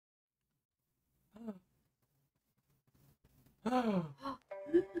I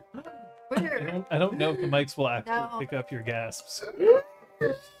don't know if the mics will actually pick up your gasps.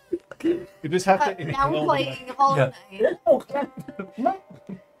 You just have to now we're playing Hollow Knight. Oh, God.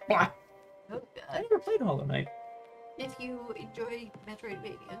 I never played Hollow Knight. If you enjoy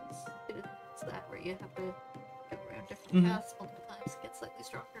Metroidvanias, it's that where you have to go around different paths multiple times, get slightly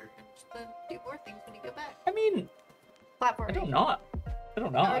stronger, and then do more things when you go back. I mean, Platforming. I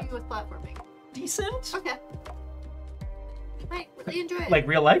don't know. How are you with platforming? Decent. Okay. You might really enjoy it. Like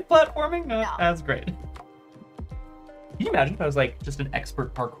real life platforming? Not No. as great. Can you imagine if I was like just an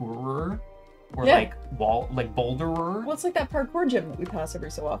expert parkourer? Or like boulderer? Well, it's like that parkour gym that we pass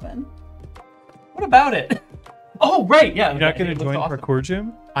every so often. What about it? Oh, right, yeah. You're not going to it looks join awesome. parkour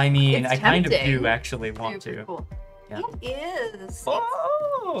gym? I mean, It's I kind of tempting. do actually want Super to. cool. Yeah. It is.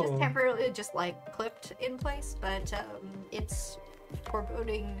 Oh! It's just temporarily just like clipped in place, but it's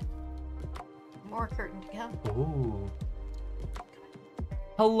foreboding more curtain to come. Ooh.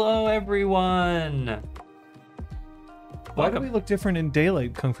 Hello, everyone. Why do we look different in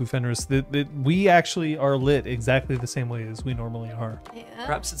daylight, Kung Fu Fenris? That we actually are lit exactly the same way as we normally are. Yeah.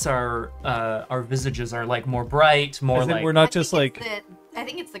 Perhaps it's our visages are like more bright, more As in like we're not just like I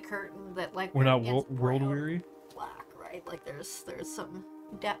think it's the curtain that like we're not against world brown, weary. black, right? Like there's some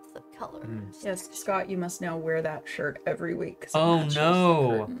depth of color. Yes, Scott, you must now wear that shirt every week. 'cause it Oh matches the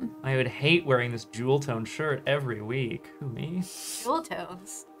no! curtain. I would hate wearing this jewel tone shirt every week. Who me? Jewel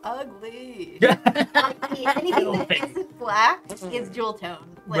tones, ugly. Yeah. Anything that isn't black is jewel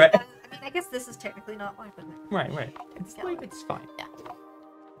tone. Like, Right. I mean, I guess this is technically not black, but Right. It's Yeah. like it's fine. Yeah.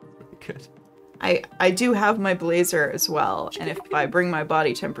 Good. I do have my blazer as well, and if I bring my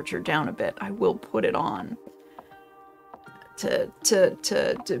body temperature down a bit, I will put it on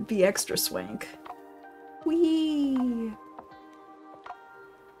to be extra swank. Whee!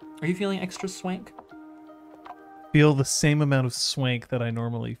 Are you feeling extra swank? Feel the same amount of swank that I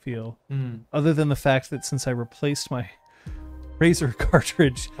normally feel. Other than the fact that since I replaced my razor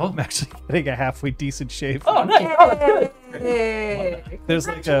cartridge, I'm actually getting a halfway decent shave. Oh, nice. Oh, that's good. Hey! There's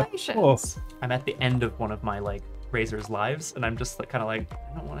like a Congratulations. I'm at the end of one of my like Razor's lives, and I'm just like, kind of like,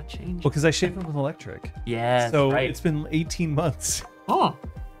 I don't want to change. because I shaved it with electric. Yeah, So right. it's been 18 months. Oh,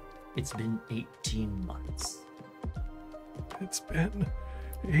 it's been 18 months. It's been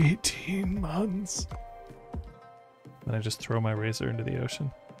 18 months. And I just throw my razor into the ocean.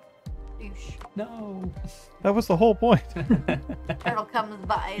 douche. No. That was the whole point. Turtle comes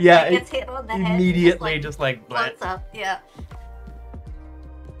by. And Yeah, like, gets hit on the head. and Immediately, just like, floats up. Yeah.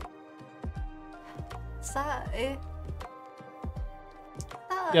 Sigh.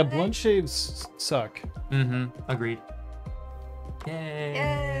 Yeah, blunt shaves suck. Agreed. Yay.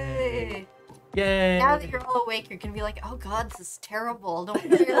 Yay! Yay. Now that you're all awake, you're gonna be like, "Oh God, this is terrible." Don't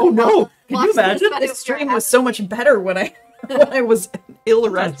worry, Oh, no. Can watch you imagine? but This if you're stream was so much better when I was ill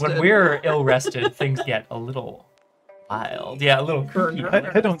Sometimes rested. when we're ill rested, things get a little wild. Yeah, a little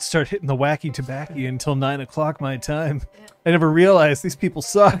kooky. I don't start hitting the wacky tobacco until 9 o'clock my time. I never realized these people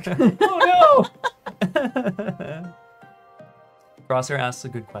suck. Oh no! Crosser asks a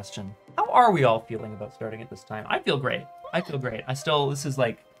good question. How are we all feeling about starting at this time? I feel great. This is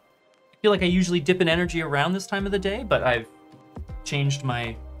like, I feel like I usually dip in energy around this time of the day, but I've changed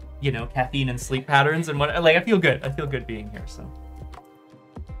my, caffeine and sleep patterns and what, like, I feel good. I feel good being here, so.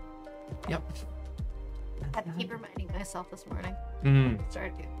 Yep. I had to keep reminding myself this morning. That's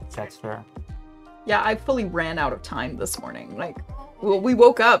Start fair. Yeah, I fully ran out of time this morning. Like, well, we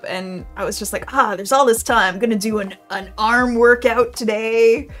woke up and I was just like, there's all this time. Gonna do an arm workout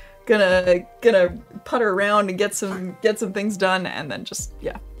today. Gonna putter around and get some things done, and then just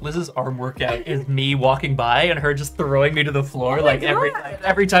Liz's arm workout is me walking by and her just throwing me to the floor. Oh Like my God.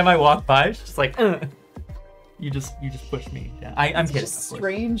 every time I walk by, she's just like, You just push me. Yeah, I'm it's kidding. just Of course.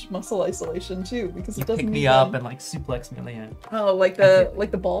 strange muscle isolation too, because You it doesn't pick me need up them. and like suplex me. Yeah. Oh, like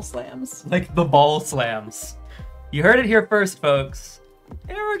the ball slams. Like the ball slams. You heard it here first, folks.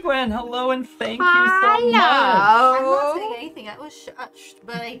 Aragwen, hello and thank you so much. I'm not saying anything. I was shushed,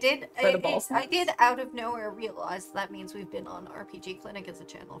 but I did. By the ball I did out of nowhere realize that means we've been on RPGClinic as a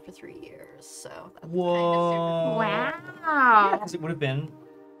channel for 3 years. So that's Whoa. kind of Yeah, 'cause it would have been,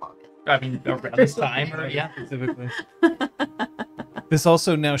 I mean, around this time, or yeah. Specifically. This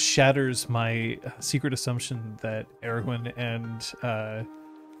also now shatters my secret assumption that Aragwen and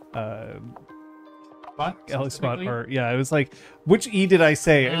Alex Spot are. Yeah, I was like, which E did I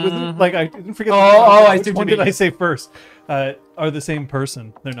say? It wasn't like I didn't forget. I see which what one you did mean. I say first? Are the same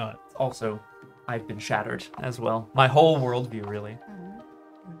person? They're not. Also, I've been shattered as well. My whole worldview, really.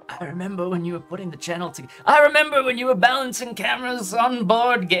 I remember when you were putting the channel together. I remember when you were balancing cameras on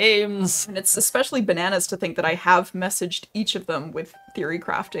board games. And it's especially bananas to think that I have messaged each of them with theory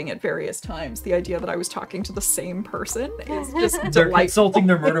crafting at various times. The idea that I was talking to the same person is just They're delightful. consulting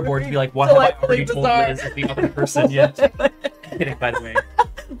their murder board to be like, what have I already told bizarre. Liz is the other person yet? Kidding, by the way.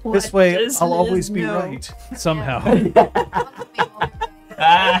 This way, does I'll always Liz be know? right somehow.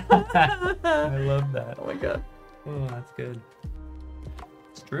 I love that. Oh my god. Oh, that's good.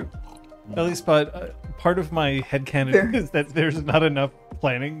 It's true. At least, but part of my headcanon Fair. is that there's not enough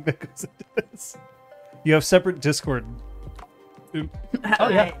planning that goes into this. You have separate Discord. Oh,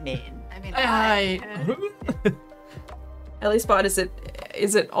 yeah. Ellie Spot, is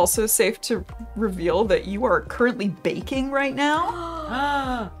it also safe to reveal that you are currently baking right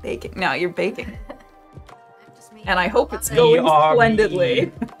now? Baking. No, you're baking. And I hope it's going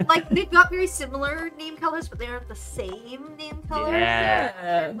splendidly. Like, they've got very similar name colors, but they aren't the same name colors. Yeah.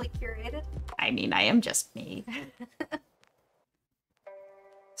 They're like curated. I mean, I am just me.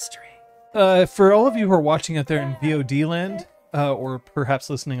 For all of you who are watching out there in VOD land, or perhaps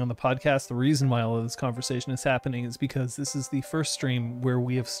listening on the podcast, the reason why all of this conversation is happening is because this is the first stream where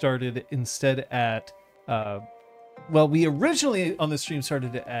we have started instead at, well, we originally on the stream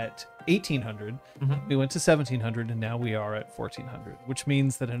started at 1800, we went to 1700, and now we are at 1400, which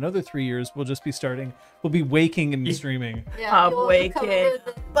means that another 3 years we'll just be starting, we'll be waking and streaming. Yeah, I'm you'll waking. cover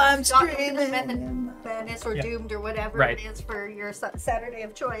the I'm document streaming. Madness or Doomed or whatever Right. it is for your Saturday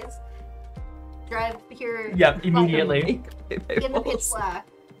of choice. Drive here. Yep, immediately. In the pitch black.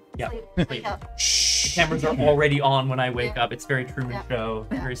 Yep. Sleep up. Cameras are already on when I wake up. It's very Truman Yeah. Show.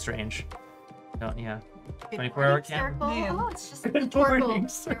 Yeah. Very strange. Oh, yeah. Good 24-hour morning, camera. Circle. Man. Oh, it's just Good rhetorical. morning,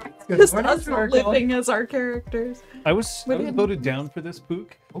 There we go. Good Just morning, us Circle. living as our characters. I was Women. voted down for this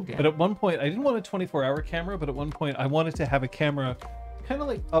Pook, Okay. but at one point I didn't want a 24-hour camera, but at one point I wanted to have a camera kind of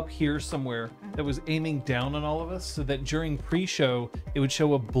like up here somewhere that was aiming down on all of us, so that during pre-show it would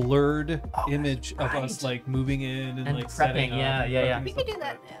show a blurred image of us like moving in and like prepping. setting up. Yeah, and yeah, yeah. prepping We stuff. can do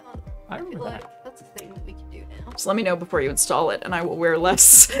that now. I feel remember like that. that's a thing that we can do now. Just let me know before you install it, and I will wear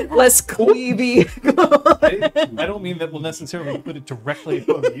less cleavey. I don't mean that we'll necessarily put it directly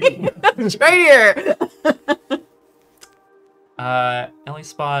above you. It's right here. Ellie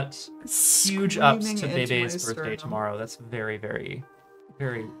Spot, huge ups to Screaming into Bebe's my birthday sternum. tomorrow. That's very, very,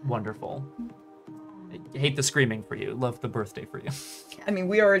 very wonderful. I hate the screaming for you. Love the birthday for you. I mean,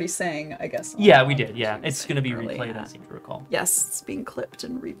 we already sang, I guess. Yeah, we did. Yeah, it's Tuesday gonna be early, replayed. yeah. I seem to recall. Yes, it's being clipped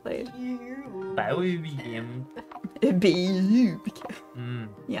and replayed. That would be him. It'd be you. Mm.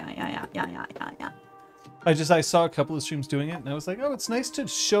 Yeah. I saw a couple of streams doing it, and I was like, oh, it's nice to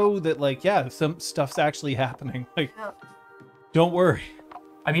show that, like, yeah, some stuff's actually happening. Like, Yeah. don't worry.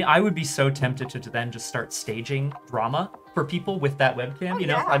 I mean, I would be so tempted to then just start staging drama for people with that webcam. You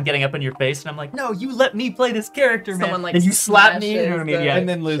know, yeah. I'm getting up in your face and I'm like, no, you let me play this character, man. Someone, like, and you slap me. You know what I smashes mean? the- Yeah. And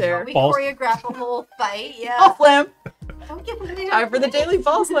then Liz Sure. We falls. choreograph a whole fight. Yeah. Ball slam. Don't give away Time for the daily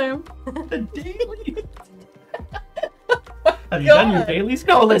ball slam. The daily. Have you done your dailies?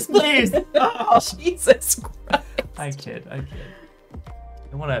 No, Liz, please. Oh, Jesus Christ. I kid.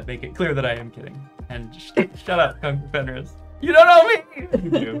 I want to make it clear that I am kidding. And shut up, Kung Fu Fenris. You don't know me.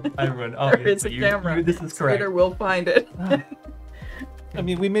 You do. Everyone. There is a camera. This is correct. Later we'll find it. I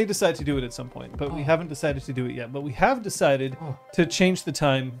mean, we may decide to do it at some point, but we haven't decided to do it yet. But we have decided to change the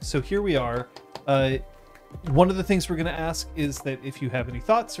time. So here we are. One of the things we're going to ask is that if you have any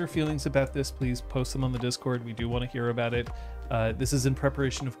thoughts or feelings about this, please post them on the Discord. We do want to hear about it. This is in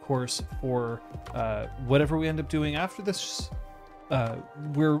preparation, of course, for whatever we end up doing after this.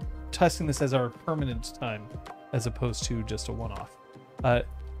 We're testing this as our permanent time, as opposed to just a one-off.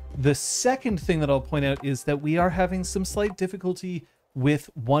 The second thing that I'll point out is that we are having some slight difficulty with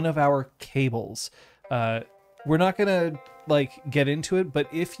one of our cables. We're not gonna get into it, but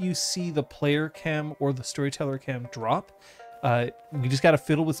if you see the player cam or the storyteller cam drop, we just gotta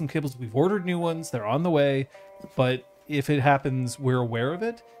fiddle with some cables. We've ordered new ones, they're on the way, but if it happens, we're aware of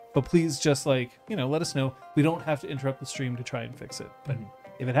it. But please just let us know. We don't have to interrupt the stream to try and fix it. But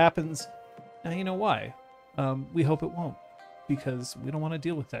if it happens, now you know why. We hope it won't, because we don't want to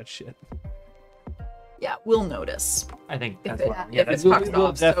deal with that shit. Yeah, we'll notice I think if that's it, what. if it's we'll- fucked we'll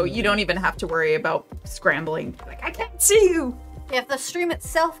off. So definitely- you don't even have to worry about scrambling. Like, I can't see you. If the stream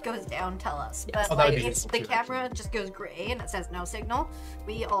itself goes down, tell us. Yes. But Oh, that would like, be if useful the too, camera just goes gray and it says no signal,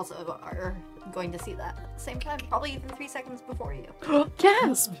 we also are going to see that at the same time, probably even 3 seconds before you.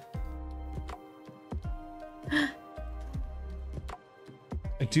 Gasp.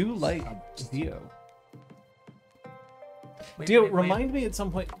 I do like Dio. Wait, Dio, wait. remind me at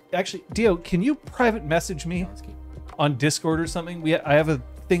some point. Actually, Dio, can you private message me Let's keep- on Discord or something? I have a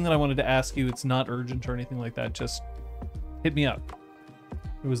thing that I wanted to ask you. It's not urgent or anything like that. Just hit me up.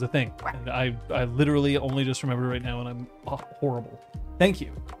 It was a thing. And I literally only just remembered right now, and I'm horrible. Thank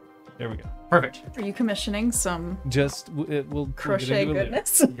you. There we go. Perfect. Are you commissioning some We'll crochet get into it later.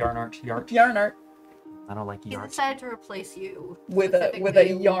 goodness? Yarn art. Yarn art I don't like He yarn. decided to replace you with a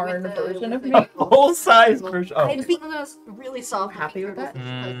specifically yarn with version of with me. Full size crochet. Oh. It's one of those really soft. Happy with that?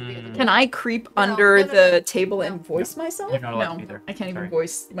 Mm. Can I creep No, under no, no, the no. table and voice myself? You're not allowed to No, be there. I can't even Sorry.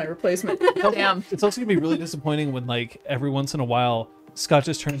 voice my replacement. Damn. It's also gonna be really disappointing when, like, every once in a while, Scott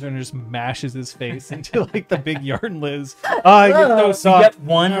just turns around and just mashes his face into like the big yarn Liz. You're so You soft. get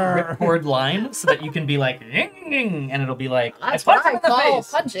one ripcord line so that you can be like, "Ning," and it'll be like, That's punch what him I in the call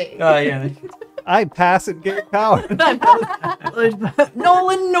face. punching. Yeah. I pass and get power.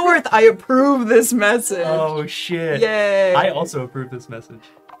 Nolan North, I approve this message. Oh shit. Yay. I also approve this message.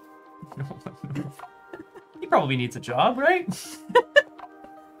 He probably needs a job, right?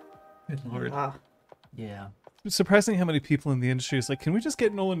 Good lord. Ah. Yeah. It's surprising how many people in the industry is like, can we just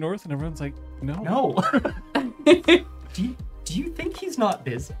get Nolan North? And everyone's like, no. No. Do you think he's not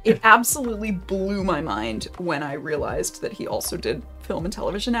busy? It absolutely blew my mind when I realized that he also did film and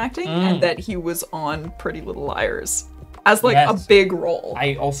television acting and that he was on Pretty Little Liars as like Yes. a big role.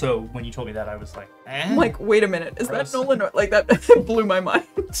 I also, when you told me that, I was like, I'm like, wait a minute, is Gross. that Nolan North? Like that blew my mind.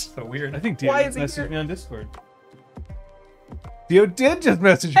 so weird. I think Why Dio is he messaged here? me on Discord. Dio did just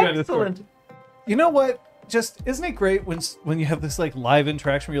message me on Discord. Excellent. You know what? Just isn't it great when you have this like live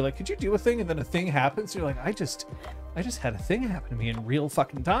interaction where you're like, could you do a thing, and then a thing happens? You're like, I just had a thing happen to me in real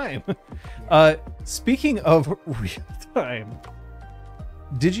fucking time. Speaking of real time,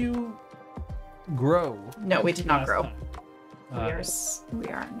 did you grow? No, we did not last grow. time? We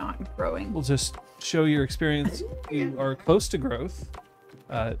are not growing. We'll just show your experience. You are close to growth.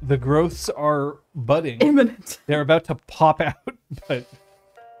 The growths are budding. Imminent. They're about to pop out, but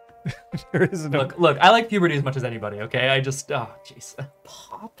there is no. Look, I like puberty as much as anybody, okay? I just, jeez.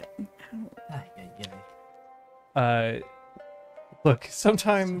 Popping. Look,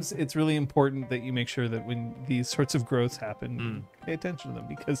 sometimes it's really important that you make sure that when these sorts of growths happen, pay attention to them,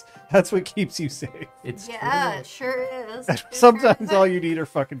 because that's what keeps you safe. It's Yeah, it sure is. Sometimes all you need are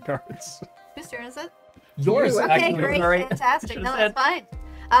fucking cards. Whose turn is it? yours. Okay, actually. great, Sorry. fantastic. Should've No, said. that's fine.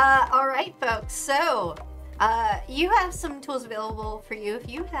 All right, folks. So, you have some tools available for you if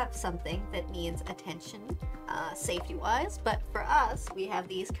you have something that needs attention, safety-wise. But for us, we have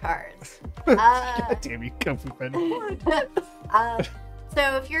these cards. God damn you, Kung Fu Panda.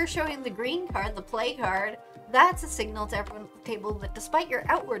 So if you're showing the green card, the play card, that's a signal to everyone at the table that despite your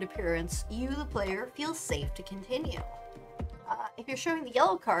outward appearance, you, the player, feel safe to continue. If you're showing the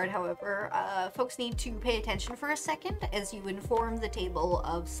yellow card, however, folks need to pay attention for a second as you inform the table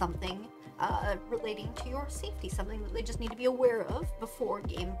of something relating to your safety, something that they just need to be aware of before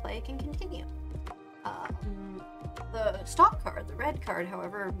gameplay can continue. The stop card, the red card,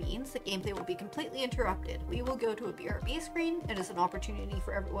 however, means that gameplay will be completely interrupted. We will go to a BRB screen. It is an opportunity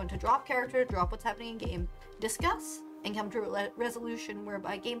for everyone to drop character, drop what's happening in game, discuss, and come to a resolution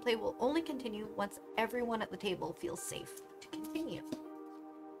whereby gameplay will only continue once everyone at the table feels safe to continue.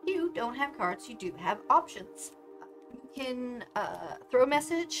 You don't have cards, you do have options. You can throw a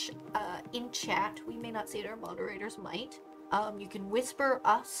message in chat. We may not see it, our moderators might. You can whisper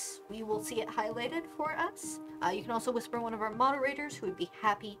us. We will see it highlighted for us. You can also whisper one of our moderators who would be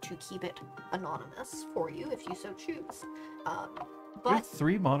happy to keep it anonymous for you if you so choose. We have But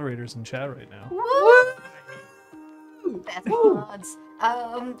 3 moderators in chat right now. that's odds.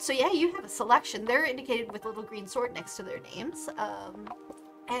 So yeah, you have a selection. They're indicated with a little green sword next to their names.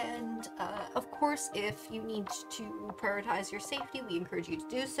 And of course, if you need to prioritize your safety, we encourage you to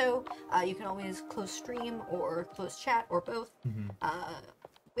do so. You can always close stream or close chat or both.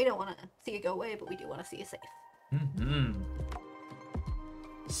 We don't want to see you go away, but we do want to see you safe.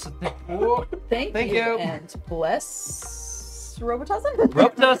 So Thank Thank you. you. And bless Robotussin?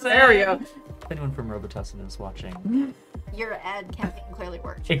 Robotussin! There we go. If anyone from Robotussin is watching, Your ad campaign clearly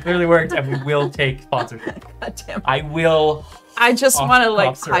worked. it clearly worked, and we will take sponsorship. God damn. I will. I just Off- want to like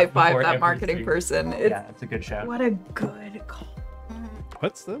off syrup high five before that every marketing stream. person. It's, Yeah, it's a good shout. what a good call.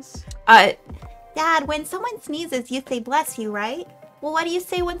 What's this? Dad, when someone sneezes, you say bless you, right? Well, what do you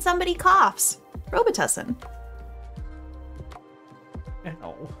say when somebody coughs? Robitussin.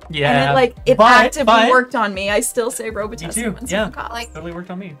 Ow. Yeah, And it but- actively but- worked on me. I still say Me Robitussin too. when Yeah, someone coughs. Like- totally worked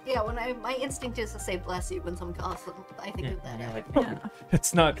on me. Yeah, when my instinct is to say bless you when someone calls them, I think Yeah, of that. and you're ad. like, Yeah.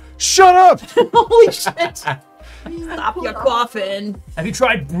 It's not. Shut up! Holy shit! Stop your coughing. have you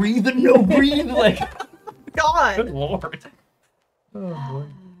tried breathing? No breathe. Like, God. good lord. Oh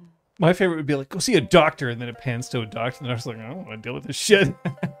boy. My favorite would be like, go see a doctor, and then it pans to a doctor, and I was like, I don't want to deal with this shit.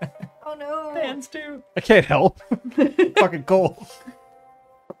 Oh no. Fans too. I can't help. Fucking cold.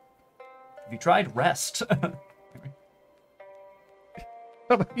 Have you tried rest? How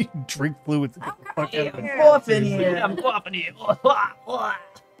about you drink fluids and get the fuck out of it? Coughing here. I'm coughing you.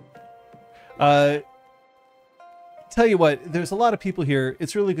 Tell you what, there's a lot of people here.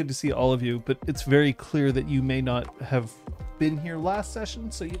 It's really good to see all of you, but it's very clear that you may not have been here last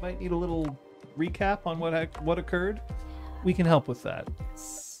session, so you might need a little recap on what occurred. We can help with that.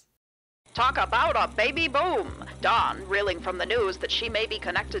 Talk about a baby boom! Dawn, reeling from the news that she may be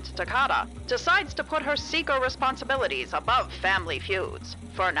connected to Takada, decides to put her seeker responsibilities above family feuds.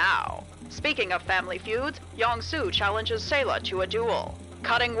 For now. Speaking of family feuds, Yongsu challenges Sayla to a duel.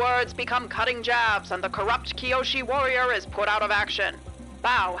 Cutting words become cutting jabs, and the corrupt Kyoshi warrior is put out of action.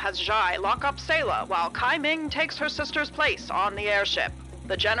 Bao has Zhai lock up Sayla, while Kai Ming takes her sister's place on the airship.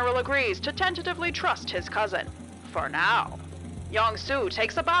 The general agrees to tentatively trust his cousin. For now. Yongsu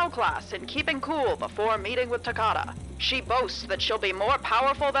takes a Bao class in keeping cool before meeting with Takada. She boasts that she'll be more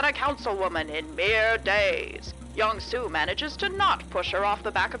powerful than a councilwoman in mere days. Yongsu manages to not push her off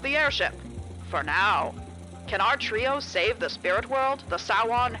the back of the airship. For now. Can our trio save the spirit world, the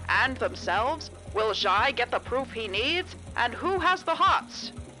Sawan, and themselves? Will Zhai get the proof he needs? And who has the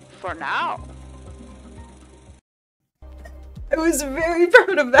hots? For now. I was very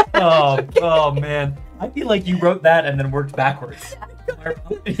proud of that. Oh man. I feel like you wrote that and then worked backwards.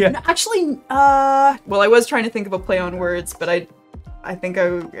 Yeah. No, actually, well, I was trying to think of a play on words, but I think I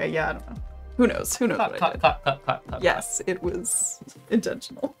don't know. Who knows? Who knows what I did? Cut. Yes, it was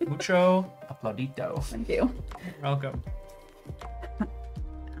intentional. Mucho aplaudito. Thank you. You're welcome.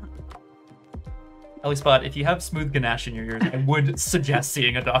 Ellie Spot, if you have smooth ganache in your ears, I would suggest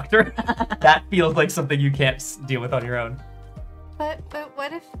seeing a doctor. That feels like something you can't deal with on your own. But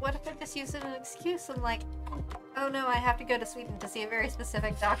what if I just use it as an excuse and like, oh no, I have to go to Sweden to see a very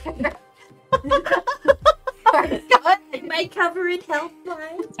specific doctor. My covered health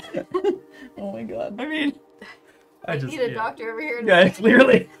lines. Oh my god. I mean, I need a doctor over here. Yeah,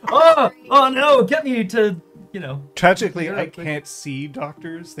 clearly. Oh no, get me to, Tragically, I can't see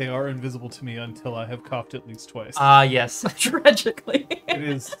doctors. They are invisible to me until I have coughed at least twice. Ah, yes. Tragically. It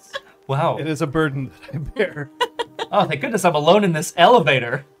is. Wow. It is a burden that I bear. Oh, thank goodness I'm alone in this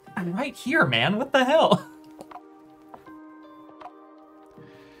elevator. I'm right here, man. What the hell?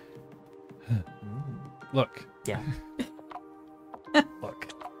 Look. Yeah.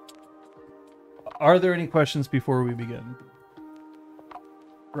 Look. Are there any questions before we begin?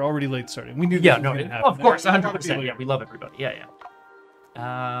 We're already late starting. We knew this was gonna happen. Of course, Now, 100%. Yeah, we love everybody. Yeah.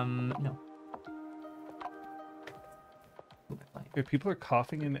 No. Wait, people are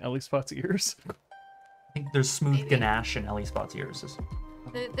coughing in Ellie Spot's ears? I think there's smooth Maybe. ganache in Ellie Spot's ears.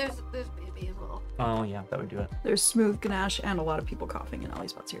 There's baby as well. Oh yeah, that would do it. There's smooth ganache and a lot of people coughing in Ellie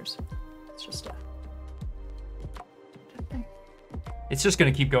Spot's ears. It's just It's just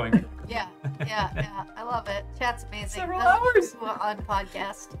gonna keep going. Yeah. I love it. Chat's amazing. Several Those hours. who are on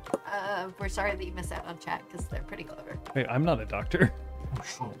podcast. We're sorry that you missed out on chat because they're pretty clever. Wait, I'm not a doctor. Oh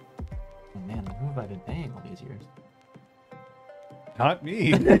shit. Oh man, who have I been paying all these years? Not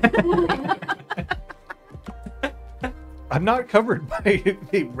me. I'm not covered by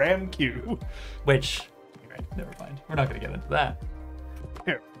the RAM queue. Which, right, never mind. We're not gonna get into that.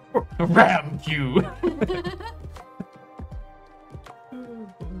 Here. RAM queue.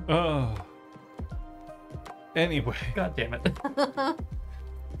 Oh. Anyway, God damn it.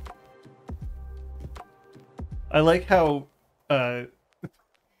 I like how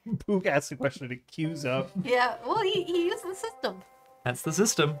Pook asked a question and it queues up. Yeah, well, he used the system. That's the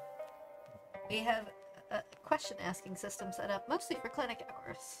system. We have a question asking system set up mostly for clinic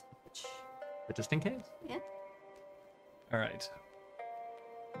hours. Which, But just in case. yeah. All right.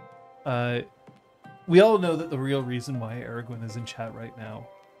 We all know that the real reason why Aragorn is in chat right now,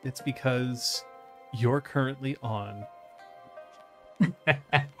 it's because you're currently on.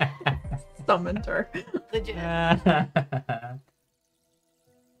 summoned her. Legit.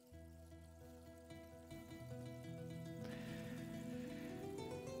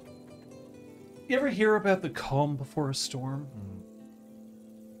 You ever hear about the calm before a storm?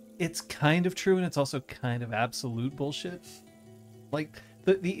 It's kind of true, and it's also kind of absolute bullshit. Like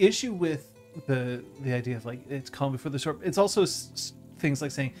the issue with the idea of like it's calm before the storm. It's also things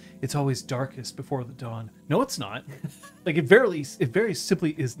like saying it's always darkest before the dawn. No, it's not. Like it very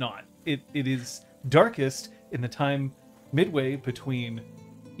simply is not. It is darkest in the time midway between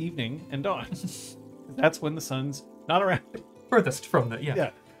evening and dawn. That's when the sun's not around. Furthest from the,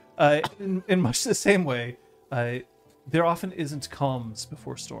 yeah. Yeah. In much the same way, there often isn't calms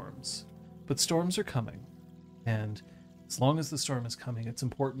before storms, but storms are coming. And as long as the storm is coming, it's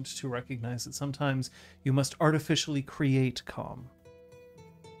important to recognize that sometimes you must artificially create calm.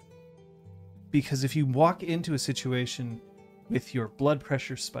 Because if you walk into a situation with your blood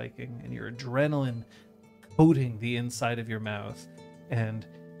pressure spiking and your adrenaline coating the inside of your mouth, and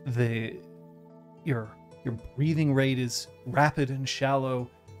your breathing rate is rapid and shallow,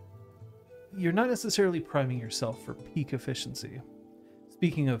 you're not necessarily priming yourself for peak efficiency.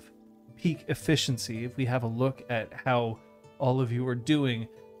 Speaking of peak efficiency, if we have a look at how all of you are doing,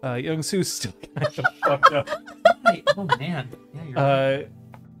 Young Sue's still kind of fucked up. Right. Oh man. Yeah, you're right.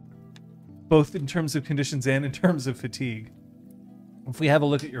 Both in terms of conditions and in terms of fatigue. If we have a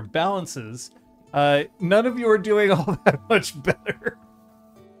look at your balances, none of you are doing all that much better.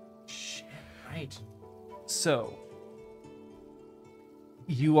 Shit. Right. So,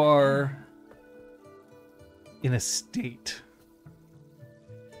 you are in a state.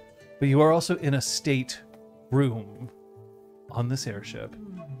 But you are also in a state room on this airship.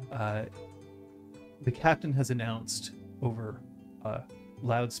 The captain has announced over a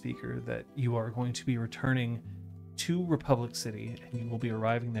loudspeaker that you are going to be returning to Republic City, and you will be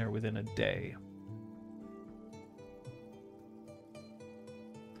arriving there within a day.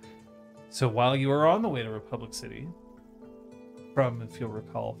 So while you are on the way to Republic City, from, if you'll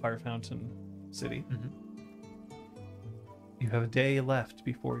recall, Fire Fountain City, you have a day left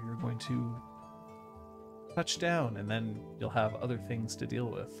before you're going to touch down, and then you'll have other things to deal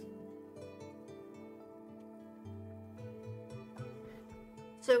with.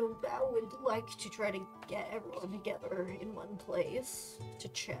 So I would like to try to get everyone together in one place to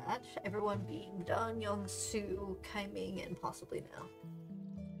chat. Everyone being done, Young Sue, Kaiming, and possibly now.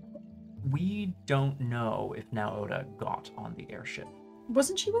 We don't know if Naoda got on the airship.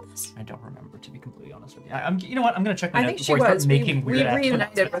 Wasn't she with us? I don't remember, to be completely honest with you. You know what? I'm gonna check my I notes think she before I start was. making We weird ass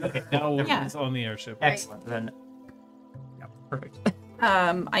reunited notes. with Okay, her. Now Yeah. it's on the airship. excellent. Then, yeah, perfect.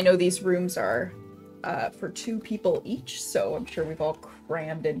 I know these rooms are for 2 people each, so I'm sure we've all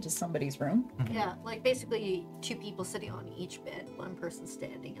crammed into somebody's room. Yeah, like basically 2 people sitting on each bed, 1 person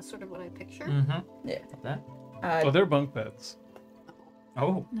standing is sort of what I picture. Mm-hmm. Yeah. That. Oh, they're bunk beds.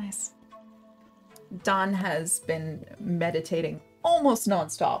 Oh. Nice. Don has been meditating almost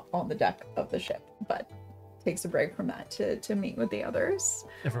nonstop on the deck of the ship, but takes a break from that to meet with the others.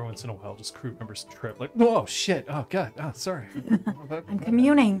 Every once in a while, just crew members trip. Like, oh, shit. Oh, God. Oh, sorry. I'm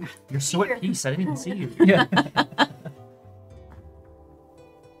communing. You're so at peace. I didn't even see you. Yeah.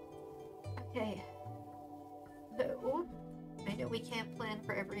 Okay. So, I know we can't plan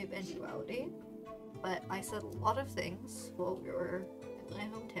for every eventuality, but I said a lot of things while we were in my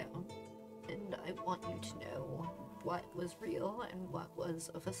hometown, and I want you to know what was real and what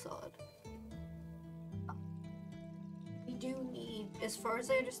was a facade. We do need, as far as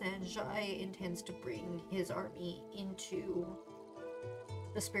I understand, Jai intends to bring his army into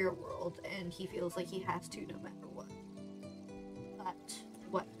the spirit world, and he feels like he has to no matter what. But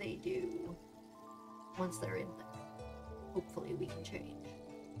what they do once they're in there, hopefully we can change.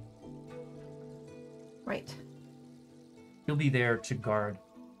 Right. He'll be there to guard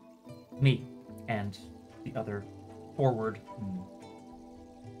me and the other forward.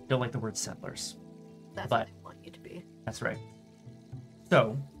 Don't like the word settlers. That's But- what I want you to be. That's right.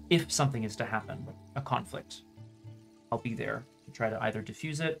 So, if something is to happen, a conflict, I'll be there to try to either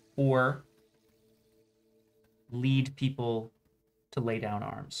diffuse it or lead people to lay down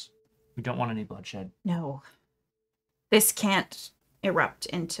arms. We don't want any bloodshed. No. This can't erupt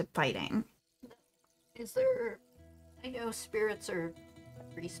into fighting. Is there... I know spirits are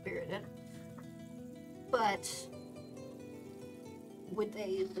free-spirited, but would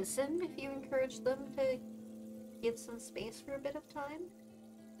they listen if you encourage them to give some space for a bit of time?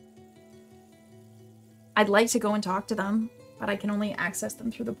 I'd like to go and talk to them, but I can only access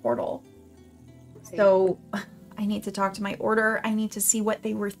them through the portal. So I need to talk to my order. I need to see what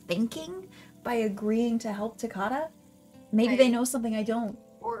they were thinking by agreeing to help Takata. Maybe they Right. know something I don't.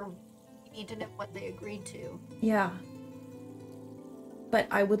 Or you need to know what they agreed to. Yeah. But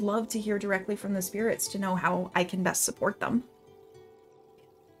I would love to hear directly from the spirits to know how I can best support them.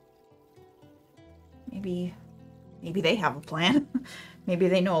 Maybe they have a plan. Maybe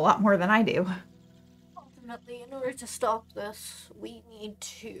they know a lot more than I do. Ultimately, in order to stop this, we need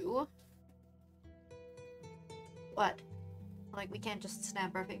to... What? Like, we can't just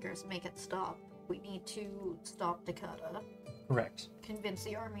snap our fingers and make it stop. We need to stop Dakota, Correct. convince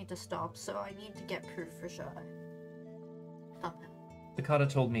the army to stop, so I need to get proof for Shai. Somehow. Takata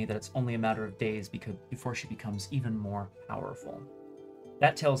told me that it's only a matter of days before she becomes even more powerful.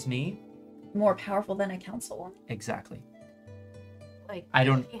 That tells me more powerful than a councilwoman. Exactly. Like, I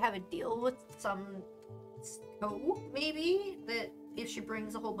don't- does she have a deal with some scope, maybe? That if she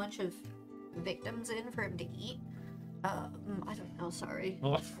brings a whole bunch of victims in for him to eat? I don't know, sorry.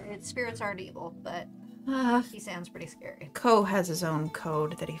 Spirits aren't evil, but he sounds pretty scary. Ko has his own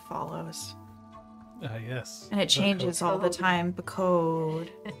code that he follows. Yes. And it The changes code. all the time. The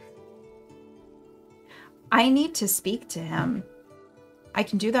code. I need to speak to him. I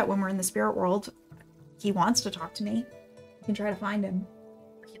can do that when we're in the spirit world. He wants to talk to me. I can try to find him.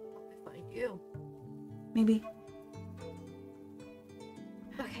 I can probably find you. Maybe.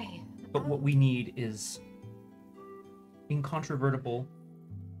 Okay. But what we need is incontrovertible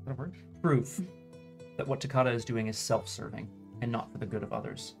proof that what Takata is doing is self-serving and not for the good of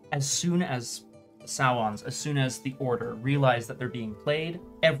others. As soon as Sauons, as soon as the Order realize that they're being played,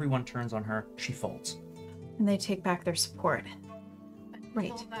 everyone turns on her, she folds. And they take back their support.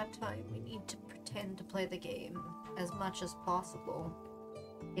 Right. Until that time, we need to pretend to play the game as much as possible.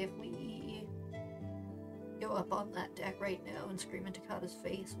 If we go up on that deck right now and scream in Takata's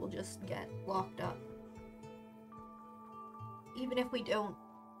face, we'll just get locked up. Even if we don't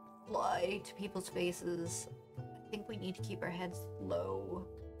lie to people's faces, I think we need to keep our heads low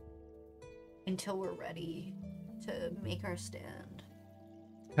until we're ready to make our stand.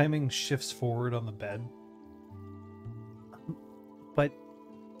 Timing shifts forward on the bed. But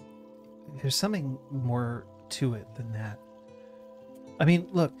there's something more to it than that. I mean,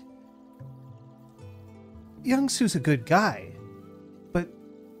 look, Youngsu's a good guy, but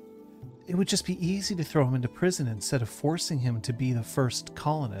it would just be easy to throw him into prison instead of forcing him to be the first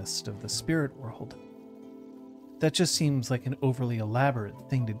colonist of the spirit world. That just seems like an overly elaborate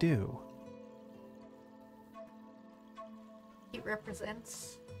thing to do. He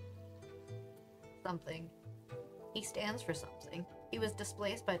represents something. He stands for something. He was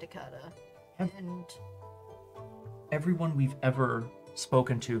displaced by Takata, and Everyone we've ever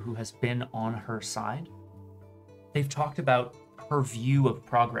spoken to who has been on her side, they've talked about her view of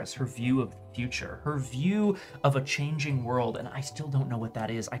progress, her view of the future, her view of a changing world, and I still don't know what that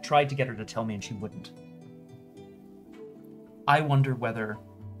is. I tried to get her to tell me and she wouldn't. I wonder whether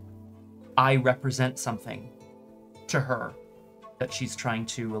I represent something to her that she's trying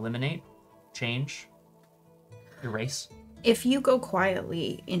to eliminate, change, erase. If you go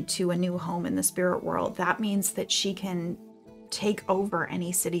quietly into a new home in the spirit world, that means that she can take over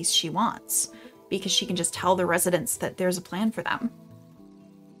any cities she wants, because she can just tell the residents that there's a plan for them.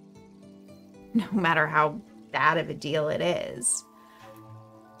 No matter how bad of a deal it is.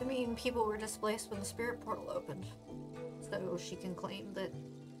 I mean, people were displaced when the spirit portal opened, so she can claim that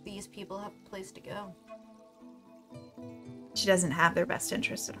these people have a place to go. She doesn't have their best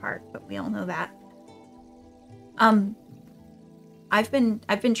interests at heart, but we all know that. I've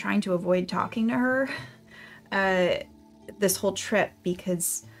been trying to avoid talking to her this whole trip,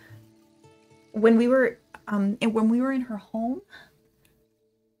 because when we were in her home,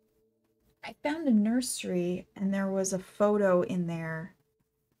 I found a nursery and there was a photo in there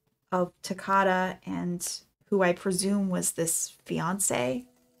of Takata and who I presume was this fiance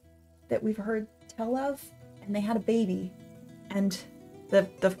that we've heard tell of, and they had a baby, and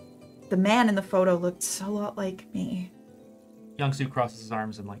the man in the photo looked so a lot like me. Youngsu crosses his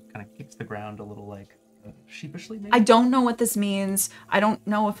arms and kind of kicks the ground a little sheepishly, maybe? I don't know what this means. I don't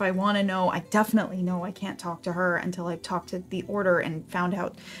know if I want to know. I definitely know I can't talk to her until I've talked to the Order and found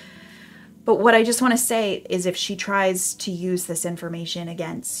out. But what I just want to say is, if she tries to use this information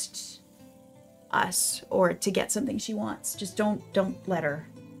against us or to get something she wants, just don't let her.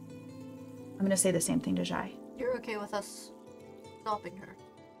 I'm going to say the same thing to Jai. You're okay with us stopping her?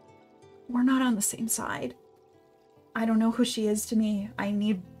 We're not on the same side. I don't know who she is to me. And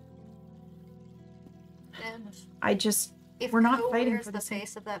if we're not Ko fighting wears for the the same.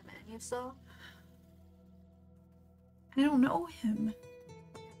 face of that man you saw, I don't know him.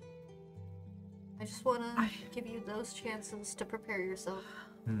 I just want to give you those chances to prepare yourself.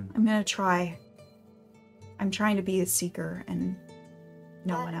 I'm going to try. I'm trying to be a seeker and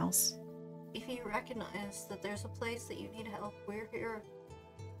no But one else. if you recognize that there's a place that you need help, we're here.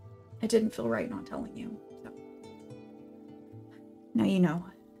 It didn't feel right not telling you. So. Now you know.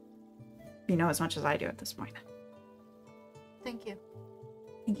 You know as much as I do at this point. Thank you.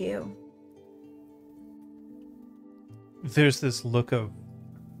 Thank you. There's this look of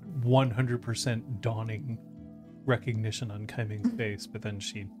 100% dawning recognition on Kaiming's face, but then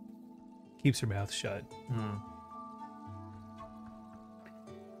she keeps her mouth shut.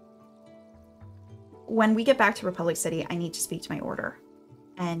 When we get back to Republic City, I need to speak to my Order.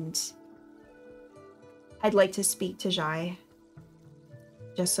 And I'd like to speak to Jai,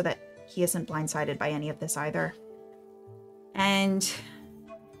 just so that he isn't blindsided by any of this either. And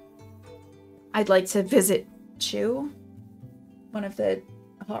I'd like to visit Chu, one of the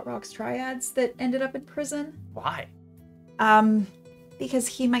Hot Rocks triads that ended up in prison. Why? Because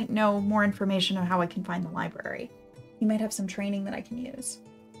he might know more information on how I can find the library. He might have some training that I can use.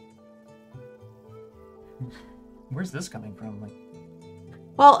 Where's this coming from? Like,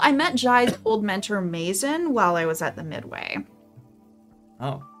 Well, I met Jai's old mentor Mason while I was at the Midway,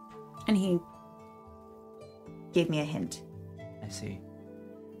 oh, and he gave me a hint I see.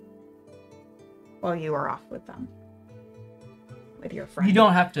 while you were off with them. With your friend. You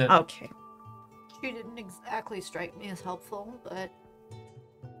don't have to. Okay. She didn't exactly strike me as helpful, but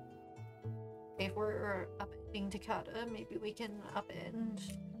if we're upending Takata, maybe we can upend.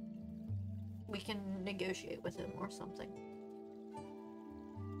 We can negotiate with him or something.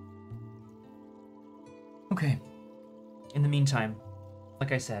 Okay. In the meantime,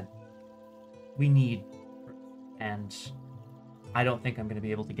 like I said, we need, and I don't think I'm going to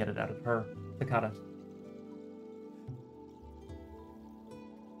be able to get it out of her, Takata.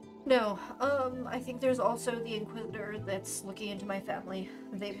 No, I think there's also the Inquisitor that's looking into my family.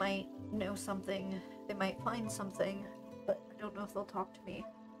 They might know something, they might find something, but I don't know if they'll talk to me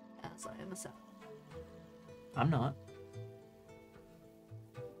as I am a son. I'm not.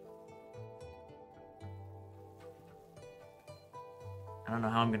 I don't know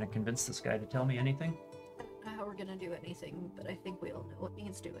how I'm going to convince this guy to tell me anything. I don't know how we're gonna do anything, but I think we all know what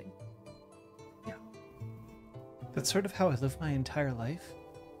needs doing. That's sort of how I live my entire life.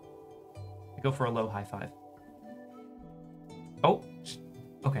 I go for a low high five. Oh,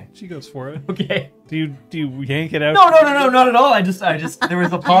 okay. She goes for it. Okay. Do you yank it out? No, not at all. I just, there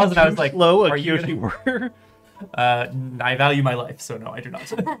was a pause and I was like, low, are you Kyoshi were? I value my life, so no, I do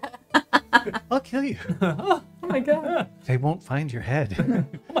not. I'll kill you. Oh my god. They won't find your head.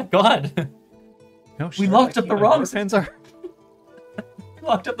 Oh my god. No, We sure, locked I up the keep my wrong friends are. We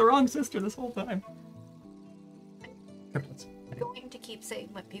locked up the wrong sister this whole time. Triplets. I'm going to keep saying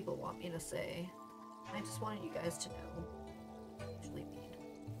what people want me to say. I just wanted you guys to know what I actually mean.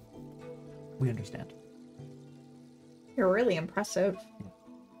 We understand. You're really impressive.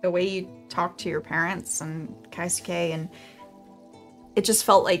 The way you talked to your parents and Kaisuke, and it just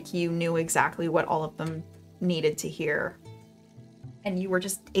felt like you knew exactly what all of them needed to hear. And you were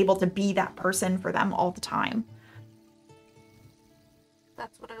just able to be that person for them all the time.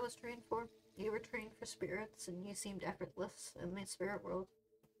 That's what I was trained for. You were trained for spirits, and you seemed effortless in the spirit world.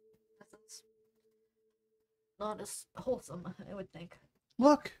 That's not as wholesome, I would think.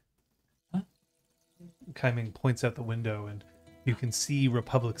 Look. Huh? Kaiming points out the window, and you can see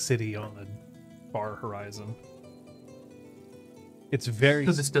Republic City on the far horizon. It's very.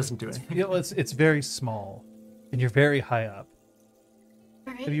 So this doesn't do anything. You know, it's very small, and you're very high up.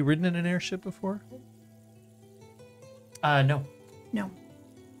 All right. Have you ridden in an airship before? No. No.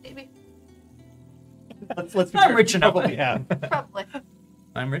 Maybe. Let's be I'm fair, rich you enough. Probably have. Probably.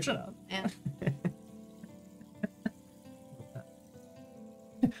 I'm rich enough. Yeah.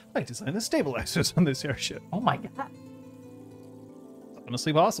 I designed the stabilizers on this airship. Oh my god. It's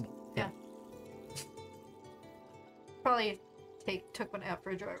honestly possible. Yeah. Probably took one out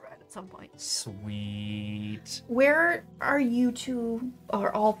for a joyride at some point. Sweet. Where are you two,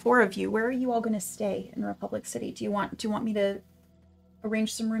 or all four of you, where are you all going to stay in Republic City? Do you want me to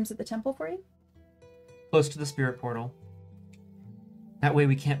arrange some rooms at the temple for you? Close to the spirit portal. That way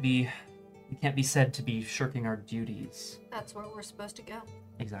we can't be said to be shirking our duties. That's where we're supposed to go.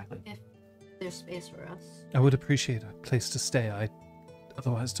 Exactly. If there's space for us. I would appreciate a place to stay. I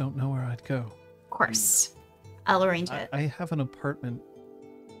otherwise don't know where I'd go. Of course. I'll arrange it. I have an apartment.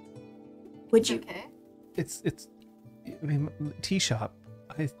 Would you? Okay. It's I mean, tea shop.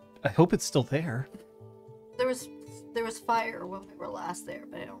 I hope it's still there. There was fire when we were last there,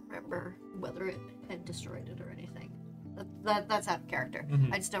 but I don't remember whether it had destroyed it or anything. That's out of character.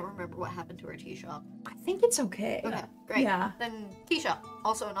 Mhm. I just don't remember what happened to our tea shop. I think it's okay. Okay, great. Yeah. Then tea shop,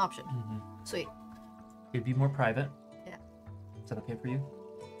 also an option. Sweet. It'd be more private. Yeah. Is that okay for you?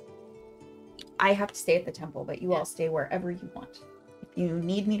 I have to stay at the temple, but you Yeah. all stay wherever you want. If you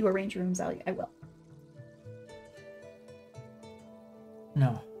need me to arrange rooms, I will.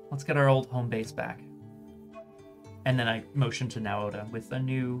 No. Let's get our old home base back. And then I motion to Naoda with a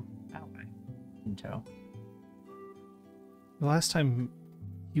new ally in tow. The last time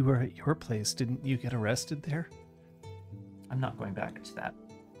you were at your place, didn't you get arrested there? I'm not going back to that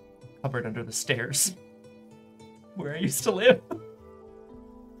cupboard under the stairs where I used to live.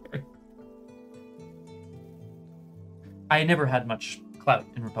 I never had much clout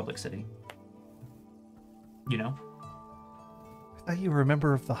in Republic City. You know? I I thought you were a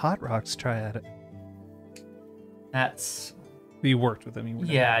member of the Hot Rocks Triad. That's You worked with them. You were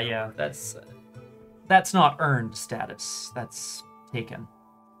yeah. That's not earned status. That's taken.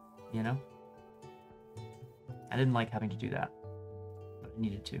 You know. I didn't like having to do that, but I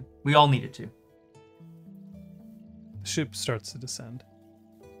needed to. We all needed to. The ship starts to descend.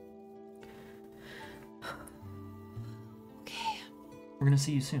 Okay. We're gonna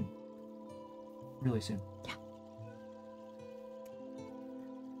see you soon. Really soon.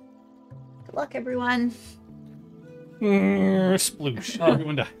 Good luck, everyone. Sploosh.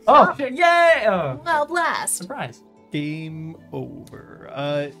 Everyone dies. Oh, shit, yay! Oh, Well, blast. surprise. Game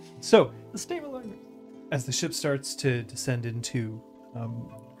over. So, The stabilizer. as the ship starts to descend into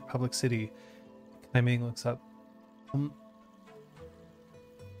Republic City, Kaiming looks up.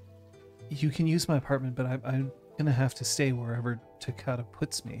 You can use my apartment, but I'm gonna have to stay wherever Takata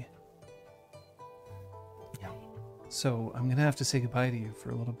puts me. Yeah. So I'm gonna have to say goodbye to you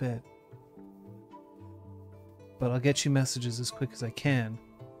for a little bit. But I'll get you messages as quick as I can.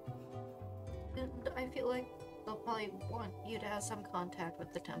 And I feel like they'll probably want you to have some contact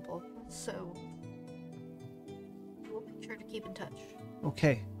with the temple, so we'll make sure to keep in touch.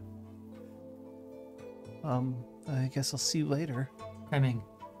 Okay. I guess I'll see you later. Kaiming,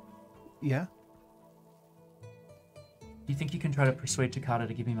 Yeah? do you think you can try to persuade Takata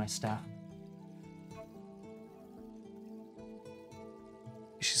to give me my staff?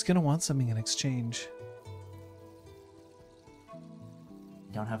 She's gonna want something in exchange.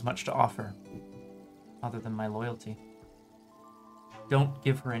 I don't have much to offer, other than my loyalty. Don't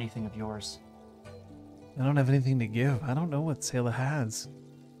give her anything of yours. I don't have anything to give. I don't know what Sayla has.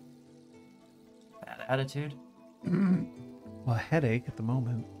 Bad attitude? Well, a headache at the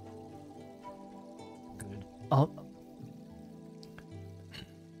moment. Good. I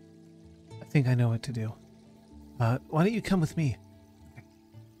think I know what to do. Why don't you come with me?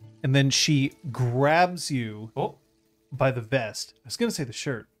 And then she grabs you Oh, by the vest. I was going to say the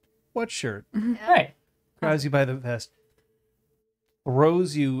shirt. What shirt? right. Grabs you by the vest.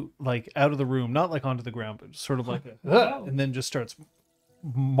 Throws you like out of the room, not like onto the ground, but sort of like and then just starts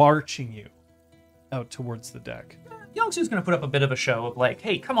marching you out towards the deck. Youngsu's gonna put up a bit of a show of like,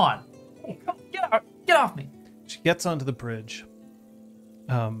 hey, come on. Hey, come, get off me. She gets onto the bridge.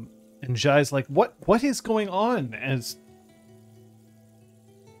 And Jai's like, what is going on? As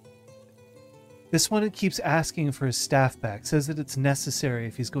this one keeps asking for his staff back, says that it's necessary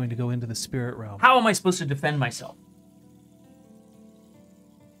if he's going to go into the spirit realm. How am I supposed to defend myself?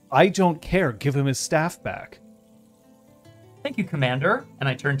 I don't care. Give him his staff back. Thank you, Commander. And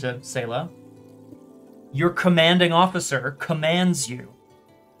I turn to Sayla. Your commanding officer commands you.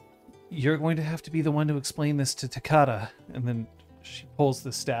 You're going to have to be the one to explain this to Takata. And then she pulls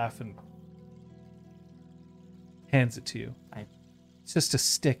the staff and hands it to you. It's just a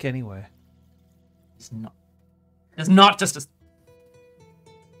stick anyway. It's not just a...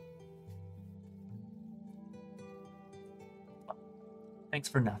 Thanks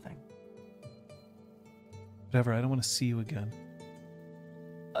for nothing. Whatever, I don't want to see you again.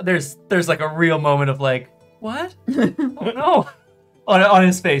 There's like a real moment of like, what? Oh no! On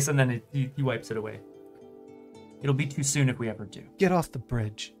his face, and then he wipes it away. It'll be too soon if we ever do. Get off the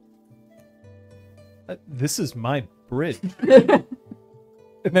bridge. This is my bridge.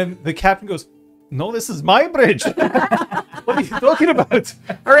 And then the captain goes, no, this is my bridge. What are you talking about?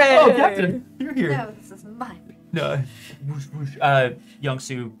 Hooray! Oh, Captain, you're here. No, this is mine. No. Whoosh, whoosh.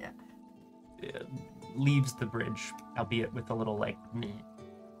 Youngsu leaves the bridge, albeit with a little like meh.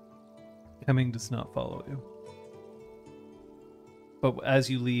 Hemming does not follow you. But as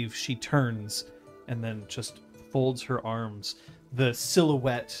you leave, she turns and then just folds her arms. The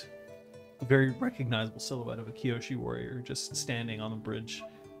silhouette, a very recognizable silhouette of a Kyoshi warrior just standing on the bridge,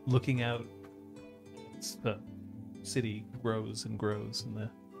 looking out. The city grows and grows in the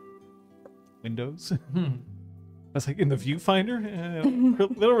windows. I was like, in the viewfinder? They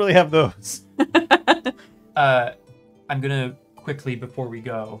don't really have those. I'm gonna quickly, before we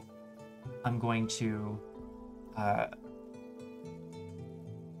go, I'm going to I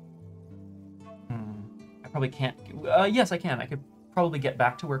probably can't yes I can. I could probably get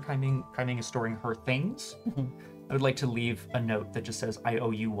back to where Kaiming is storing her things. I would like to leave a note that just says, I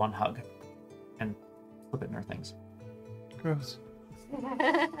owe you one hug, and flip it in her things. Gross.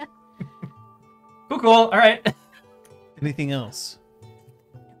 Cool, all right. Anything else?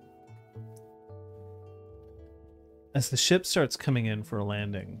 As the ship starts coming in for a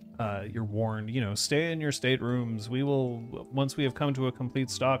landing, you're warned, stay in your staterooms. We will, once we have come to a complete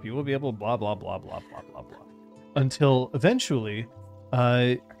stop, you will be able to blah, blah, blah, blah, blah, blah, blah. Until eventually,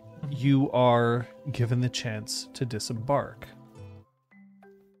 you are given the chance to disembark.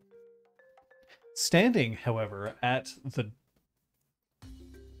 Standing, however, at the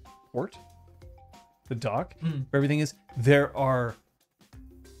port, the dock, where everything is, there are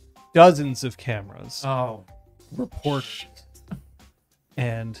dozens of cameras. Oh. Reporters.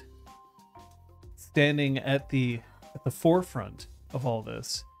 And standing at the forefront of all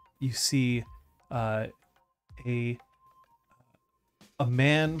this, you see a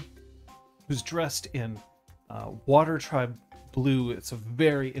man who's dressed in Water Tribe blue. It's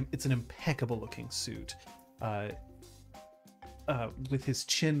an impeccable looking suit, with his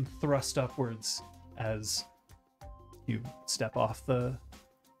chin thrust upwards as you step off the.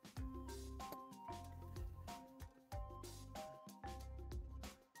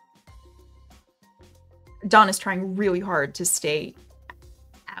 Dawn is trying really hard to stay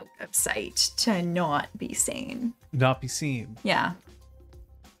out of sight, to not be seen. Not be seen. Yeah.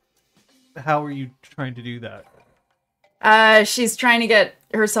 How are you trying to do that? She's trying to get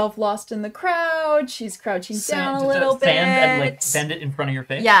herself lost in the crowd. She's crouching down a little bit. Stand and bend it in front of your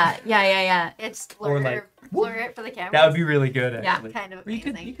face. Yeah. It's Or, blur it for the camera. That would be really good, Yeah. actually. Kind of Or you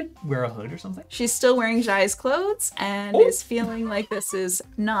amazing. could wear a hood or something. She's still wearing Jai's clothes and is feeling like this is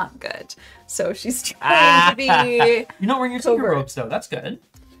not good. So she's trying to be. You're not wearing your secret Covert. ropes, though. That's good.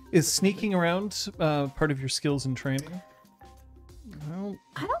 Is sneaking around part of your skills and training? No,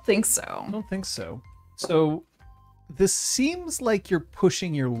 I don't think I so. don't think so. So this seems like you're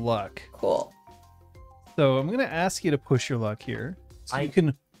pushing your luck. Cool. So I'm going to ask you to push your luck here. So I- you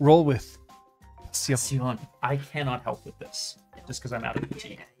can roll with. Sion, I cannot help with this, just because I'm out of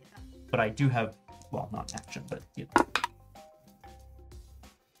fatigue. But I do have, well, not action, but you know.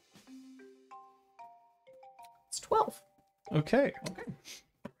 It's 12. Okay.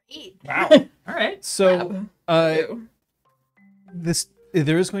 Eat. Wow. All right. So Ew.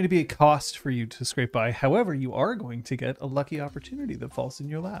 there is going to be a cost for you to scrape by. However, you are going to get a lucky opportunity that falls in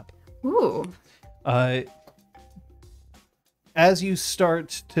your lap. Ooh. As you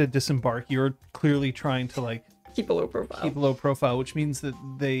start to disembark, you're clearly trying to Keep a low profile. keep a low profile, which means that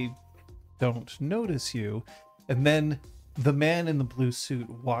they don't notice you. And then the man in the blue suit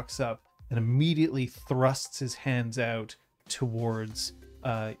walks up and immediately thrusts his hands out towards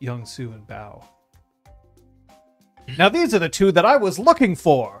Young Su and Bao. Now these are the two that I was looking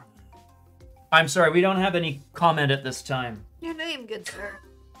for. I'm sorry, we don't have any comment at this time. Your name, good sir.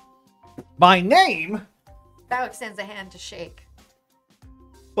 My name? Bao extends a hand to shake.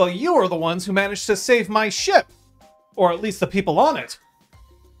 Well, you are the ones who managed to save my ship. Or at least the people on it.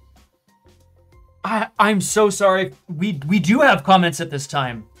 I'm so sorry. We do have comments at this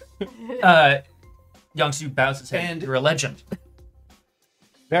time. Young Su bows his head. And- You're a legend.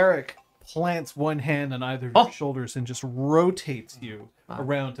 Varric plants one hand on either of your shoulders and just rotates you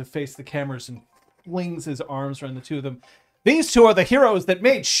around to face the cameras and flings his arms around the two of them. These two are the heroes that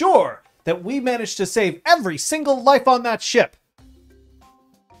made sure that we managed to save every single life on that ship.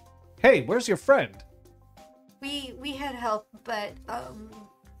 Hey, where's your friend? We had help, but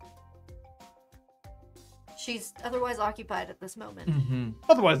she's otherwise occupied at this moment. Mm-hmm.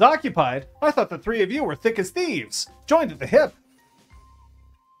 Otherwise occupied? I thought the three of you were thick as thieves, joined at the hip.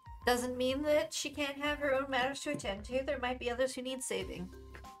 Doesn't mean that she can't have her own matters to attend to. There might be others who need saving.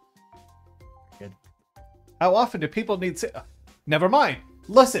 Good. How often do people need Never mind.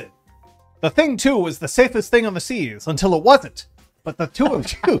 Listen. The thing, too, was the safest thing on the seas until it wasn't. But the two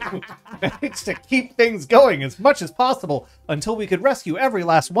of you managed to keep things going as much as possible until we could rescue every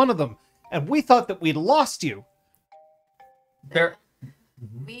last one of them. And we thought that we'd lost you. There,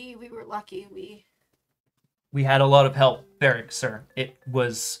 We were lucky. we had a lot of help, Varric, sir. It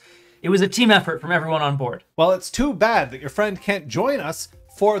was a team effort from everyone on board. Well, it's too bad that your friend can't join us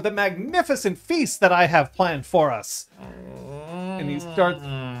for the magnificent feast that I have planned for us. And he starts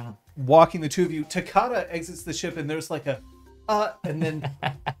walking the two of you. Takata exits the ship, and there's like a and then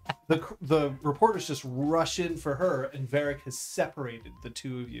the reporters just rush in for her, and Varric has separated the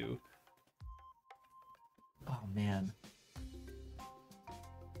two of you. Oh man.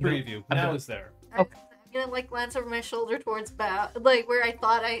 Three of you. Now is there. I'm gonna glance over my shoulder towards Bao, where I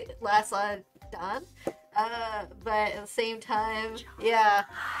thought I last saw Dawn. But at the same time, yeah.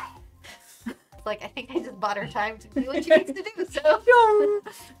 I think I just bought her time to do what she needs to do. So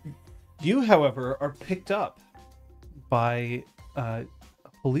You, however, are picked up by a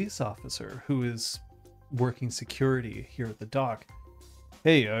police officer who is working security here at the dock.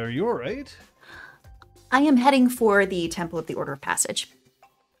 Hey, are you all right? I am heading for the Temple of the Order of Passage.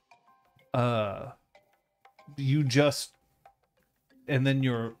 You just... And then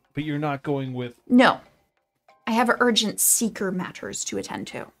but you're not going with... No. I have urgent seeker matters to attend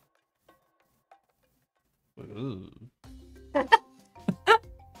to.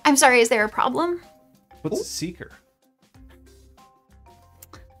 I'm sorry, is there a problem? What's a seeker?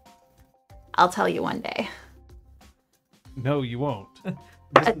 I'll tell you one day. No, you won't.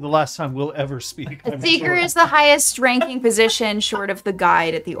 This is the last time we'll ever speak. A seeker is the highest ranking position short of the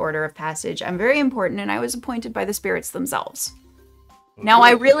guide at the Order of Passage. I'm very important and I was appointed by the spirits themselves. Now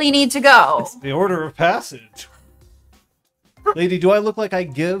I really need to go. It's the Order of Passage. Lady, do I look like I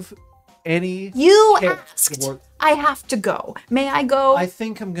give any... You care asked. for- I have to go. May I go? I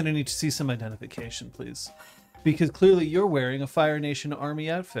think I'm going to need to see some identification, please. Because clearly you're wearing a Fire Nation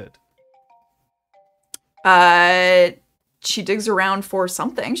army outfit. She digs around for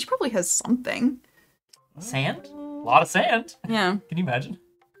something. She probably has something. Sand? A lot of sand. Yeah. Can you imagine?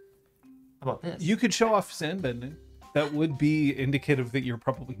 How about this? You could show off sandbending. That would be indicative that you're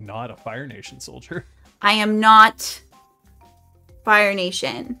probably not a Fire Nation soldier. I am not Fire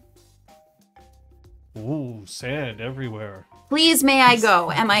Nation. Ooh, sand everywhere. Please, may I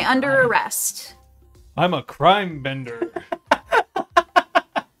go? Am I under arrest? I'm a crime bender.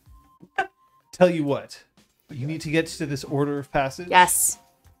 Tell you what, you need to get to this Order of Passage. Yes.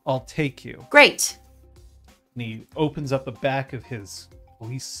 I'll take you. Great. And he opens up the back of his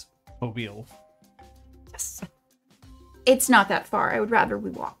police mobile. Yes. It's not that far. I would rather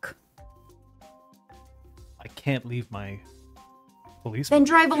we walk. I can't leave my police. Then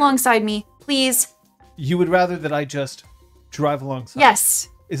drive alongside me, please. You would rather that I just drive alongside? Yes.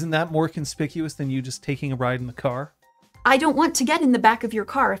 Isn't that more conspicuous than you just taking a ride in the car? I don't want to get in the back of your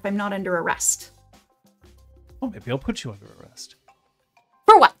car if I'm not under arrest. Well, maybe I'll put you under arrest.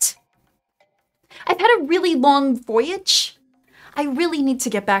 For what? I've had a really long voyage. I really need to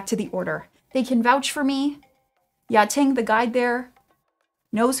get back to the Order. They can vouch for me. Yating, the guide there,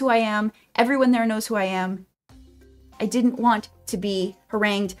 knows who I am. Everyone there knows who I am. I didn't want to be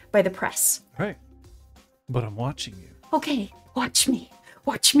harangued by the press. Right. But I'm watching you. Okay, watch me.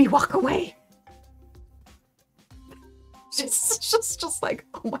 Watch me walk away. She's just like,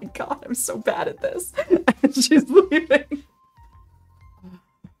 oh my god, I'm so bad at this. And she's leaving.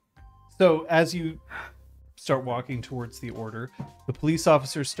 So as you start walking towards the Order, the police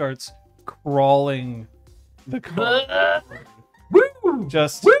officer starts crawling the car. Woo!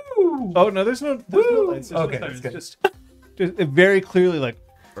 Just Woo! oh no, there's no lights. There's Okay, no that's sirens. good. Just very clearly like.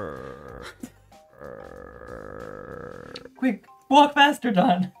 Quick, walk faster,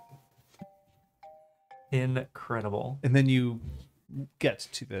 Don. Incredible. And then you get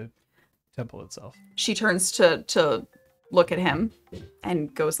to the temple itself. She turns to look at him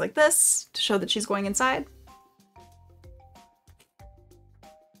and goes like this to show that she's going inside.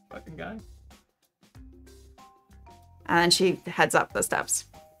 Fucking guy. And then she heads up the steps.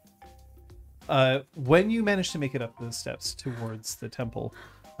 When you manage to make it up the steps towards the temple,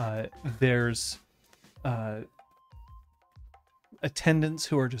 there's attendants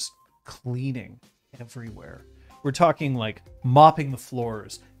who are just cleaning everywhere. We're talking like mopping the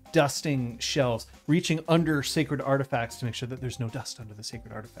floors, dusting shelves, reaching under sacred artifacts to make sure that there's no dust under the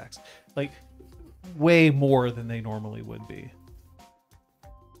sacred artifacts. Like way more than they normally would be.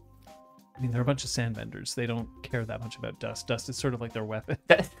 I mean, they're a bunch of sandbenders. They don't care that much about dust. Dust is sort of like their weapon.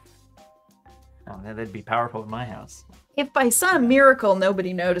 Oh, that'd be powerful in my house. If by some miracle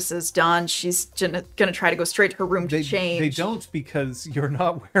nobody notices Dawn, she's gonna try to go straight to her room to change. They don't, because you're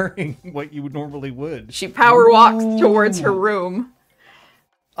not wearing what you normally would. She power walks towards her room.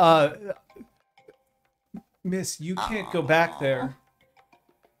 Miss, you can't go back there.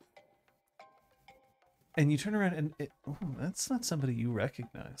 And you turn around and that's not somebody you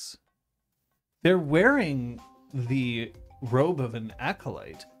recognize. They're wearing the robe of an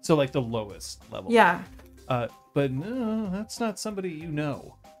acolyte, so like the lowest level. Yeah. But no, that's not somebody you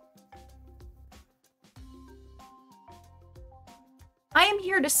know. I am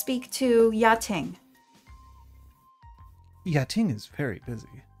here to speak to Yating. Yating is very busy.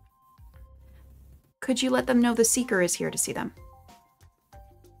 Could you let them know the Seeker is here to see them?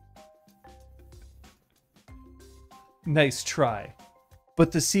 Nice try.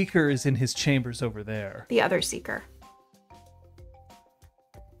 But the Seeker is in his chambers over there. The other Seeker.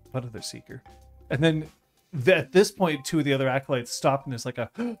 What other Seeker? And then at this point, two of the other acolytes stop and there's like a...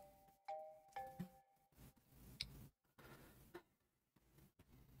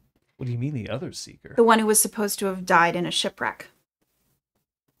 What do you mean the other Seeker? The one who was supposed to have died in a shipwreck.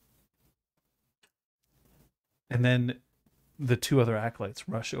 And then the two other acolytes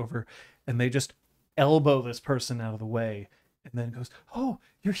rush over and they just elbow this person out of the way. And then goes, oh,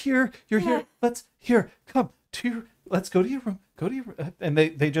 you're here. You're here. Let's go to your room. Go to your room. And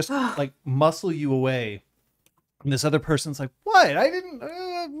they just like muscle you away. And this other person's like, what? I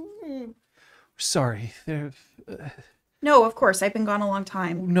didn't. Sorry. No, of course. I've been gone a long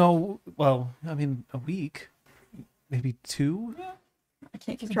time. No, well, I mean, a week, maybe 2. I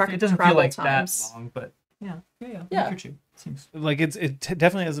can't keep track It of doesn't feel travel like times. that long, but yeah. Yeah. A week or two. Seems. Like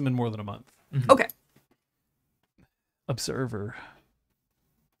definitely hasn't been more than a month. Okay. Observer.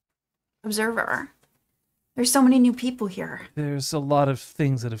 There's so many new people here. There's a lot of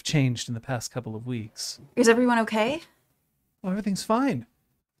things that have changed in the past couple of weeks. Is everyone okay? Well, everything's fine.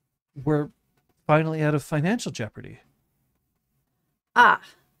 We're finally out of financial jeopardy. Ah.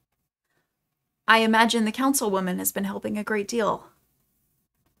 I imagine the councilwoman has been helping a great deal.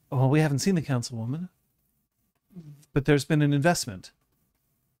 Well, we haven't seen the councilwoman, but there's been an investment.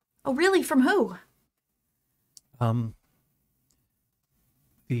 Oh, really? From who?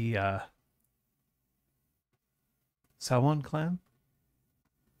 The Sawan clan?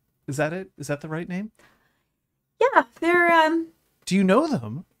 Is that it? Is that the right name? Yeah, they're, Do you know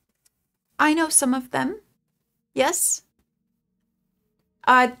them? I know some of them. Yes.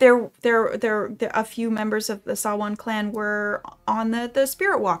 There a few members of the Sawan clan were on the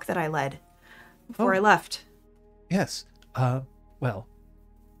spirit walk that I led before I left. Yes.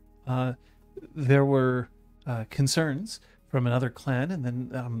 There were concerns from another clan, and then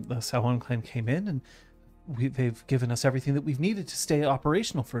the Sawan clan came in, and they've given us everything that we've needed to stay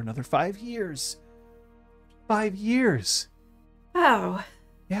operational for another 5 years. 5 years. Wow.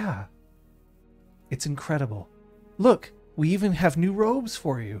 Yeah. It's incredible. Look, we even have new robes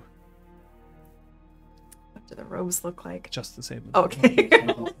for you. What do the robes look like? Just the same. Okay.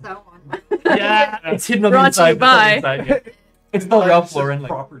 That one. Yeah, it's hidden on the Brought to you inside. by- It's on the inside, yeah. It's the Ralph Lauren. Like,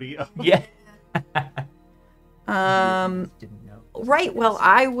 property. yeah. Didn't know. Right, well,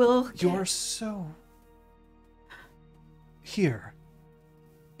 I will... You're so... Here.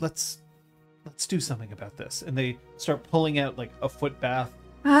 Let's do something about this. And they start pulling out like a foot bath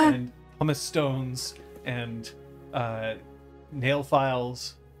and pumice stones and nail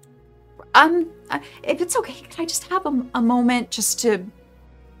files. If it's okay, could I just have a moment just to...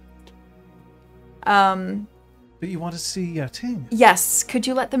 But you want to see Ting. Yes, could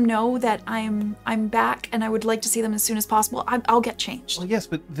you let them know that I'm back and I would like to see them as soon as possible? I'll get changed. Well, yes,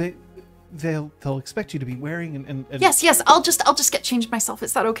 but they'll expect you to be wearing and Yes, I'll just get changed myself.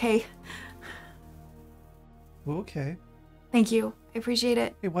 Is that okay? Well, okay. Thank you. I appreciate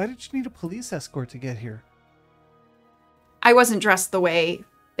it. Hey, why did you need a police escort to get here? I wasn't dressed the way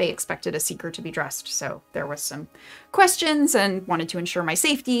they expected a seeker to be dressed, so there was some questions and wanted to ensure my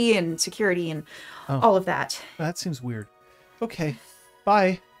safety and security and all of that. That seems weird. Okay.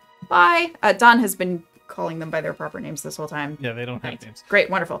 Bye. Bye. Don has been calling them by their proper names this whole time. Yeah, they don't have Right. names. Great,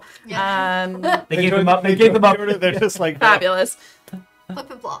 wonderful. Yeah. They gave them up. They gave them up. They're just like, Fabulous. Flip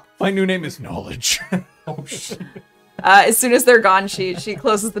and flop. my new name is Knowledge. Oh, shit. As soon as they're gone, she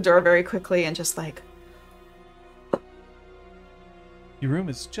closes the door very quickly and just like, Your room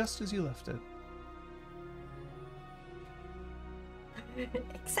is just as you left it.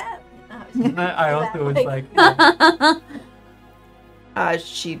 Except. I also was like,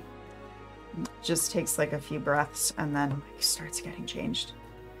 she just takes like a few breaths and then like, starts getting changed.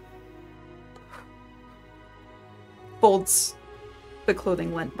 Folds the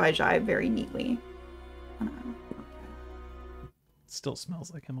clothing lent by Jai very neatly. Still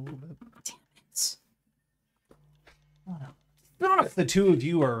smells like him a little bit. Damn it. If the two of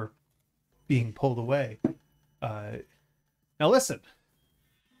you are being pulled away. Now listen.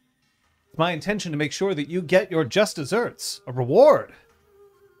 It's my intention to make sure that you get your just desserts, a reward.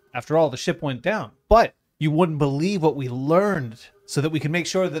 After all, the ship went down. But you wouldn't believe what we learned so that we can make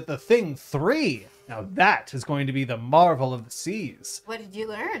sure that the Thing 3, now that is going to be the marvel of the seas. What did you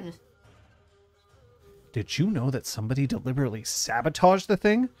learn? Did you know that somebody deliberately sabotaged the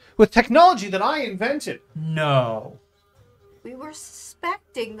Thing? With technology that I invented. no. We were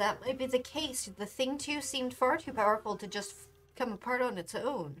suspecting that might be the case. The Thing 2 seemed far too powerful to just come apart on its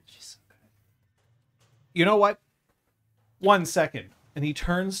own. You know what? 1 second. And he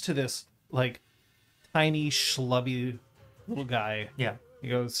turns to this, like, tiny, schlubby little guy. Yeah. He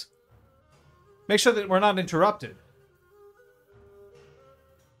goes, make sure that we're not interrupted.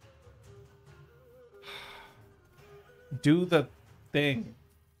 Do the thing.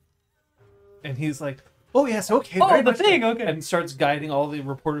 And he's like, oh, yes, okay. Oh, very the much so." thing, okay. And starts guiding all the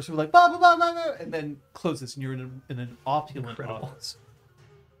reporters who are like, blah, blah, blah, blah, blah, and then closes, and you're in an opulent Incredible. office.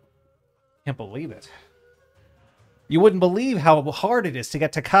 Can't believe it. You wouldn't believe how hard it is to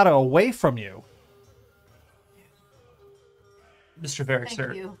get Takata away from you. Mr. Varric, Thank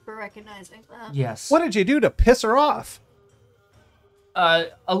sir. you for recognizing that. Yes. What did you do to piss her off? A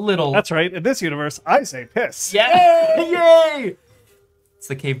little. That's right. In this universe, I say piss. Yeah. Yay! It's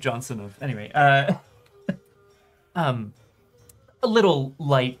the Cave Johnson of. Anyway. A little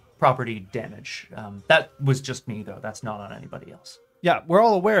light property damage. That was just me, though. That's not on anybody else. Yeah, we're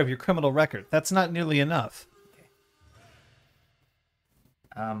all aware of your criminal record. That's not nearly enough.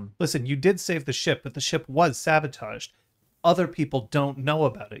 Listen, you did save the ship, but the ship was sabotaged. Other people don't know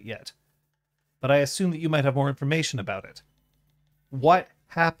about it yet. But I assume that you might have more information about it. What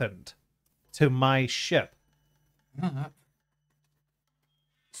happened to my ship?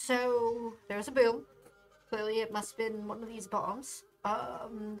 So, there's a boom. Clearly it must have been one of these bombs.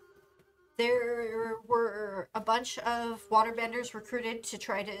 There were a bunch of waterbenders recruited to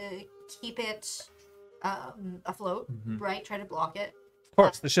try to keep it afloat, right? Try to block it. Of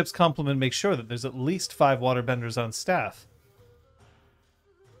course, the ship's complement makes sure that there's at least 5 waterbenders on staff.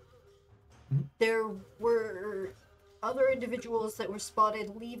 There were other individuals that were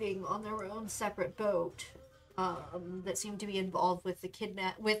spotted leaving on their own separate boat that seemed to be involved with the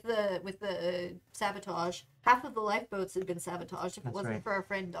with the sabotage. Half of the lifeboats had been sabotaged. If it wasn't for our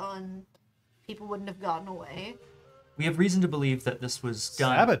friend Don, people wouldn't have gotten away. We have reason to believe that this was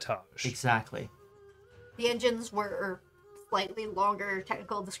done. Sabotage? Exactly. The engines were slightly longer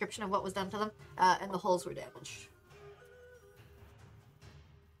technical description of what was done to them, and the hulls were damaged.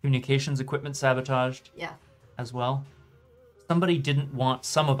 Communications equipment sabotaged. Yeah. As well. Somebody didn't want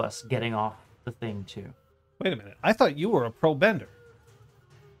some of us getting off the thing too. Wait a minute. I thought you were a pro bender.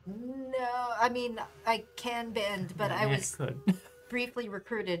 No, I mean, I can bend, but I was briefly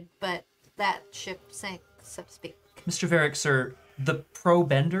recruited, but that ship sank, so to speak. Mr. Varick, sir, the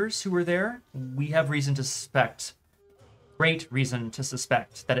pro-benders who were there, we have reason to suspect, great reason to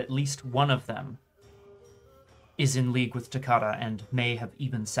suspect, that at least one of them is in league with Takata and may have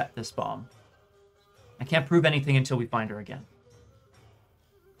even set this bomb. I can't prove anything until we find her again.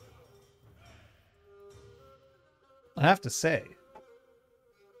 I have to say,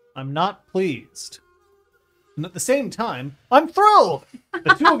 I'm not pleased. And at the same time, I'm thrilled!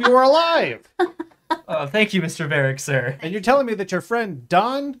 The two of you are alive! Thank you, Mr. Varick, sir. And you're telling me that your friend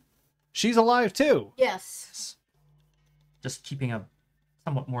Dawn, she's alive too? Yes. Just keeping a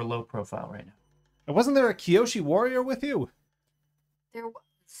somewhat more low profile right now. And wasn't there a Kyoshi warrior with you? There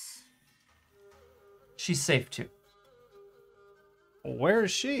was. She's safe too. Where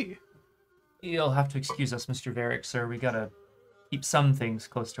is she? You'll have to excuse us, Mr. Varick, sir. We gotta keep some things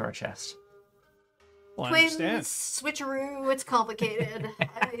close to our chest. Well, I Twins, understand. switcheroo, it's complicated.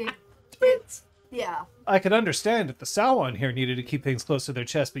 Yeah. I could understand if the Sauron here needed to keep things close to their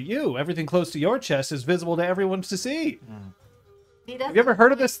chest, but you, everything close to your chest is visible to everyone to see. Have you ever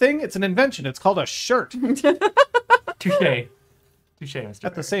heard of this thing? It's an invention. It's called a shirt. Touche. Touche, Mr.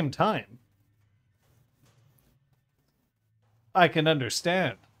 At the same time, I can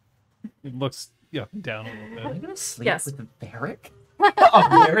understand. It looks down a little bit. Am I gonna sleep Yes. with a Varick?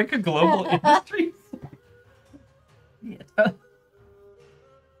 A Varick Global Industries? Yeah.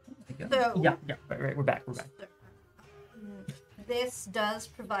 So, Yeah, right, we're back. this does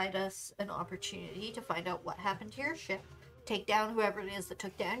provide us an opportunity to find out what happened to your ship, take down whoever it is that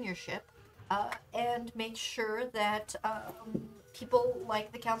took down your ship, and make sure that people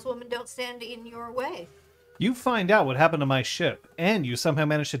like the councilwoman don't stand in your way. You find out what happened to my ship, and you somehow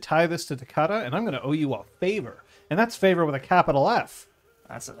managed to tie this to Takata, and I'm going to owe you a favor. And that's favor with a capital F.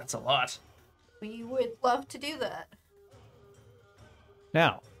 That's a lot. We would love to do that.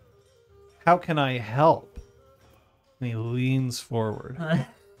 Now, how can I help? And he leans forward.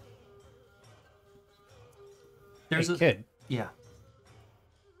 There's Hey, a kid, Yeah.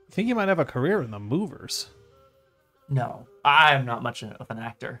 I think you might have a career in the movers. No, I'm not much of an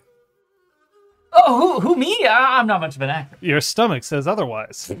actor. Oh, who me? I'm not much of an actor. Your stomach says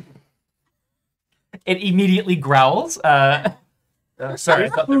otherwise. It immediately growls. Sorry.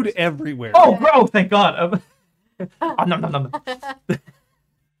 There's food everywhere. Oh, thank God. Nom.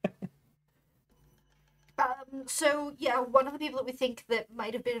 So, yeah, one of the people that we think that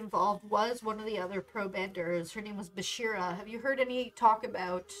might have been involved was one of the other pro-benders. Her name was Bashira. Have you heard any talk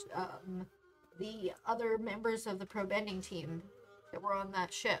about the other members of the pro-bending team that were on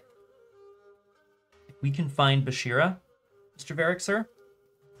that ship? If we can find Bashira, Mr. Varick, sir,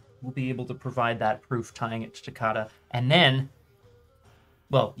 we'll be able to provide that proof tying it to Takata. And then,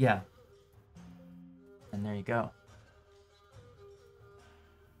 well, yeah. And there you go.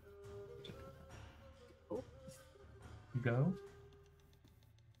 You go.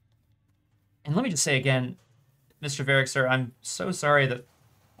 And let me just say again, Mr. Varick, sir, I'm so sorry that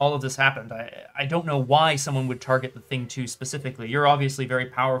all of this happened. I don't know why someone would target the thing too specifically. You're obviously very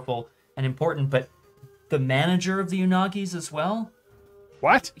powerful and important, but the manager of the Unagis as well?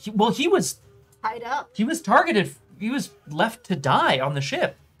 What? He was Tied up. He was targeted. He was left to die on the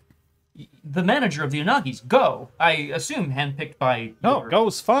ship. The manager of the Unagis, Go. I assume handpicked by. No,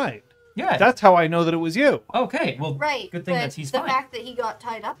 Go's fine. Yeah. That's how I know that it was you. Okay. Well, Right. good thing but that he's the fine. fact that he got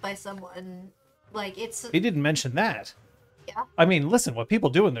tied up by someone, like, it's... He didn't mention that. Yeah. I mean, listen, what people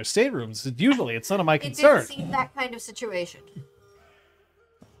do in their staterooms, usually it's none of my It concern. didn't seem that kind of situation.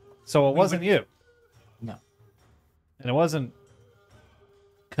 So it wasn't you. No. And it wasn't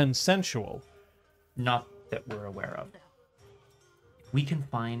consensual. Not that we're aware of. We can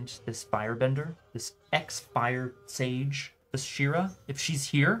find this firebender, this ex-fire sage, this Shira. If she's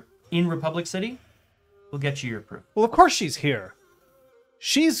here in Republic City, we'll get you your proof. Well, of course she's here.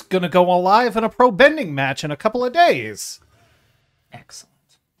 She's gonna go alive in a pro bending match in a couple of days.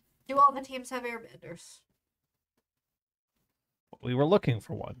 Excellent. Do all the teams have airbenders? We were looking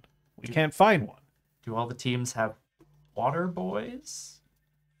for one. We can't find one. Do all the teams have water boys?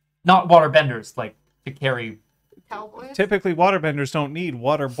 Not water benders, like to carry. Cowboys? Typically, waterbenders don't need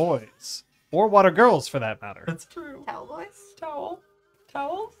water boys. Or water girls, for that matter. That's true. Cowboys? Towels?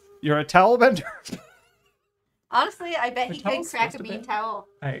 You're a towel bender? Honestly, I bet Are he could towels crack a supposed to bean be? towel.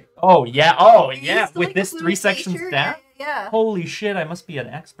 Oh yeah. He Yeah. used to With like this a blue 3-section t-shirt. staff. Yeah. Holy shit! I must be an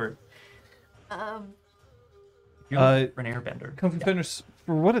expert. You're an airbender. Kung Fu Fighters,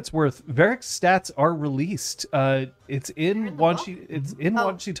 for what it's worth, Varric's stats are released. It's in Wan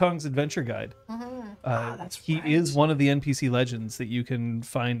Shi-Tong's Adventure Guide. That's He right. is one of the NPC legends that you can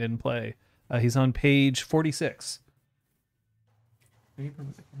find and play. He's on page 46.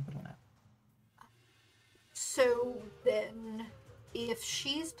 So then, if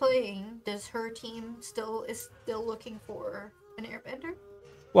she's playing, does her team still looking for an airbender?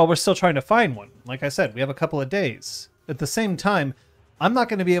 Well, we're still trying to find one. Like I said, we have a couple of days. At the same time, I'm not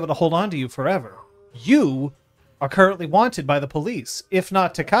going to be able to hold on to you forever. You are currently wanted by the police, if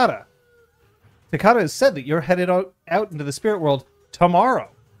not Takata. Takata has said that you're headed out into the spirit world tomorrow.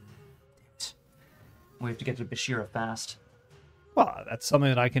 We have to get to Bashira fast. Well, that's something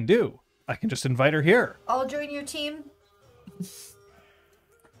that I can do. I can just invite her here. I'll join your team.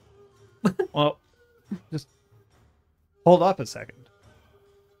 Well, just hold up a second.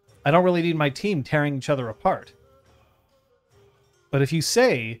 I don't really need my team tearing each other apart. But if you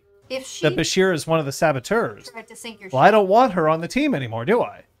say If she that Bashir is one of the saboteurs, tried to sink your well, I don't want her on the team anymore, do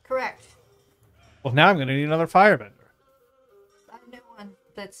I? Correct. Well, now I'm going to need another firebender. I know one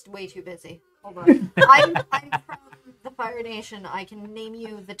that's way too busy. Hold on. I'm from the Fire Nation. I can name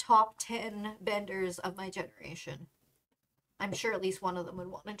you the top 10 benders of my generation. I'm sure at least one of them would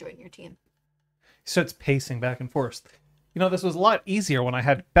want to join your team. He starts pacing back and forth. You know, this was a lot easier when I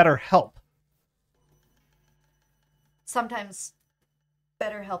had better help. Sometimes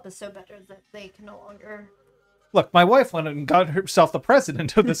better help is so better that they can no longer... Look, my wife went and got herself the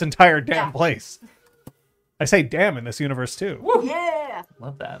president of this entire damn Yeah. place. I say damn in this universe, too. Woo! Yeah!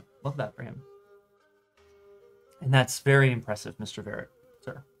 Love that. Love that for him. And that's very impressive, Mr. Verrett,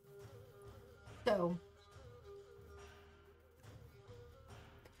 sir. So...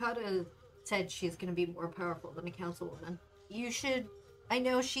 Takata said she's going to be more powerful than a councilwoman. You should... I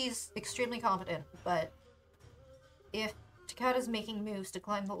know she's extremely confident, but if Takata's making moves to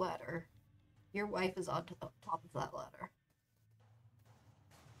climb the ladder, your wife is on to the top of that ladder.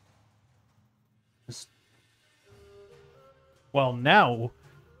 Just Well, now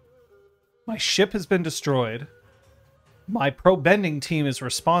my ship has been destroyed. My pro bending team is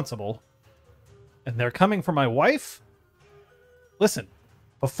responsible. And they're coming for my wife? Listen,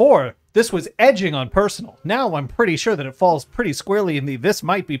 before, this was edging on personal. Now I'm pretty sure that it falls pretty squarely in the this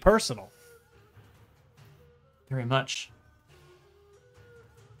might be personal. very much.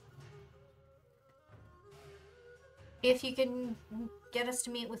 If you can get us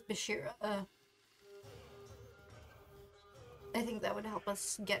to meet with Bashira, I think that would help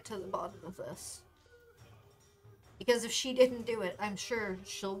us get to the bottom of this. Because if she didn't do it, I'm sure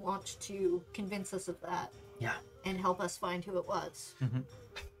she'll want to convince us of that Yeah. and help us find who it was.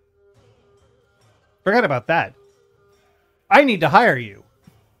 Forget about that. I need to hire you.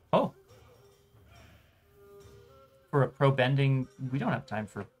 Oh. For a pro bending, we don't have time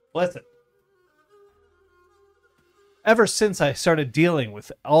for... Listen. Ever since I started dealing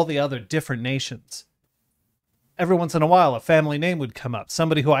with all the other different nations, every once in a while a family name would come up,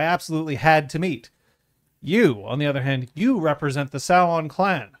 somebody who I absolutely had to meet. You, on the other hand, you represent the Sauron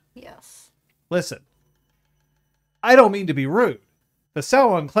clan. Yes. Listen, I don't mean to be rude. The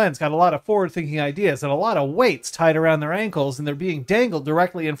Sauron clan's got a lot of forward-thinking ideas and a lot of weights tied around their ankles, and they're being dangled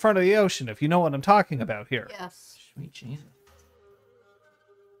directly in front of the ocean, if you know what I'm talking about here. Yes. Sweet Jesus.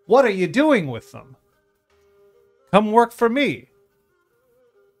 What are you doing with them? Come work for me.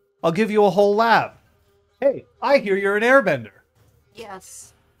 I'll give you a whole lab. Hey, I hear you're an airbender.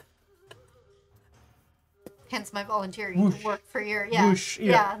 Yes. Hence my volunteering to work for your Whoosh,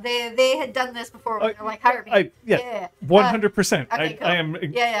 yeah. They had done this before when they're like, hire me. Yeah, 100%. Okay, cool. I am.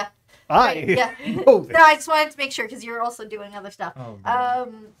 Yeah. Yeah. No, I just wanted to make sure because you're also doing other stuff. Oh,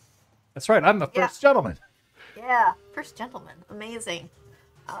 That's right. I'm the first gentleman. Yeah, first gentleman. Amazing.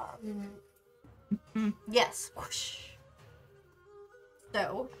 Yes. Whoosh.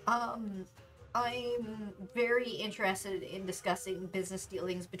 So, I'm very interested in discussing business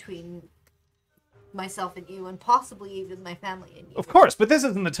dealings between myself and you, and possibly even my family and you. Of course, but this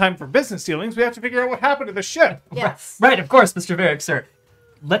isn't the time for business dealings. We have to figure out what happened to the ship. Yes. Right, of course, Mr. Varric, sir.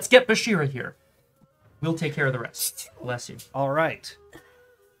 Let's get Bashira here. We'll take care of the rest. Bless you. All right.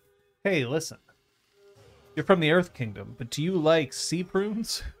 Hey, listen. You're from the Earth Kingdom, but do you like sea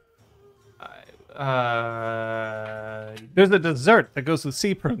prunes? There's a dessert that goes with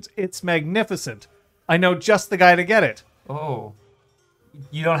sea prunes. It's magnificent. I know just the guy to get it. Oh.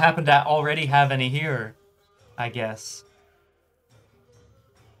 You don't happen to already have any here, I guess.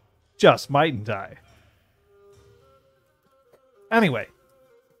 Just mightn't I? Anyway.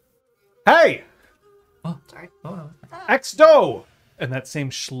 Hey! Oh, Sorry. oh. Exdo! And that same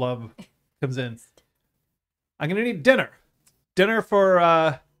schlub comes in. I'm gonna need dinner. Dinner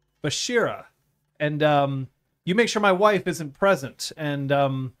for, Bashira. And, you make sure my wife isn't present. And,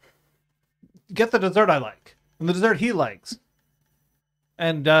 get the dessert I like. And the dessert he likes.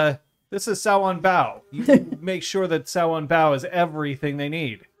 And, this is Sawan Bao. You make sure that Sawan Bao is everything they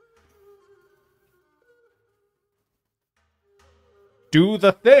need. Do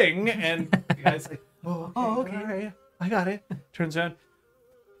the thing! And the guy's like, oh, okay. I got it. Turns around.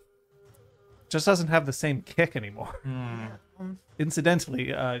 Just doesn't have the same kick anymore.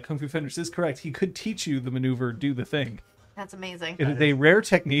 Incidentally, Kung Fu Fenders is correct. He could teach you the maneuver, do the thing. That's amazing. It is a rare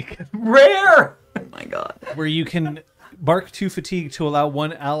technique Rare! Oh my god. where you can mark 2 fatigue to allow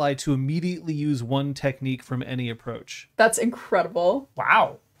one ally to immediately use one technique from any approach. That's incredible.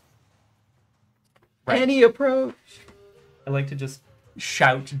 Wow. Right. Any approach. I like to just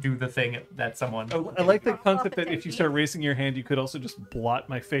shout, do the thing at someone. I like the concept that if you start raising your hand, you could also just blot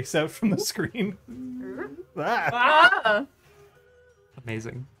my face out from the screen. Ah!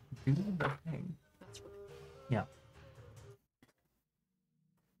 Amazing. Do the thing. Yeah.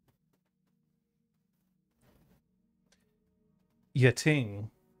 Yating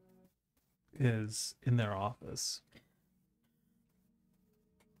is in their office.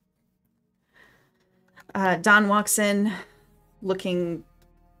 Don walks in looking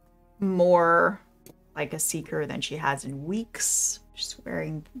more like a seeker than she has in weeks. She's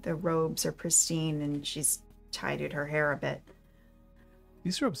wearing the robes are pristine and she's tidied her hair a bit.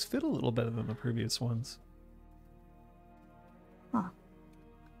 These robes fit a little better than the previous ones. Huh.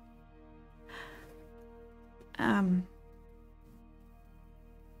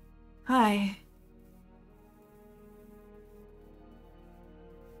 Hi.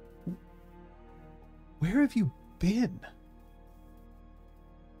 Where have you been?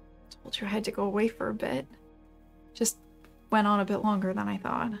 Told you I had to go away for a bit. Just went on a bit longer than I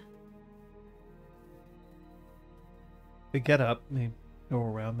thought. They get up, they go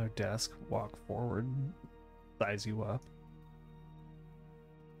around their desk, walk forward, size you up.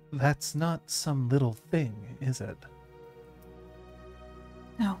 That's not some little thing, is it?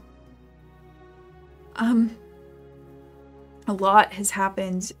 No. A lot has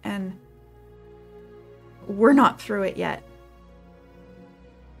happened and we're not through it yet.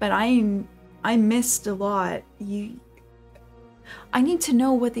 But I missed a lot. I need to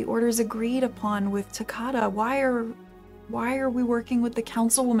know what the orders agreed upon with Takata. Why are we working with the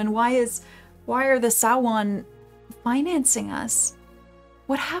councilwoman? Why are the Sawan financing us?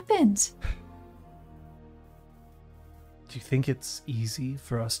 What happened? Do you think it's easy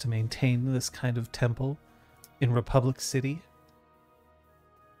for us to maintain this kind of temple in Republic City?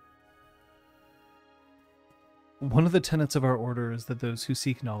 One of the tenets of our order is that those who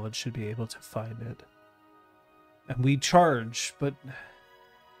seek knowledge should be able to find it. And we charge, but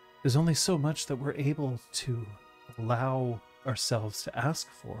there's only so much that we're able to allow ourselves to ask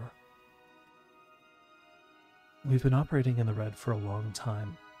for. We've been operating in the red for a long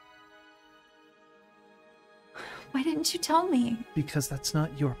time. Why didn't you tell me? Because that's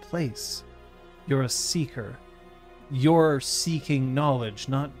not your place. You're a seeker. You're seeking knowledge,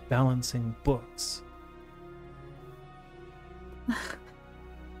 not balancing books.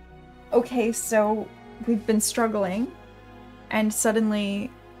 Okay, so we've been struggling, and suddenly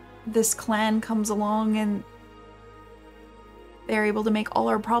this clan comes along and they're able to make all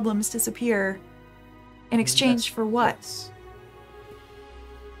our problems disappear. In exchange for what?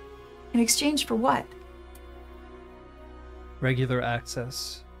 In exchange for what? Regular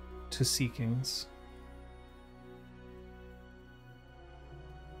access to seekings.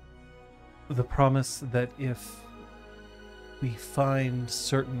 the promise that if we find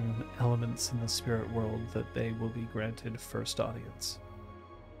certain elements in the spirit world, that they will be granted first audience.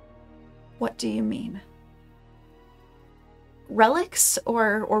 What do you mean? Relics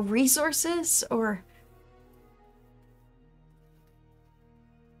or resources or...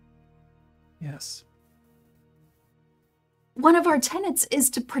 Yes. One of our tenets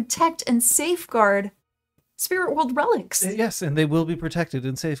is to protect and safeguard spirit world relics. Yes, and they will be protected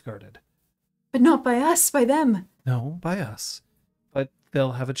and safeguarded. But not by us, by them. No, by us. But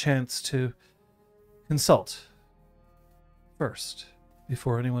they'll have a chance to consult first,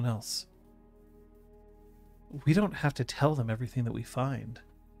 before anyone else. We don't have to tell them everything that we find.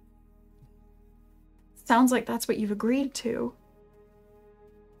 Sounds like that's what you've agreed to.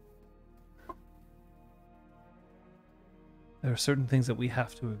 There are certain things that we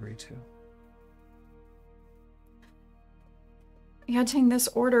have to agree to. Yating, this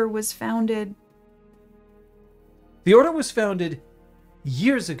order was founded... The order was founded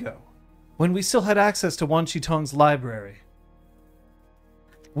years ago, when we still had access to Wan Shitong's library.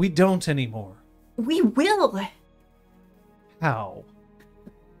 We don't anymore. We will! How?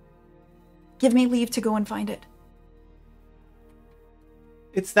 Give me leave to go and find it.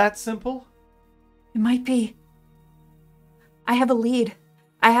 It's that simple? It might be. I have a lead.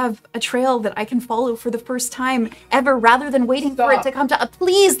 I have a trail that I can follow for the first time ever, rather than waiting for it to come to...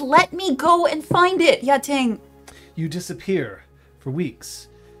 Please let me go and find it, Yating. You disappear for weeks.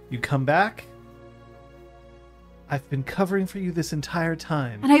 You come back. I've been covering for you this entire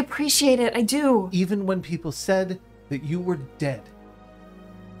time. And I appreciate it, I do. Even when people said that you were dead.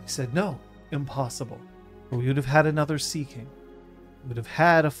 I said, no, impossible. Or we would have had another seeking. We would have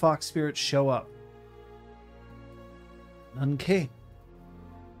had a fox spirit show up. None came.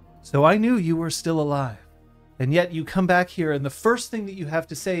 So I knew you were still alive. And yet you come back here, and the first thing that you have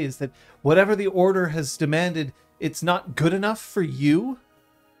to say is that whatever the order has demanded, it's not good enough for you.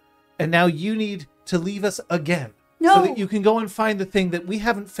 And now you need to leave us again. No. So that you can go and find the thing that we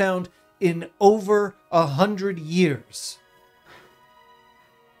haven't found in over 100 years.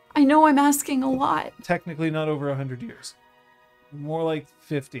 I know I'm asking a lot. Technically not over 100 years. More like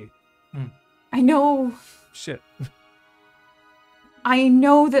 50. I know. Shit. I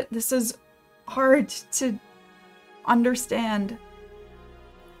know that this is hard to understand.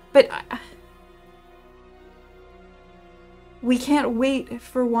 But we can't wait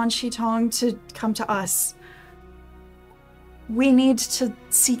for Wan Shitong to come to us. We need to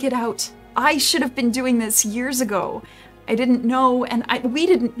seek it out. I should have been doing this years ago. I didn't know, and we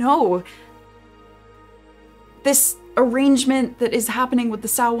didn't know. This arrangement that is happening with the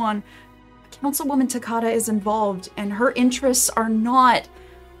Sawan, Councilwoman Takata is involved, and her interests are not...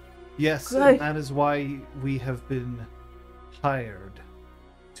 Yes, good. and that is why we have been hired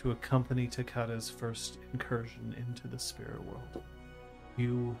to accompany Takata's first incursion into the spirit world.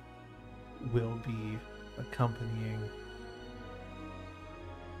 You will be accompanying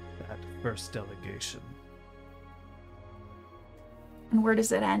that first delegation. And where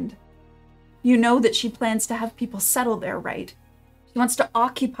does it end? You know that she plans to have people settle there, right? She wants to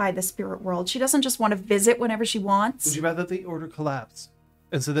occupy the spirit world. She doesn't just want to visit whenever she wants. Would you rather the order collapse?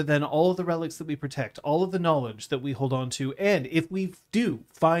 And so that then all of the relics that we protect, all of the knowledge that we hold on to, and if we do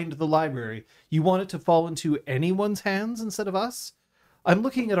find the library, you want it to fall into anyone's hands instead of us? I'm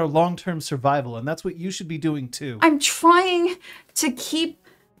looking at our long-term survival, and that's what you should be doing too. I'm trying to keep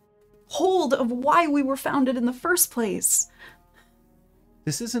hold of why we were founded in the first place.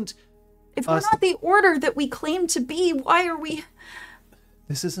 This isn't... If we're not the order that we claim to be, why are we...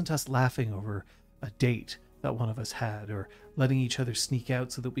 This isn't us laughing over a date that one of us had, or letting each other sneak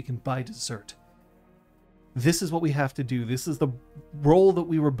out so that we can buy dessert. This is what we have to do. This is the role that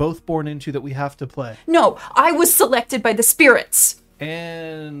we were both born into that we have to play. No, I was selected by the spirits.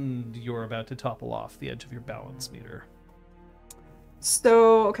 And you're about to topple off the edge of your balance meter.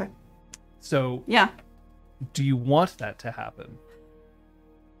 So, okay. So, yeah. Do you want that to happen?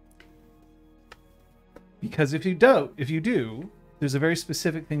 Because if you do, there's a very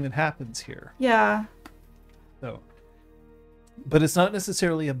specific thing that happens here. Yeah. So, but it's not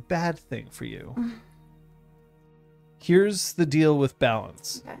necessarily a bad thing for you. Here's the deal with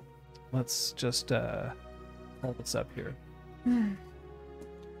balance. Okay. Let's just pull this up here.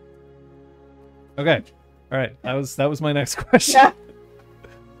 Okay. All right. That was my next question.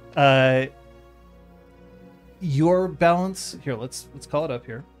 Yeah. Your balance here. Let's call it up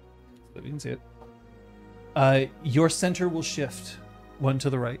here so that we can see it. Your center will shift one to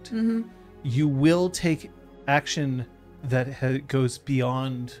the right. Mm-hmm. You will take action that goes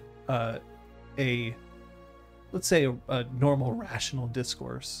beyond let's say a normal rational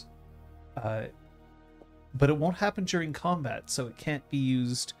discourse. But it won't happen during combat, so it can't be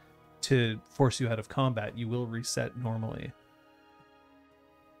used to force you out of combat. You will reset normally.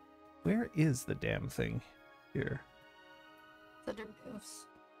 Where is the damn thing here? It's under moves.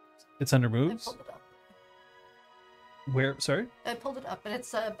 It's under I moves? pulled it up. Where? Sorry? I pulled it up, and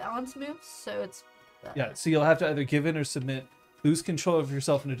it's balance moves, so it's... Yeah, so you'll have to either give in or submit, lose control of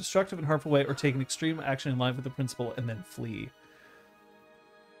yourself in a destructive and harmful way, or take an extreme action in line with the principle and then flee.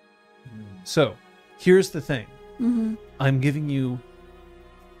 So, here's the thing. I'm giving you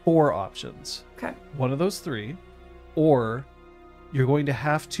 4 options. Okay. One of those 3, or you're going to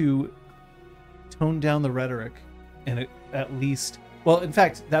have to tone down the rhetoric and at least... Well, in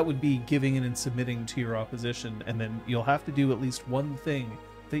fact, that would be giving in and submitting to your opposition, and then you'll have to do at least one thing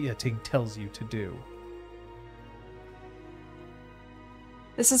that Yating tells you to do.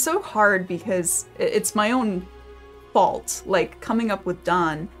 This is so hard because it's my own fault. Like, coming up with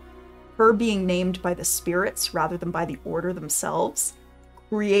Dawn, her being named by the spirits rather than by the order themselves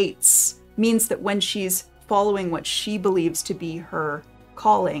means that when she's following what she believes to be her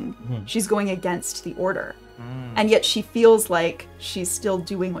calling, she's going against the order. And yet she feels like she's still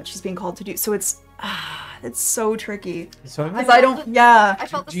doing what she's being called to do. So it's so tricky. So Because I don't, yeah. I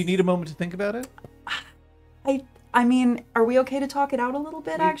felt do you need a moment to think about it? I mean, are we okay to talk it out a little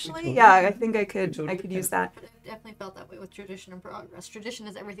bit, actually? totally Yeah, I think I could totally use that. But I've definitely felt that way with tradition and progress. Tradition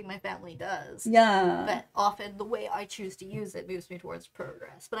is everything my family does. Yeah. But often the way I choose to use it moves me towards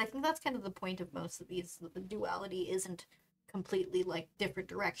progress. But I think that's kind of the point of most of these, that the duality isn't completely like different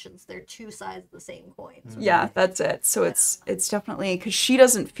directions. They're 2 sides of the same coin. Yeah, that's it. So it's definitely because she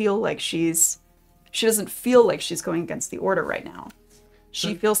doesn't feel like she's going against the order right now.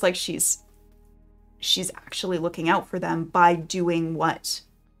 She feels like she's actually looking out for them by doing what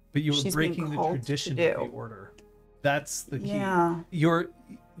But you were she's being breaking the called to tradition do. of the order. That's the key. Yeah. Your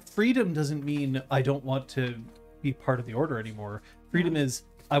freedom doesn't mean I don't want to be part of the order anymore. Freedom is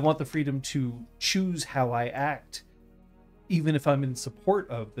I want the freedom to choose how I act, even if I'm in support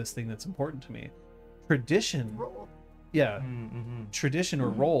of this thing that's important to me. Tradition, Roll. yeah, tradition or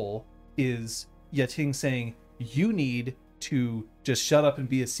role is Yating saying you need to just shut up and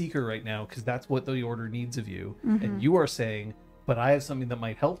be a seeker right now because that's what the order needs of you. And you are saying, but I have something that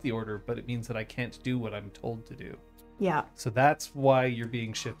might help the order, but it means that I can't do what I'm told to do. Yeah. So that's why you're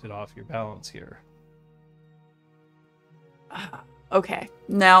being shifted off your balance here. Okay.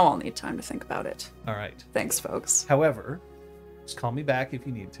 Now I'll need time to think about it. All right. Thanks, folks. However, just call me back if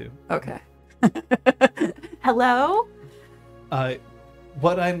you need to. Okay. Hello?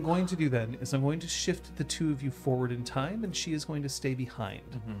 What I'm going to do then is I'm going to shift the 2 of you forward in time, and she is going to stay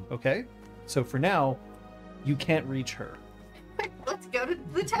behind. Okay? So for now, you can't reach her. Quick, let's go to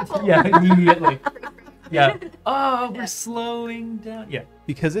the temple. Yeah, immediately. Yeah. Oh, we're slowing down. Yeah.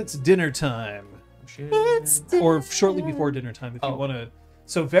 Because it's dinner time. Or shortly before dinner time if you want to.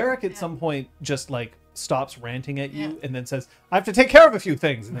 So Varric at some point just like stops ranting at you and then says, I have to take care of a few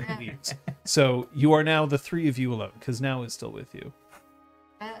things, and then he leaves. So you are now the 3 of you alone, because now is still with you.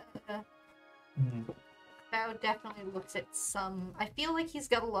 Bao definitely looks at some... I feel like he's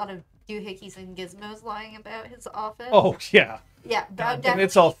got a lot of doohickeys and gizmos lying about his office. Oh, yeah. Yeah, Bao And definitely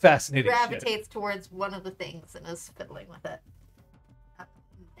it's all fascinating gravitates shit. towards one of the things and is fiddling with it.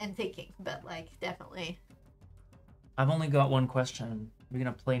 And thinking, but like, definitely... I've only got one question. Are we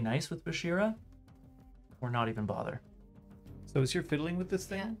going to play nice with Bashira? Or not even bother? So as you're fiddling with this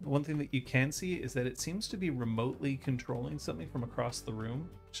thing, Yeah. one thing that you can see is that it seems to be remotely controlling something from across the room.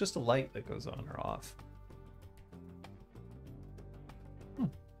 It's just a light that goes on or off.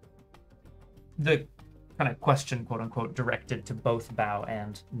 The kind of question, quote unquote, directed to both Bao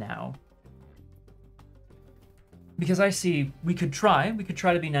and Now. Because I see we could try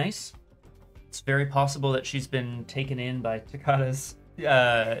to be nice. It's very possible that she's been taken in by Takata's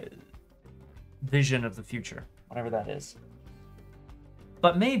vision of the future, whatever that is.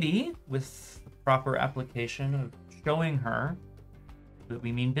 But maybe, with the proper application of showing her that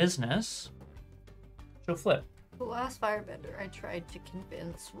we mean business, she'll flip. The last firebender I tried to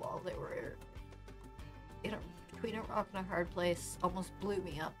convince while they were between a rock and a hard place almost blew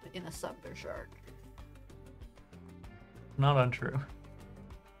me up in a summer shark. Not untrue.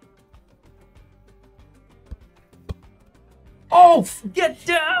 Oh, get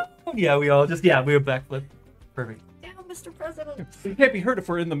down! Yeah, we were backflip. Perfect. Down, Mr. President! It can't be hurt if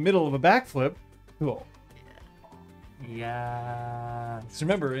we're in the middle of a backflip. Cool. Yeah. Because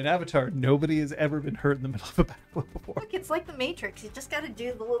remember, in Avatar, nobody has ever been hurt in the middle of a battle before. Look, it's like the Matrix. You just gotta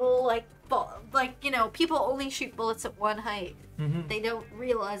do the little, like, people only shoot bullets at one height. Mm-hmm. They don't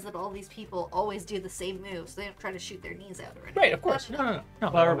realize that all these people always do the same moves. They don't try to shoot their knees out or anything. Right, of course. No.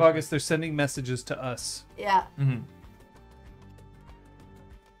 Flower of August, they're sending messages to us, Yeah. Mm-hmm.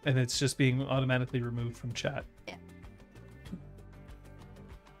 and it's just being automatically removed from chat. Yeah.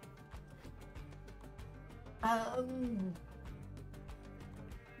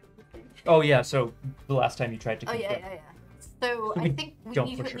 Oh, yeah, so the last time you tried to Oh, conflict. yeah. So I think we Don't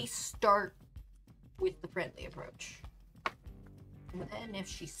need to push at her. least start with the friendly approach. And then if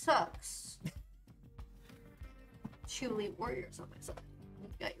she sucks, 2 elite warriors on my side.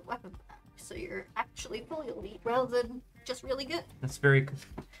 You've got your weapon back, so you're actually fully elite rather than just really good. That's very,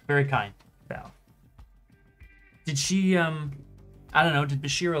 very kind, Val. Did she, I don't know, did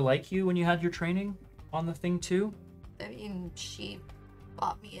Bashira like you when you had your training on the thing too? I mean, she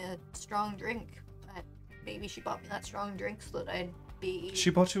bought me a strong drink. Maybe she bought me that strong drink so that I'd be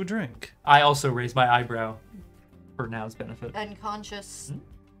She bought you a drink. I also raised my eyebrow for Now's benefit. unconscious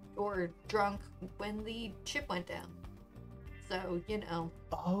or drunk when the ship went down. So,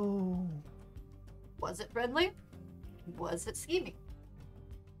 Oh. was it friendly? Was it scheming?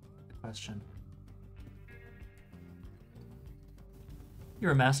 Good question.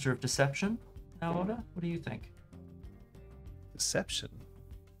 You're a master of deception, Naoda? What do you think? Deception.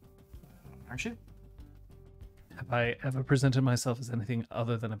 Aren't you? Have I ever presented myself as anything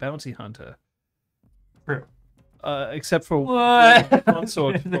other than a bounty hunter? True. Except for What?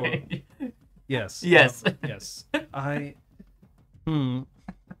 consort for... Yes. Yes. Yes. I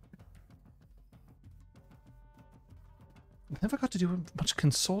never got to do much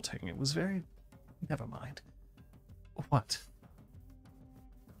consulting. It was very... Never mind. What?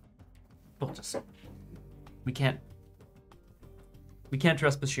 Well, just... We can't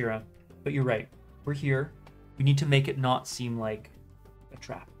trust Bashira, but you're right. We're here. We need to make it not seem like a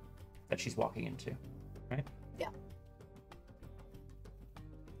trap that she's walking into, right? Yeah.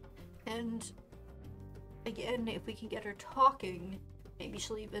 And again, if we can get her talking, maybe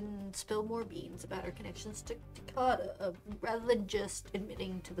she'll even spill more beans about her connections to Takata, rather than just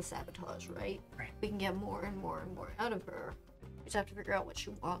admitting to the sabotage, right? Right. We can get more and more and more out of her. We just have to figure out what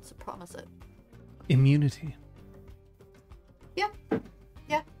she wants and promise it. Immunity.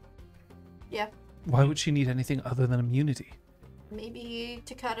 Yeah. Why would she need anything other than immunity? Maybe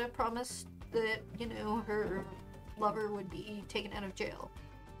Takata promised that, her lover would be taken out of jail.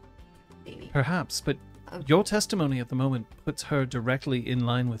 Maybe. Perhaps, but your testimony at the moment puts her directly in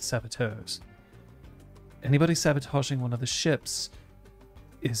line with saboteurs. Anybody sabotaging one of the ships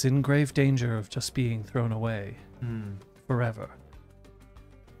is in grave danger of just being thrown away forever.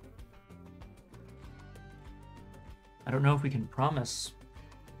 I don't know if we can promise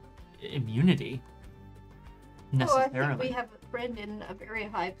immunity Oh, I necessarily. think we have a friend in a very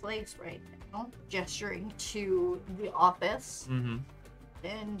high place right now, gesturing to the office, Mm-hmm.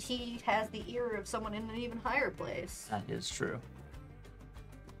 and he has the ear of someone in an even higher place. That is true.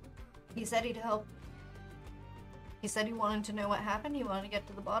 He said he'd help. He said he wanted to know what happened. He wanted to get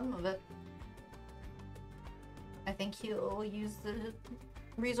to the bottom of it. I think he'll use the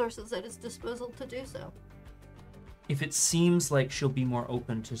resources at his disposal to do so. If it seems like she'll be more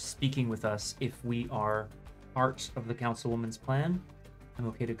open to speaking with us if we are part of the councilwoman's plan, I'm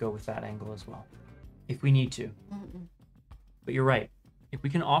okay to go with that angle as well. If we need to. Mm-mm. But you're right. If we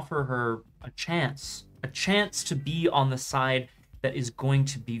can offer her a chance to be on the side that is going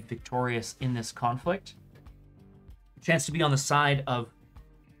to be victorious in this conflict, a chance to be on the side of,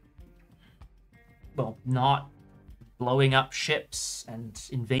 well, not blowing up ships and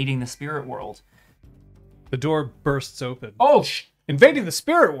invading the spirit world. The door bursts open. Oh, Invading the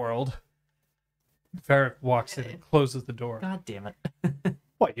spirit world? Varric walks in and closes the door. God damn it.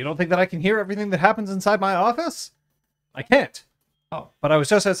 What, you don't think that I can hear everything that happens inside my office? I can't. Oh. But I was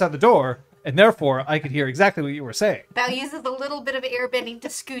just outside the door, and therefore I could hear exactly what you were saying. Val uses a little bit of airbending to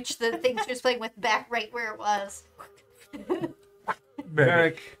scooch the thing she was playing with back right where it was.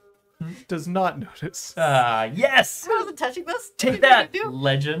 Varric does not notice. Yes! I wasn't touching this. Take What that, did you do?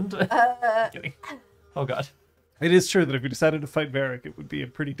 legend. Kidding. Oh, God. It is true that if we decided to fight Varric, it would be a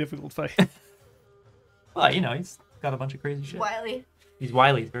pretty difficult fight. Well, he's got a bunch of crazy shit. Wiley. He's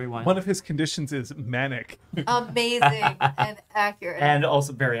wily. He's very wily. One of his conditions is manic. Amazing and accurate. And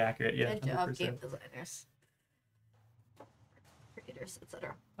also very accurate, yeah. Good job, 100%. game designers, creators,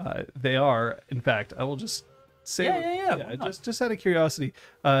 etc. They are, in fact, I will just say, Yeah, why not? just out of curiosity,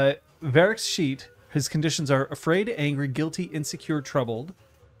 Varric's sheet, his conditions are afraid, angry, guilty, insecure, troubled.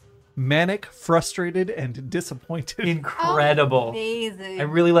 manic, frustrated, and disappointed. Incredible. Amazing. I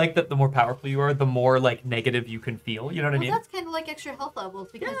really like that the more powerful you are, the more like negative you can feel. You know what I Well, mean? that's kind of like extra health levels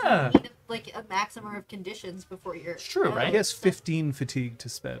because Yeah. you need like a maximum of conditions before you're. It's true, right? He has 15 fatigue to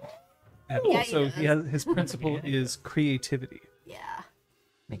spend. And Yeah, also, he he has his principle is creativity. Yeah.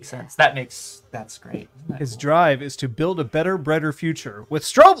 Makes sense. That's great. Isn't that His cool? drive is to build a better, brighter future with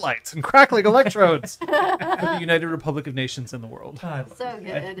strobe lights and crackling electrodes for the United Republic of Nations and the world. God, So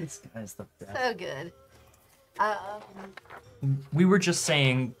good. This guy's the best. So good. We were just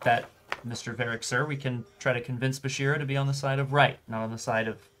saying that, Mr. Varric, sir, we can try to convince Bashira to be on the side of right, not on the side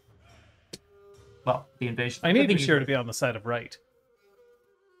of, well, the invasion. I need think Bashir to be on the side of right.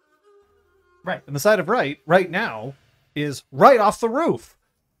 Right. And the side of right now, is right off the roof.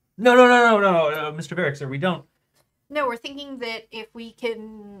 No, Mr. Varric, sir, we don't. No, we're thinking that if we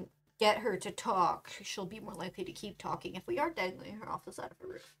can get her to talk, she'll be more likely to keep talking if we are dangling her off the side of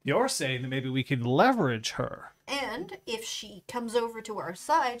a roof. You're saying that maybe we can leverage her. And if she comes over to our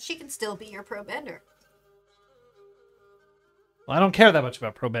side, she can still be your pro bender. Well, I don't care that much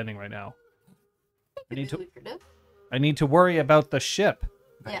about pro bending right now. I need to. Lucrative. I need to worry about the ship.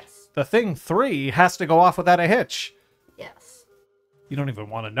 Yes. The thing 3 has to go off without a hitch. Yes. You don't even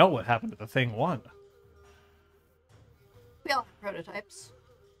want to know what happened to the thing 1. We all have prototypes.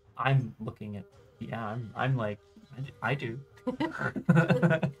 I'm looking at, yeah, I'm like, I do. I do.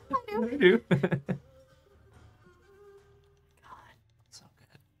 I do. So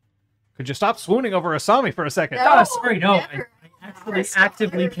good. Could you stop swooning over Asami for a second? No. Oh, sorry, no. never. I actually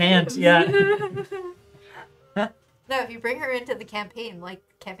actively can't, yeah. No, if you bring her into the campaign, like,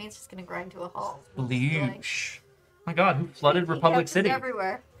 the campaign's just gonna grind to a halt. Leash. My god, who flooded Republic Captains City?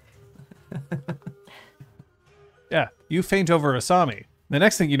 everywhere. Yeah, you faint over Asami. The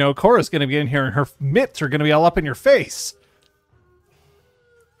next thing you know, Cora's going to be in here and her mitts are going to be all up in your face.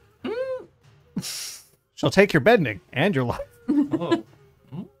 She'll take your bending and your life. Oh.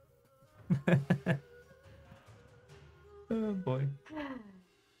 Oh boy.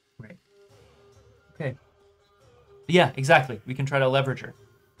 Right. Okay. Yeah, exactly. We can try to leverage her.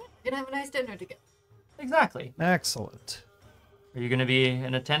 We're gonna have a nice dinner together. Exactly. Excellent. Are you going to be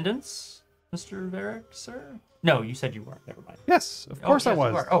in attendance, Mr. Varric, sir? No, you said you weren't. Never mind. Yes, of course yes, I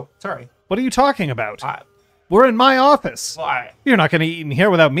was. you are. Oh, sorry. What are you talking about? I, We're in my office. well, I, You're not going to eat in here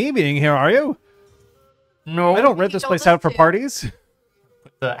without me being here, are you? no. I don't rent this told place us out for to. parties.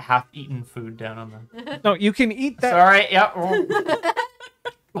 Put the half-eaten food down on the... No, you can eat that. Sorry, yeah.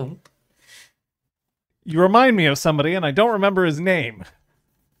 Oh. You remind me of somebody, and I don't remember his name.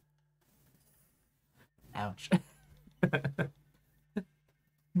 Ouch.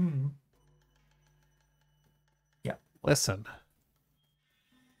 Yeah. Listen.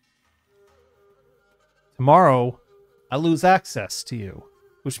 Tomorrow, I lose access to you,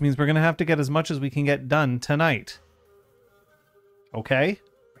 which means we're going to have to get as much as we can get done tonight. Okay?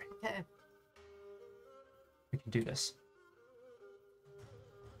 Okay. We can do this.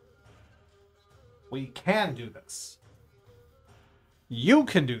 We can do this. You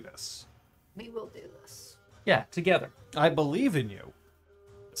can do this. We will do this. Yeah, together. I believe in you.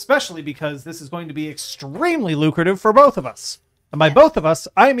 Especially because this is going to be extremely lucrative for both of us. And by both of us,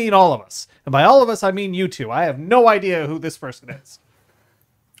 I mean all of us. And by all of us, I mean you two. I have no idea who this person is.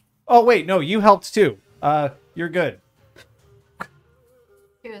 Oh, wait, no, you helped too. You're good.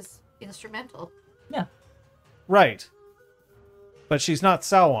 He was instrumental. Yeah. Right. But she's not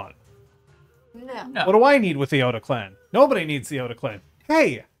Sauron. No. No. What do I need with the Oda clan? Nobody needs the Oda clan.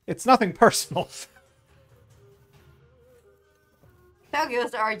 Hey, it's nothing personal. Now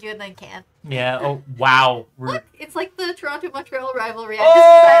goes to argue and then can't. Yeah, oh, wow. We're... Look, it's like the Toronto-Montreal rivalry. I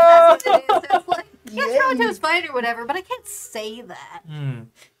Oh! just decided that's what it is. So it's like, yeah, Toronto's fine or whatever, but I can't say that.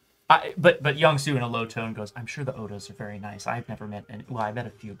 But Young Soo in a low tone goes, I'm sure the Odas are very nice. I've never met any. Well, I met a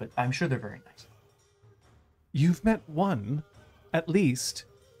few, but I'm sure they're very nice. You've met one, at least.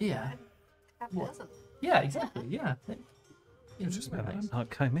 Yeah. Half a dozen. Yeah, exactly. Yeah. You just met I'm not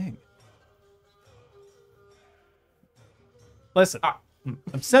Kai-Ming. Listen,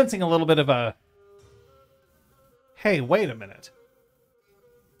 I'm sensing a little bit of a... Hey, wait a minute.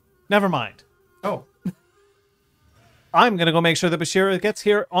 Never mind. Oh. I'm going to go make sure that Bashira gets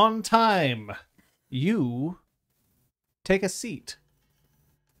here on time. You take a seat.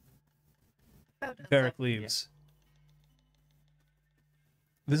 Varric leaves.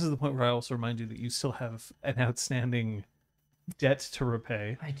 This is the point where I also remind you that you still have an outstanding debt to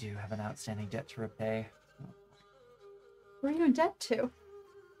repay. I do have an outstanding debt to repay. Where are you in debt to?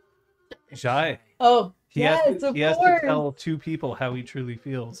 Jai. Oh, He yes, has of he has course. to tell two people how he truly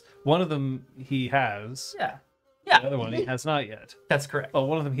feels. One of them he has, Yeah. Yeah. The other one he has not yet. That's correct. Well,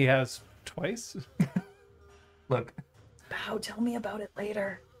 one of them he has twice. Look, Bao, tell me about it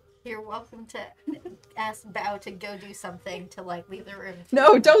later. You're welcome to ask Bao to go do something to like leave the room.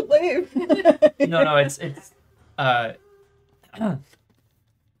 No, don't leave. no, it's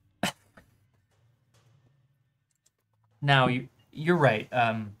now you're right.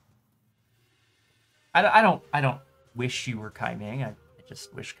 I don't wish you were Kai Ming. I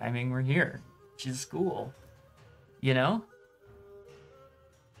just wish Kai Ming were here. She's cool. You know?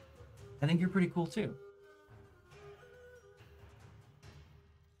 I think you're pretty cool too.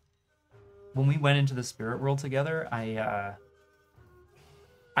 When we went into the spirit world together, I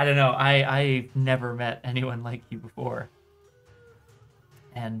don't know, I've never met anyone like you before.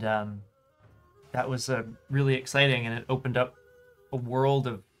 And that was really exciting, and it opened up a world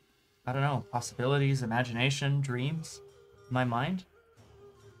of, I don't know, possibilities, imagination, dreams in my mind.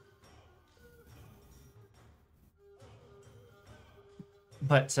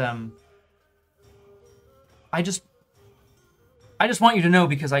 But I just want you to know,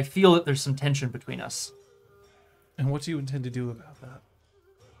 because I feel that there's some tension between us. And what do you intend to do about that?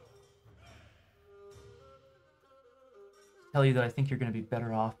 Tell you that I think you're going to be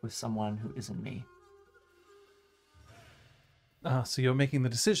better off with someone who isn't me. So you're making the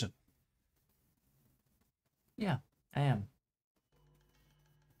decision. Yeah, I am.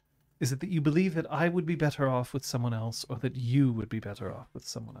 Is it that you believe that I would be better off with someone else, or that you would be better off with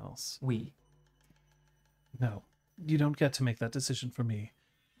someone else? We. No, you don't get to make that decision for me.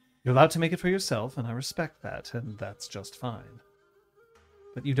 You're allowed to make it for yourself, and I respect that, and that's just fine.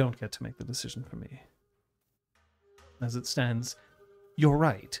 But you don't get to make the decision for me. As it stands, you're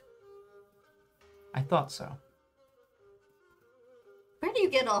right. I thought so. Where do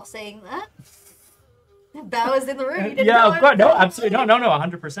you get off saying that? Bao is in the room. You didn't Yeah, know of I course. was No, saying absolutely. that. No,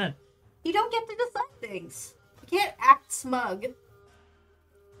 100%. You don't get to decide things. You can't act smug.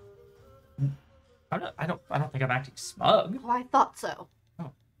 I don't think I'm acting smug. Oh, I thought so.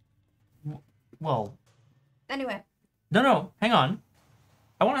 Well, Anyway, no, hang on.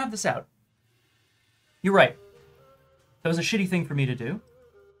 I want to have this out. You're right. That was a shitty thing for me to do.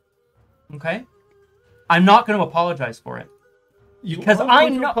 Okay? I'm not going to apologize for it. Because I'm I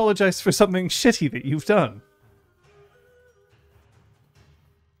going to know... apologize for something shitty that you've done.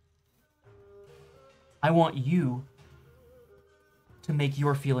 I want you to make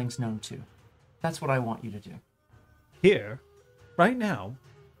your feelings known too. That's what I want you to do. Here, right now,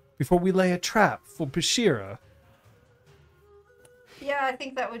 before we lay a trap for Bashira. yeah, I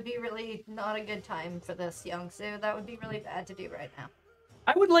think that would be really not a good time for this, Youngsu. That would be really bad to do right now.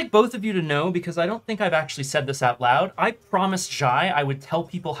 I would like both of you to know, because I don't think I've actually said this out loud. I promised Jai I would tell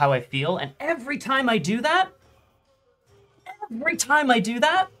people how I feel, and every time I do that,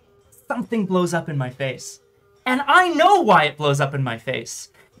 something blows up in my face. And I know why it blows up in my face.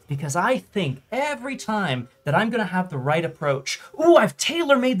 Because I think every time that I'm going to have the right approach, ooh, I've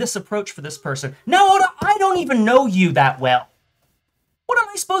tailor-made this approach for this person. No, I don't even know you that well. What am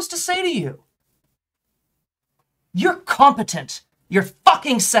I supposed to say to you? You're competent. You're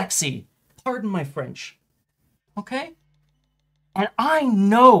fucking sexy. Pardon my French. Okay? And I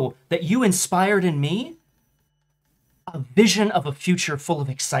know that you inspired in me a vision of a future full of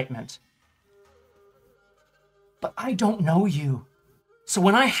excitement. But I don't know you. So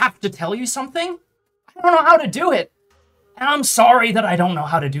when I have to tell you something, I don't know how to do it. And I'm sorry that I don't know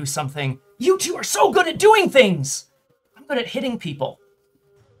how to do something. You two are so good at doing things. I'm good at hitting people.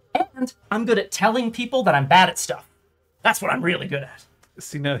 And I'm good at telling people that I'm bad at stuff. That's what I'm really good at.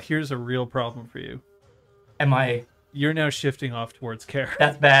 See, now here's a real problem for you. Am I... You're now shifting off towards care.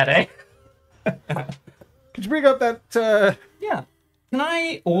 That's bad, eh? Could you bring up that, Yeah. Can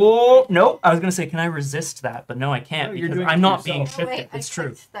I... Oh, no. I was going to say, can I resist that? But no, I can't, No, you're because doing it I'm to not being yourself. Oh, shifted. wait, It's I true.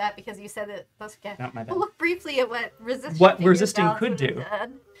 clicked that because you said it. That's okay. Not my bad. We'll look briefly at what resisting. What figure resisting balance could would have do.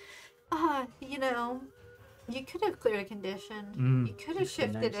 done. You know, you could have cleared a condition. You could have that's so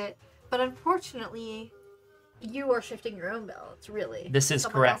shifted nice. it, but unfortunately, you are shifting your own balance. Really, This is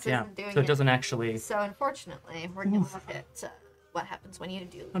Someone correct, else yeah. isn't doing So it doesn't actually... So unfortunately, we're gonna look at what happens when you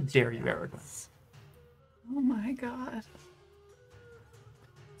do. How lose dare your you, Aragorn. balance. Oh my god.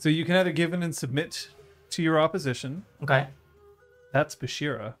 So you can either give in and submit to your opposition. Okay. That's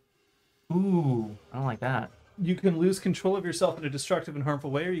Bashira. Ooh, I don't like that. You can lose control of yourself in a destructive and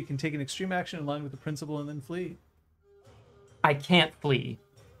harmful way, or you can take an extreme action in line with the principle and then flee. I can't flee.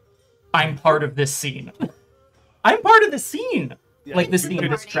 I'm part of this scene. I'm part of the scene. Yeah. Like the It's scene of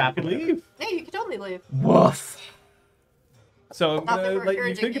this party. trap. You can leave. Yeah, you could totally leave. Woof. So I'm Not that gonna we're let you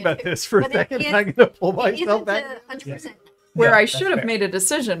encouraging think you, about this for a but it second. can't- I'm gonna pull It myself isn't back. 100% where Yeah, I that's should have fair. made a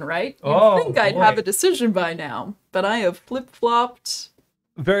decision, right? You'd Oh, think I'd boy. have a decision by now, but I have flip-flopped.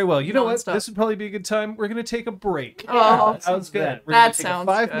 Very well. You know what? Nonstop. This would probably be a good time. We're going to take a break. Oh, that Sounds good. good. We're gonna That take sounds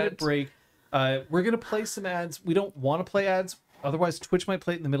a 5-minute good. break. We're going to play some ads. We don't want to play ads. Otherwise, Twitch might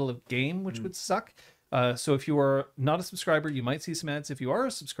play it in the middle of game, which would suck. So if you are not a subscriber, you might see some ads. If you are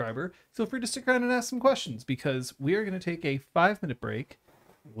a subscriber, feel free to stick around and ask some questions because we are going to take a 5-minute break.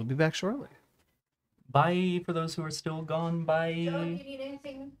 We'll be back shortly. Bye for those who are still gone. Bye. John, do you need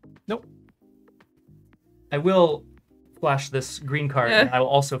anything? Nope. I will flash this green card, Yeah. and I will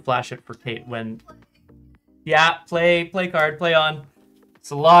also flash it for Kate when. Yeah, play card, play on. It's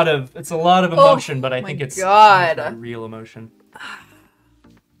a lot of emotion, but I my think it's God. a real emotion.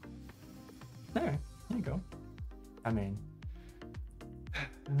 There you go. I mean,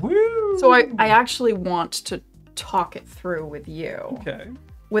 woo. So I actually want to talk it through with you Okay.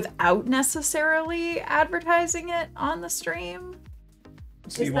 without necessarily advertising it on the stream.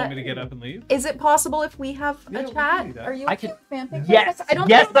 So you want me to get up and leave? Is it possible if we have Yeah, a we can chat? do that. Are you I okay can- with vamping? Yes, I don't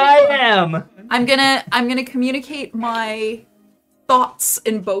yes, think I am. I'm gonna communicate my thoughts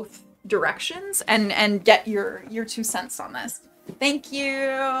in both directions and get your 2 cents on this. Thank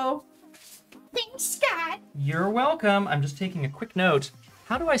you. Thanks, Scott. You're welcome. I'm just taking a quick note.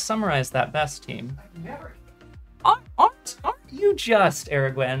 How do I summarize that best, team? Aren't you just,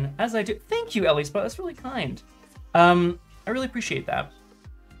 Aragwen? As I do. Thank you, Ellie Spot. That's really kind. I really appreciate that.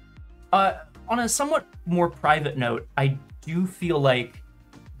 On a somewhat more private note, I do feel like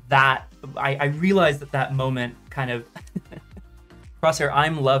that. I realize that moment kind of. Crosshair,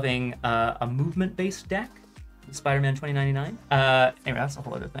 I'm loving a movement-based deck, Spider-Man 2099. Anyway, that's a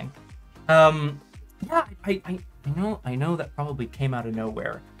whole other thing. Yeah, I know that probably came out of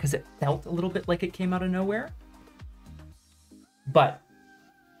nowhere because it felt a little bit like it came out of nowhere. But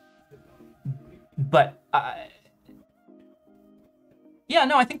yeah,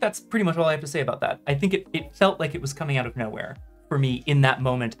 no, I think that's pretty much all I have to say about that. I think it felt like it was coming out of nowhere for me in that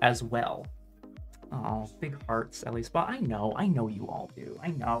moment as well. Oh, big hearts, Ellie Spot. I know you all do. I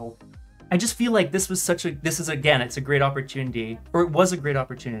know. I just feel like this is it's a great opportunity, or it was a great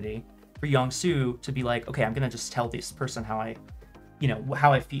opportunity for Young-Soo to be like, okay, I'm gonna just tell this person how I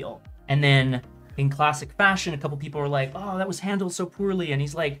feel. And then in classic fashion, a couple people were like, oh, that was handled so poorly. And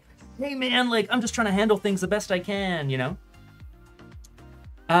he's like, hey man, like, I'm just trying to handle things the best I can, you know?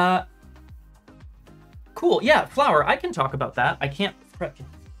 Cool, yeah, Flower, I can talk about that. I can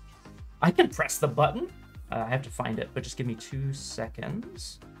press the button. I have to find it, but just give me 2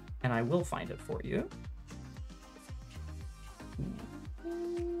 seconds, and I will find it for you.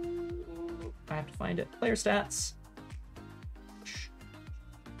 I have to find it. Player stats.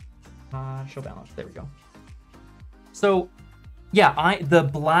 Show balance. There we go. So, yeah, the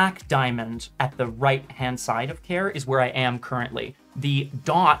black diamond at the right-hand side of care is where I am currently. The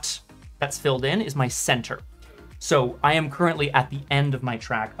dot that's filled in is my center. So I am currently at the end of my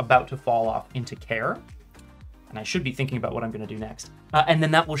track, about to fall off into care. And I should be thinking about what I'm going to do next. And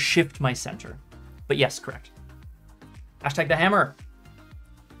then that will shift my center. But yes, correct. Hashtag the hammer.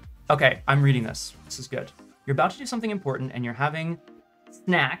 Okay, I'm reading this. This is good. You're about to do something important and you're having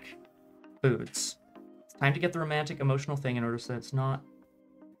snack foods. It's time to get the romantic, emotional thing in order so it's not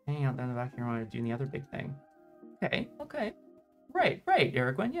hanging out there in the back of your mind doing the other big thing. Okay. Right,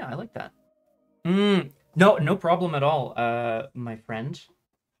 Aragwen. Yeah, I like that. No problem at all, my friend.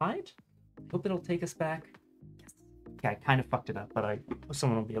 Hide? Hope it'll take us back. Yes. Okay, I kind of fucked it up, but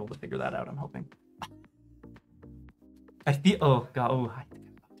someone will be able to figure that out, I'm hoping. I feel, oh god, I think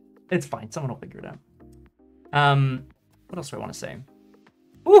I fucked it. It's fine, someone will figure it out. What else do I want to say?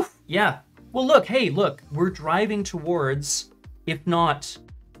 Oof, yeah. Well, look, we're driving towards, if not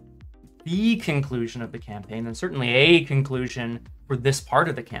the conclusion of the campaign, then certainly a conclusion for this part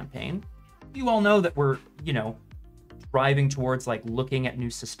of the campaign. You all know that we're, driving towards, like, looking at new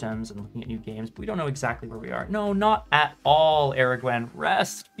systems and looking at new games, but we don't know exactly where we are. No, not at all, Aragwen.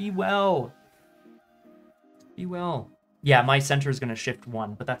 Rest. Be well. Be well. Yeah, my center is going to shift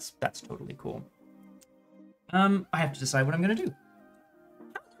 1, but that's totally cool. I have to decide what I'm going to do.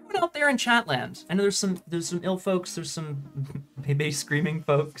 How's everyone out there in Chatland? I know there's some ill folks, there's some baby screaming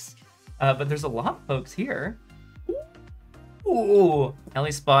folks, but there's a lot of folks here. Ooh,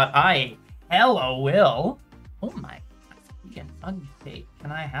 Ellie Spot, hello, Will. Oh my, freaking mug cake.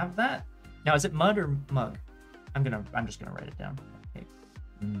 Can I have that? Now, is it mud or mug? I'm just gonna write it down. Okay.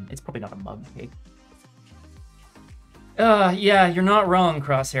 It's probably not a mug cake. Yeah, you're not wrong,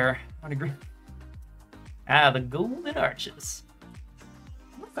 Crosshair. I would agree. The golden arches.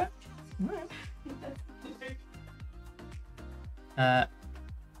 Okay. Alright.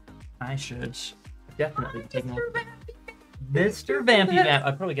 I should definitely be taking a look. Mr. Vampy Vamp.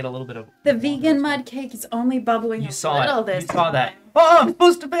 I'd probably get a little bit of... The vegan mud cake is only bubbling You a saw little it. this You saw that. time. Oh, I'm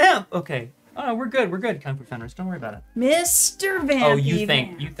supposed to vamp! Okay. Oh, no, we're good. We're good, Kung Fu Fenris. Don't worry about it. Mr. Vampy Oh, you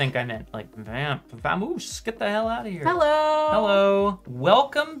Vamp. think I meant, like, vamp. Vamoose, get the hell out of here. Hello. Hello.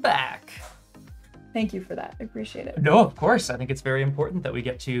 Welcome back. Thank you for that. I appreciate it. No, of course. I think it's very important that we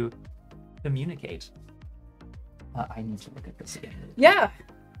get to communicate. I need to look at this again. Yeah.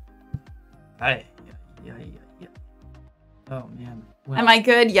 Yeah. Oh, man. Well, Am I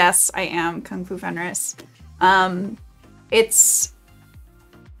good? Yes, I am. Kung Fu Fenris. It's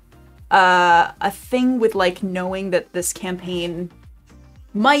a thing with like knowing that this campaign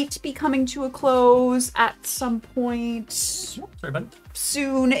might be coming to a close at some point sorry, bud.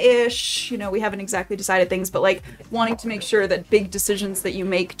 soon-ish. You know, we haven't exactly decided things, but like wanting to make sure that big decisions that you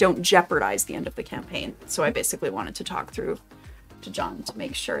make don't jeopardize the end of the campaign. So I basically wanted to talk through to John to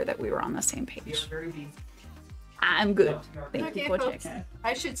make sure that we were on the same page. I'm good. Thank you Okay, for folks. checking.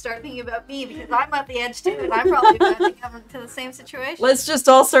 I should start thinking about me because I'm at the edge too, and I'm probably about to come into the same situation. Let's just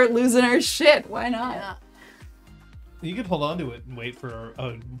all start losing our shit. Why not? Yeah. You could hold on to it and wait for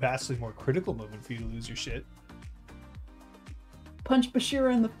a vastly more critical moment for you to lose your shit. Punch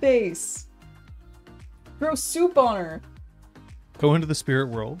Bashira in the face. Throw soup on her. Go into the spirit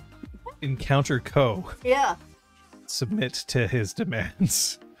world, encounter Ko, Yeah. submit to his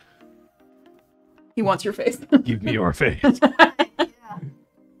demands. He wants your face. Give me your face. Yeah.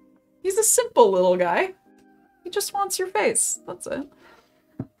 He's a simple little guy. He just wants your face. That's it.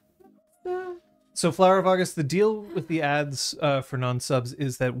 So, Flower of August, the deal with the ads for non-subs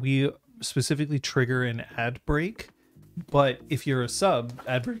is that we specifically trigger an ad break, but if you're a sub,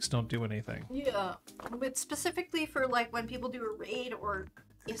 ad breaks don't do anything. Yeah. But specifically for like when people do a raid or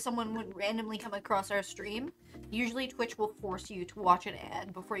if someone would randomly come across our stream, usually Twitch will force you to watch an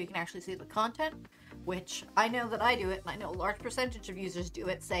ad before you can actually see the content, which I know that I do it, and I know a large percentage of users do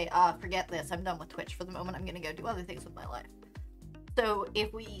it, say, forget this, I'm done with Twitch for the moment, I'm gonna go do other things with my life. So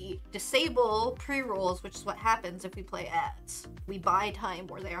if we disable pre-rolls, which is what happens if we play ads, we buy time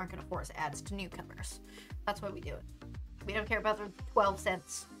where they aren't gonna force ads to newcomers. That's why we do it. We don't care about the 12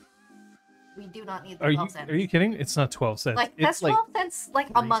 cents. We do not need the 12 cents. Are you kidding? It's not 12 cents. Like, it's that's 12 cents, like,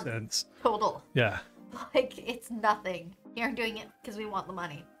 a 3 month cents. total. Yeah. Like, it's nothing. We aren't doing it because we want the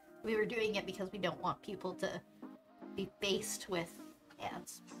money. We were doing it because we don't want people to be faced with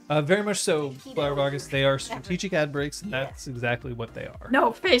ads. Very much so, Keto. Flower of August. They are strategic ad breaks, and that's exactly what they are.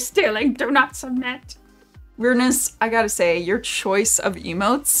 No face stealing. Do not submit. Weirdness, I gotta say, your choice of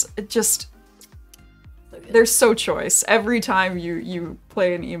emotes, it just... So good. They're so choice. Every time you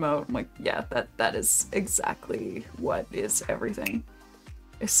play an emote, I'm like, yeah, that is exactly what is everything.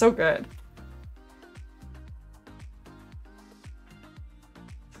 It's so good.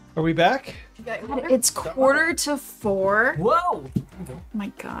 Are we back? You got your water? It's 3:45. Whoa! Oh my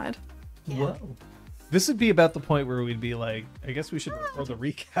god. Yeah. Whoa. This would be about the point where we'd be like, I guess we should record the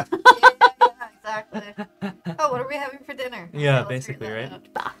recap. Yeah, exactly. Oh, what are we having for dinner? Yeah, Okay, let's basically, figure that right?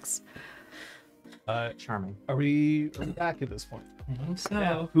 out. Box. Charming. Are we back at this point? I think so.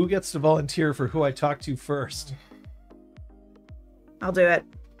 Now, who gets to volunteer for who I talk to first? I'll do it.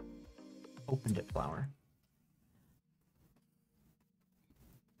 Opened it, Flower.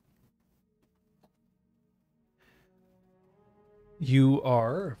 You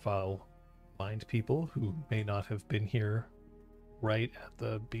are, if I'll find people who may not have been here right at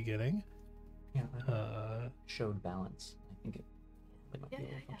the beginning. Yeah, that showed balance. I think it might be a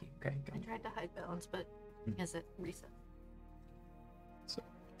little Yeah. funky. Okay, I go. tried to hide balance, but is it reset? So,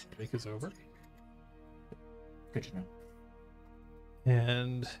 break is over. Good to know.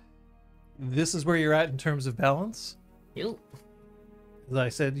 And this is where you're at in terms of balance. You. As I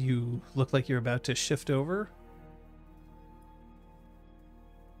said, you look like you're about to shift over.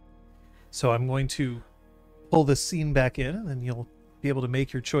 So I'm going to pull this scene back in, and then you'll be able to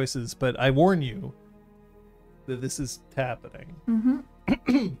make your choices. But I warn you that this is happening.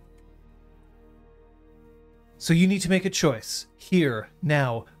 Mm-hmm. So you need to make a choice here,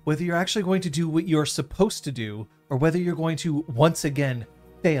 now, whether you're actually going to do what you're supposed to do, or whether you're going to once again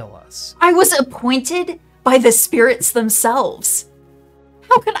fail us. I was appointed by the spirits themselves.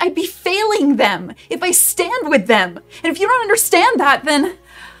 How can I be failing them if I stand with them? And if you don't understand that, then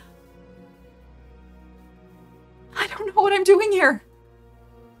I don't know what I'm doing here.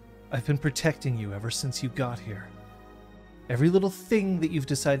 I've been protecting you ever since you got here. Every little thing that you've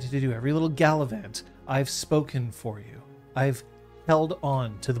decided to do, every little gallivant, I've spoken for you. I've held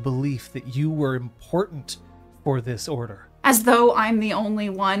on to the belief that you were important for this order. As though I'm the only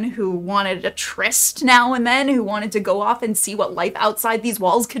one who wanted a tryst now and then, who wanted to go off and see what life outside these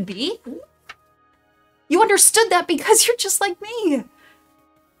walls could be? You understood that because you're just like me.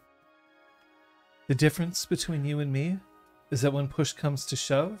 The difference between you and me is that when push comes to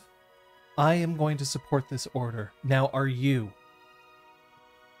shove, I am going to support this order. Now are you?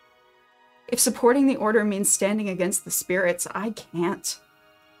 If supporting the order means standing against the spirits, I can't.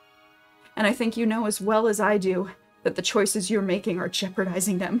 And I think you know as well as I do that the choices you're making are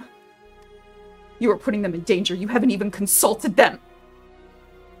jeopardizing them. You are putting them in danger. You haven't even consulted them.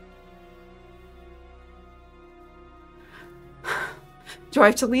 Do I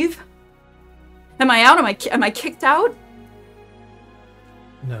have to leave? Am I out? Am I kicked out?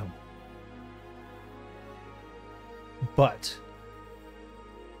 No. But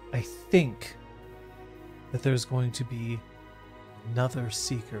I think that there's going to be another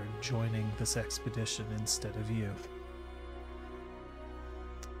seeker joining this expedition instead of you.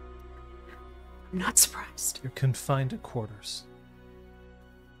 I'm not surprised. You're confined to quarters.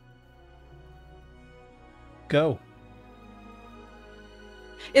 Go.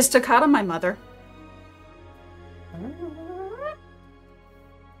 Is Takata my mother?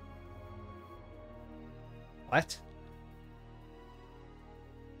 What?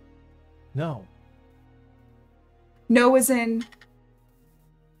 No. No as in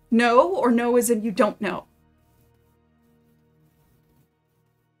no, or no as in you don't know?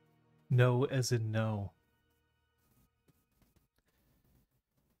 No as in no.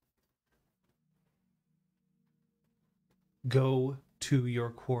 Go to your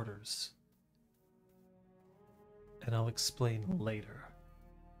quarters. And I'll explain later.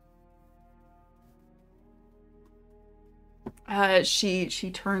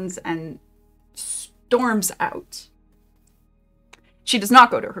 She turns and storms out. She does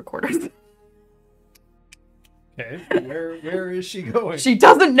not go to her quarters. Okay, where is she going? She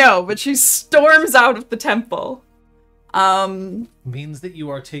doesn't know, but she storms out of the temple. Means that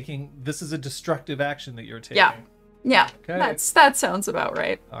you are taking... This is a destructive action that you're taking. Yeah, Okay. that sounds about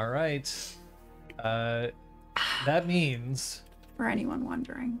right. All right. That means... For anyone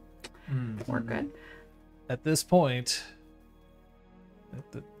wondering. We're good. At this point...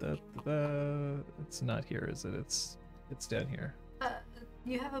 It's not here, is it? It's down here.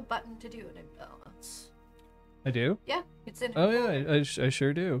 You have a button to do an imbalance. I do? Yeah, it's in. Oh yeah, I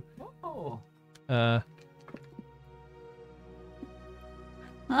sure do. Oh.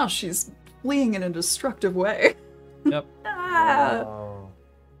 Oh, she's fleeing in a destructive way. Yep. Oh.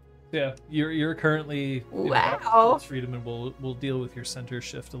 Yeah, you're currently in Wow. freedom, and we'll deal with your center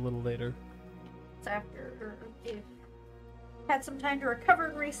shift a little later. It's after they've had some time to recover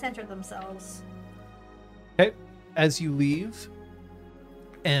and recenter themselves. Okay, as you leave,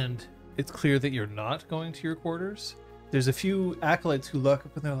 and it's clear that you're not going to your quarters, there's a few acolytes who look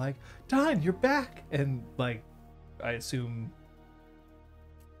up and they're like, Don, you're back! And, like, I assume...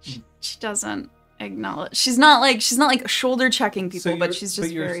 She doesn't acknowledge. She's not like shoulder checking people, but she's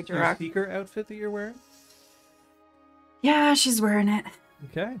just your, very direct. Your seeker outfit that you're wearing? Yeah, she's wearing it.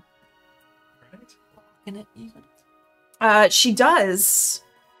 Okay. Right. Can it even? She does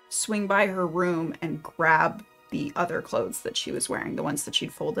swing by her room and grab the other clothes that she was wearing, the ones that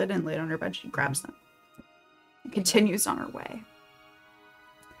she'd folded and laid on her bed. She grabs them and continues on her way.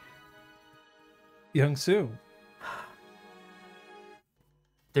 Young Sue.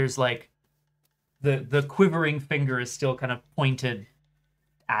 There's like the quivering finger is still kind of pointed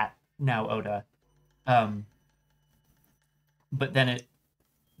at now Oda. But then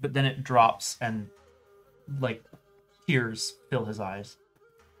it drops and like tears fill his eyes.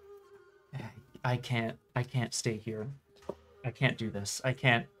 I can't stay here. I can't do this. I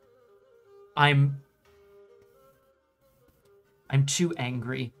can't. I'm too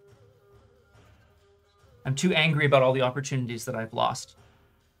angry. I'm too angry about all the opportunities that I've lost.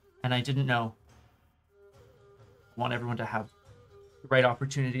 And I didn't know. I want everyone to have the right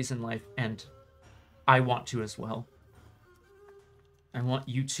opportunities in life, and I want to as well. I want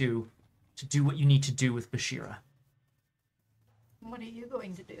you to do what you need to do with Bashira. What are you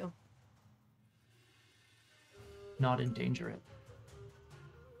going to do? Not endanger it.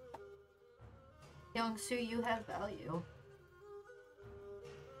 Young-Soo, you have value.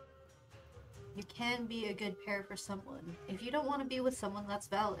 You can be a good pair for someone. If you don't want to be with someone, that's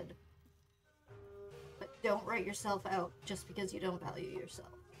valid. But don't write yourself out just because you don't value yourself.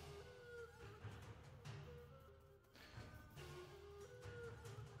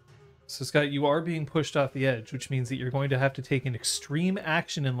 So, Scott, you are being pushed off the edge, which means that you're going to have to take an extreme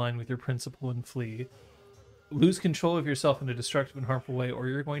action in line with your principle and flee, lose control of yourself in a destructive and harmful way, or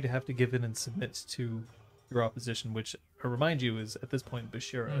you're going to have to give in and submit to your opposition, which, I remind you, is at this point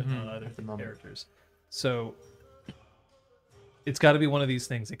Bashira, not other characters. So, It's got to be one of these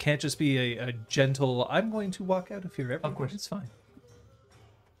things. It can't just be a gentle, I'm going to walk out of here. Everyone. Of course. It's fine.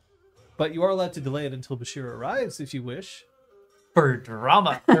 But you are allowed to delay it until Bashir arrives if you wish. For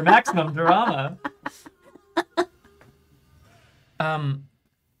drama. For maximum drama.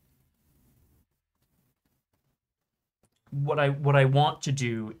 What I want to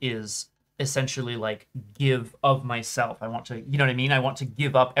do is essentially like give of myself. I want to, you know what I mean? I want to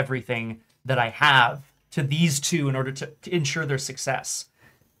give up everything that I have to these two in order to ensure their success.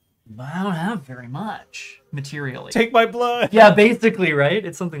 But I don't have very much materially. Take my blood. Yeah, basically, right?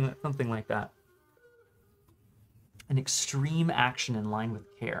 It's something like that. An extreme action in line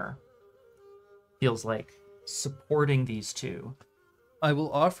with care feels like supporting these two. I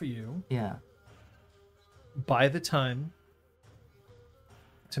will offer you, Yeah. by the time,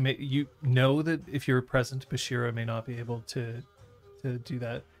 to make you know that if you're present, Bashira may not be able to do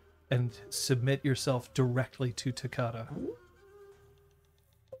that, and submit yourself directly to Takata.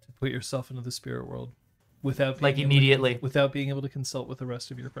 To put yourself into the spirit world without being Like immediately. without being able to consult with the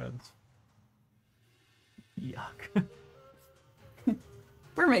rest of your friends. Yuck.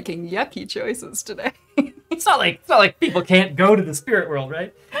 We're making yucky choices today. It's not like people can't go to the spirit world,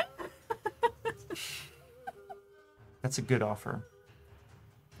 right? That's a good offer.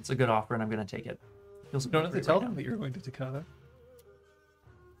 It's a good offer, and I'm gonna take it. Feels You don't have to appropriate tell right them that you're going to Takata.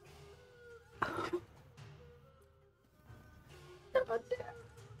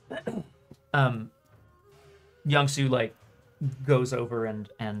 now. Youngsu like goes over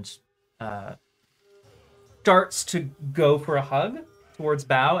and starts to go for a hug towards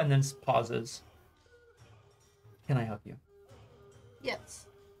Bao, and then pauses. Can I hug you? Yes.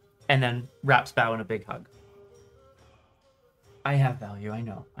 And then wraps Bao in a big hug. I have value. I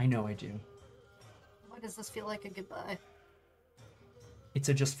know I do. Why does this feel like a goodbye? It's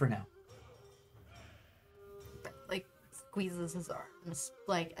a just for now. Like, squeezes his arms.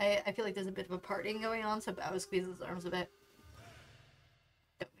 Like, I feel like there's a bit of a parting going on, so Bao squeezes his arms a bit.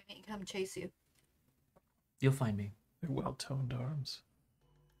 Don't make me come chase you. You'll find me. They're well-toned arms.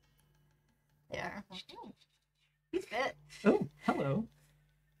 Yeah. He's fit. Oh, hello.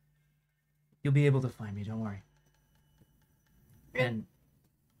 You'll be able to find me, don't worry. Yeah. And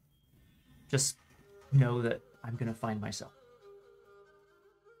just know that I'm gonna find myself.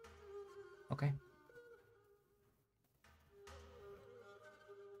 Okay?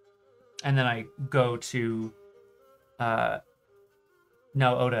 And then I go to now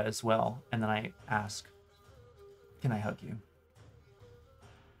Oda as well, and then I ask, can I hug you?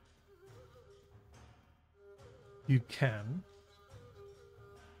 You can.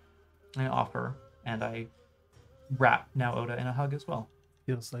 I offer, and I wrap now Oda in a hug as well.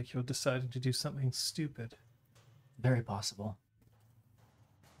 Feels like you're deciding to do something stupid. Very possible.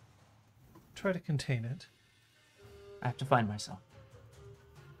 Try to contain it. I have to find myself.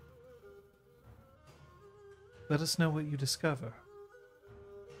 Let us know what you discover.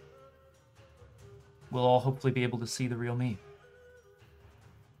 We'll all hopefully be able to see the real me.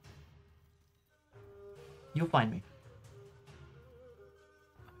 You'll find me.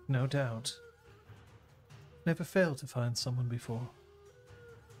 No doubt. Never failed to find someone before.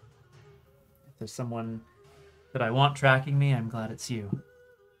 If there's someone that I want tracking me, I'm glad it's you.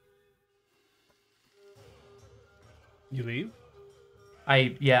 You leave?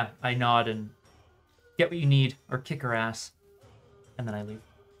 I nod and get what you need, or kick her ass, and then I leave.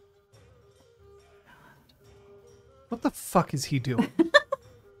 What the fuck is he doing?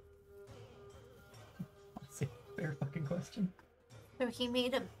 That's a fair fucking question. So he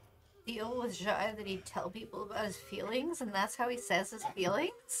made a deal with Jai that he'd tell people about his feelings, and that's how he says his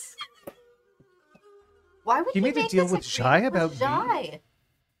feelings? Why would He he made a make deal this with Jai agreement with about me? Jai?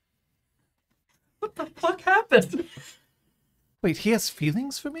 What the fuck happened? Wait, he has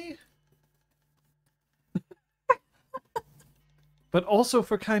feelings for me? But also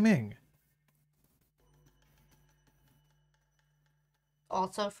for Kai Ming.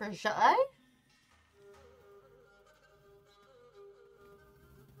 Also for Jai?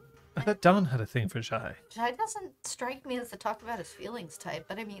 I thought Don had a thing for Jai. Jai doesn't strike me as the talk about his feelings type,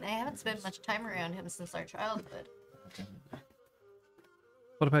 but I mean, I haven't spent much time around him since our childhood.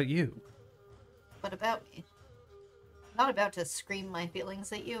 What about you? What about me? I'm not about to scream my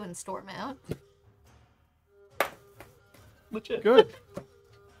feelings at you and storm out. Legit. Good.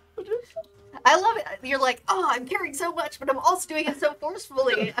 I love it. You're like, oh, I'm caring so much, but I'm also doing it so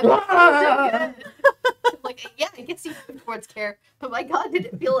forcefully. I'm like, oh, so good. Like, yeah, I guess you move towards care, but my God, did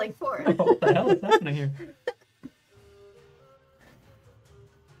it feel like force? What the hell is happening here?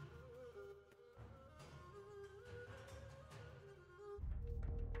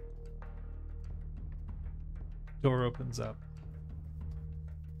 Door opens up.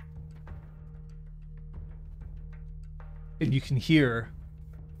 And you can hear,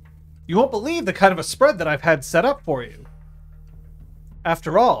 "You won't believe the kind of a spread that I've had set up for you.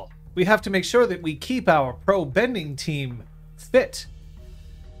 After all, we have to make sure that we keep our pro bending team fit."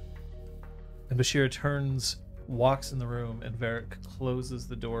 And Bashir turns, walks in the room, and Varric closes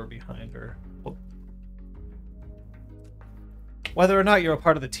the door behind her. Whether or not you're a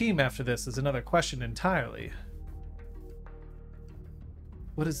part of the team after this is another question entirely.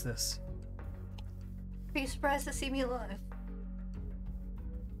 What is this? Are you surprised to see me alive?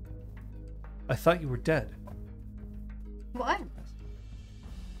 I thought you were dead. Why?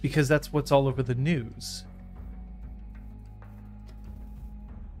 Because that's what's all over the news.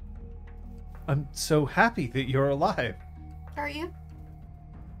 I'm so happy that you're alive. Are you?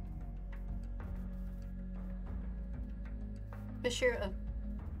 Bashira.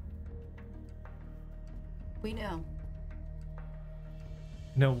 We know.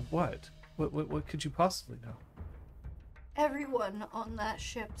 Know what? What could you possibly know? Everyone on that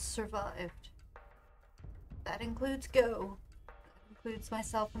ship survived. That includes Go. That includes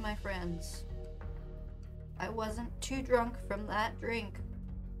myself and my friends. I wasn't too drunk from that drink to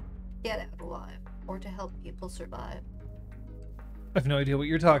get out alive or to help people survive. I have no idea what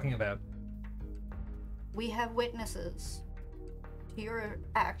you're talking about. We have witnesses to your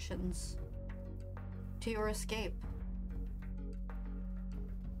actions, to your escape.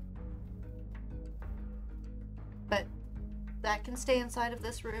 But that can stay inside of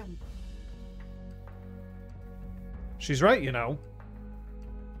this room. She's right, you know.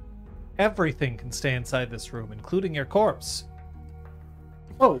 Everything can stay inside this room, including your corpse.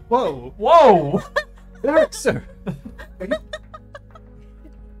 Whoa, whoa, Whoa! Eric, sir.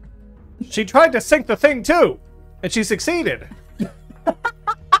 She tried to sink the thing too, and she succeeded. Eric.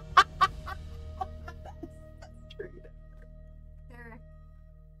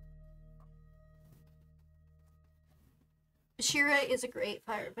 Shira is a great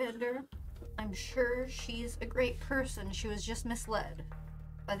firebender. I'm sure she's a great person. She was just misled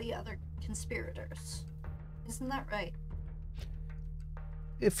by the other conspirators. Isn't that right?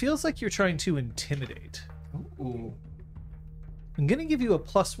 It feels like you're trying to intimidate. Ooh. I'm going to give you a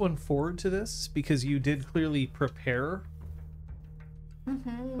 +1 forward to this because you did clearly prepare.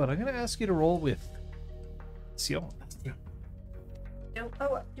 Mm-hmm. But I'm going to ask you to roll with Sion.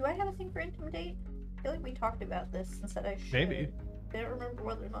 Oh, do I have a thing for intimidate? I feel like we talked about this and said I should. Maybe. I don't remember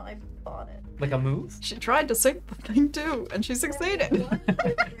whether or not I bought it. Like a move? She tried to sink the thing too, and she succeeded.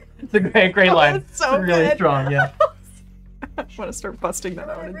 It's a great line. That's so really good. strong, yeah. I want to start busting that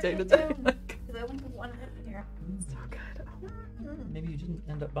out in day to day. Because I only have one in here. So good. Maybe you didn't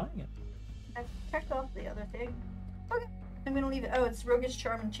end up buying it. I checked off the other thing. Okay. I'm gonna leave it. Oh, it's Roguish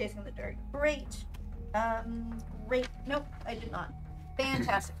Charm and Chasing the Dark. Great. Great. Nope, I did not.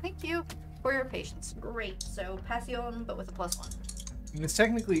 Fantastic. Thank you for your patience. Great. So, Passion, but with a +1. This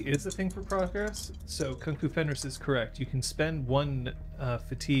technically is a thing for progress, so Kung Fu Fenris is correct. You can spend 1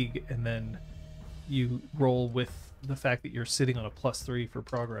 fatigue and then you roll with the fact that you're sitting on a +3 for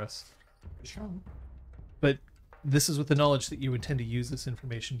progress. Sure. But this is with the knowledge that you intend to use this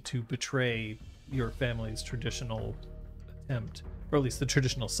information to betray your family's traditional attempt, or at least the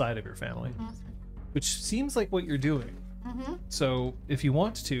traditional side of your family, which seems like what you're doing. Mm-hmm. So if you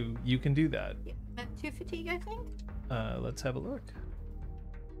want to, you can do that. Yeah. Meant 2 fatigue, I think? Let's have a look.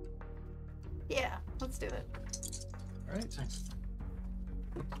 Yeah, let's do it. All right. Nice.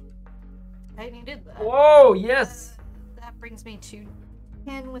 I needed that. Whoa, yes! That brings me to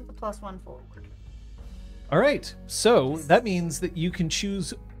 10 with the +1 forward. All right. So that means that you can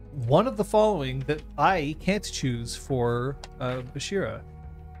choose one of the following that I can't choose for Bashira.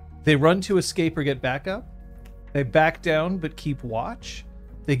 They run to escape or get back up. They back down but keep watch.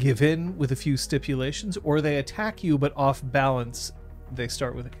 They give in with a few stipulations, or they attack you but off balance. They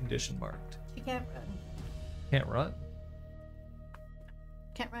start with a condition marked. She can't run. Can't run.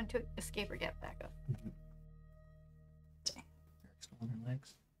 Can't run to escape or get back up. Still on her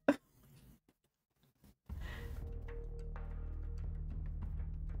legs.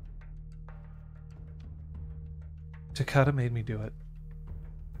 Takata made me do it.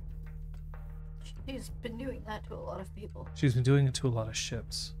 She's been doing that to a lot of people. She's been doing it to a lot of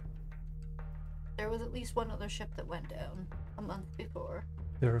ships. There was at least one other ship that went down a month before.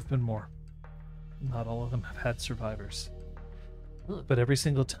 There have been more. Not all of them have had survivors. Ugh. But every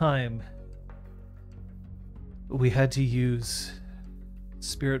single time, we had to use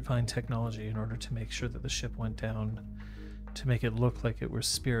Spirit Vine technology in order to make sure that the ship went down, to make it look like it were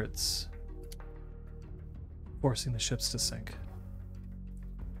spirits forcing the ships to sink.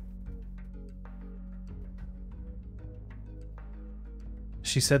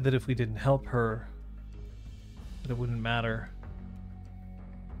 She said that if we didn't help her, that it wouldn't matter.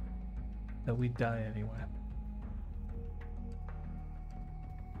 That we'd die anyway.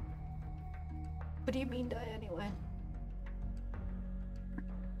 What do you mean die anyway?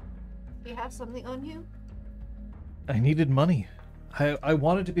 Do you have something on you? I needed money. I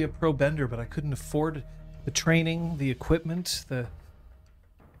wanted to be a pro bender, but I couldn't afford the training, the equipment,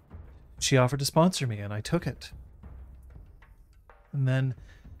 She offered to sponsor me, and I took it. And then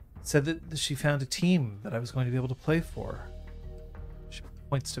said that she found a team that I was going to be able to play for. She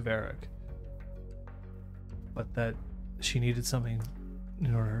points to Varric. But that she needed something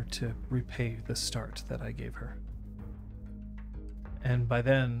in order to repay the start that I gave her. And by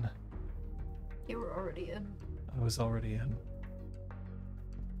then... You were already in. I was already in.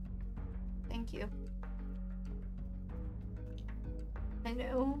 Thank you. I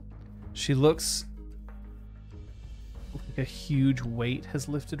know. She looks like a huge weight has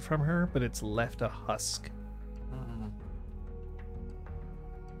lifted from her, but it's left a husk.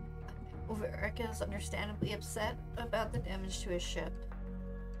 Varric is understandably upset about the damage to his ship,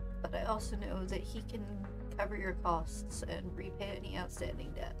 but I also know that he can cover your costs and repay any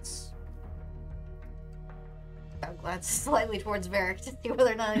outstanding debts. I'll glance slightly towards Varric to see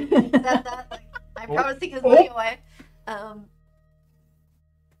whether or not he said that. Like, I'm promising his money away.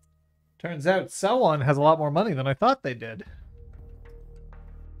 Turns out someone has a lot more money than I thought they did.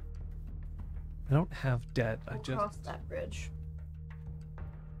 I don't have debt. We'll cross that bridge.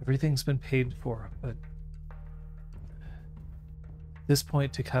 Everything's been paid for, but at this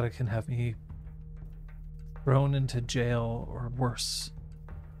point, Takata can have me thrown into jail or worse,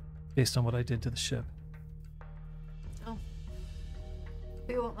 based on what I did to the ship. Oh.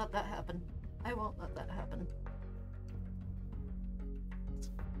 We won't let that happen. I won't let that happen.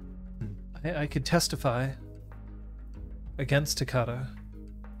 I could testify against Takata,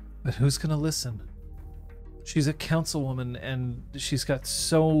 but who's gonna listen? She's a councilwoman, and she's got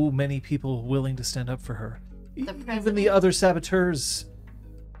so many people willing to stand up for her. Even the other saboteurs,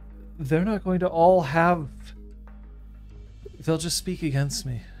 they're not going to all have... They'll just speak against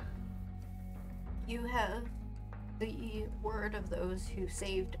me. You have the word of those who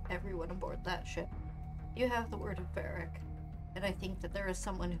saved everyone aboard that ship. You have the word of Varric, and I think that there is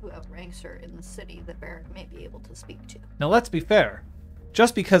someone who outranks her in the city that Varric may be able to speak to. Now let's be fair.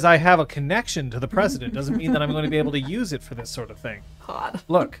 Just because I have a connection to the president doesn't mean that I'm going to be able to use it for this sort of thing. Hot.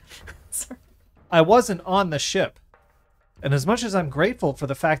 Look, I wasn't on the ship. And as much as I'm grateful for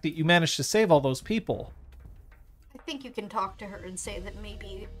the fact that you managed to save all those people... I think you can talk to her and say that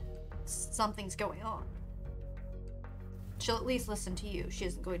maybe something's going on. She'll at least listen to you. She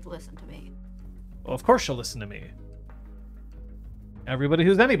isn't going to listen to me. Well, of course she'll listen to me. Everybody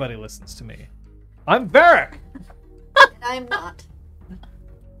who's anybody listens to me. I'm Varric! And I'm not.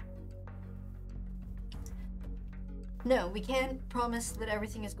 No, we can't promise that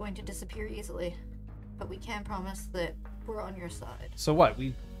everything is going to disappear easily. But we can promise that we're on your side. So what,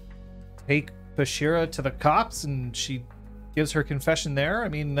 we take Bashira to the cops and she gives her confession there? I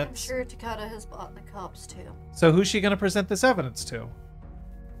mean, that's... I'm sure Takata has bought the cops too. So who's she going to present this evidence to?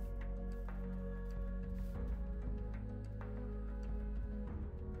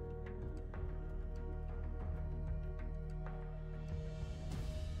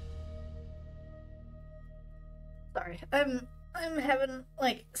 Sorry, I'm having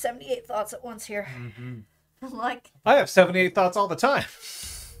like 78 thoughts at once here. I'm like, I have 78 thoughts all the time.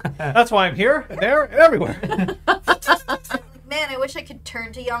 That's why I'm here, and there, and everywhere. man, I wish I could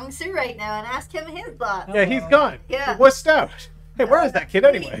turn to Young-Soo right now and ask him his thoughts. Yeah, he's gone. Yeah. He wussed out. Hey, where is that kid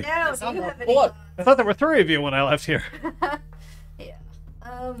anyway? No, do you have any thoughts? I thought there were 3 of you when I left here. Yeah.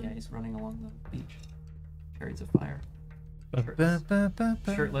 Yeah, he's running along the beach. Chariots of fire.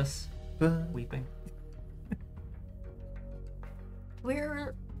 Shirtless, weeping.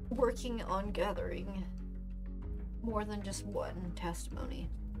 We're working on gathering more than just one testimony.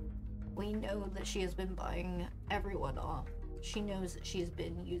 We know that she has been buying everyone off. She knows that she's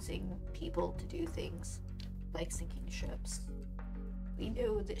been using people to do things like sinking ships. We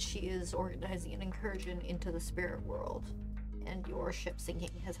know that she is organizing an incursion into the spirit world, and your ship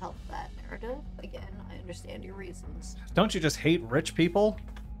sinking has helped that narrative. Again, I understand your reasons. Don't you just hate rich people?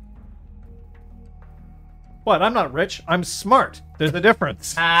 What? I'm not rich. I'm smart. There's a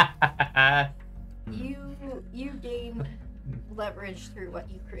difference. You gain leverage through what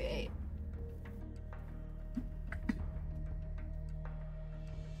you create.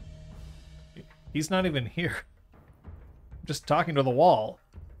 He's not even here. I'm just talking to the wall.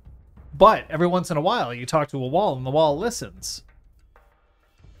 But every once in a while, you talk to a wall and the wall listens.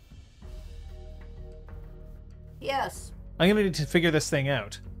 Yes. I'm going to need to figure this thing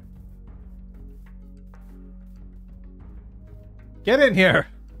out. Get in here.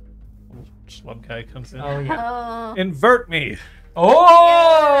 Schlub guy comes in. Oh yeah. Invert me.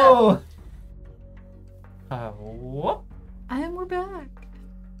 Oh. Whoop. And we're back.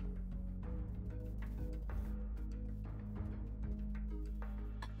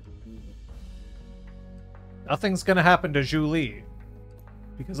 Nothing's gonna happen to Julie.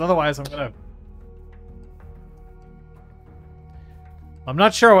 Because otherwise I'm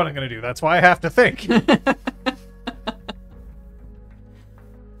not sure what I'm gonna do. That's why I have to think.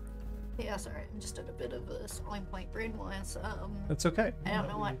 Yeah, sorry, I'm just at a bit of a swelling point brain-wise. That's okay. I don't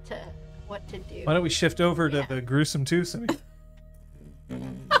know what to do. Why don't we shift over to the gruesome twosome?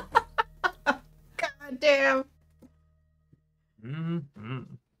 God damn. Mm-hmm.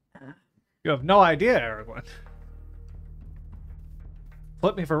 You have no idea, Aragorn.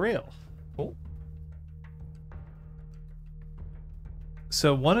 Flip me for real. Cool.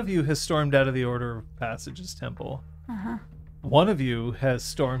 So one of you has stormed out of the Order of Passage's temple. Uh-huh. One of you has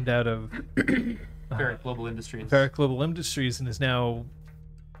stormed out of Ferret Global Industries. Ferret Global Industries and is now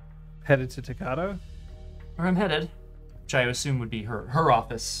headed to Takata. Where I'm headed, which I assume would be her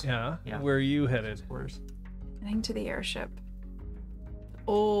office. Yeah. Yeah. Where are you headed? Quarters. Heading to the airship.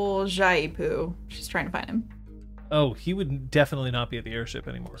 Old Jaipu. She's trying to find him. Oh, he would definitely not be at the airship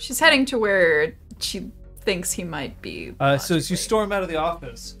anymore. She's heading to where she thinks he might be. So as you logically. storm out of the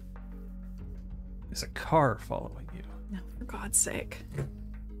office, there's a car following you. No, for God's sake.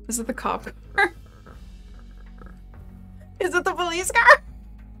 Is it the cop car? Is it the police car?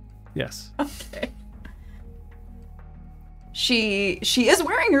 Yes. Okay. She is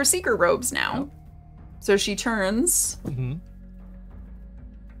wearing her seeker robes now. So she turns. Mm-hmm.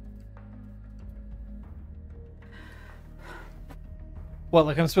 What,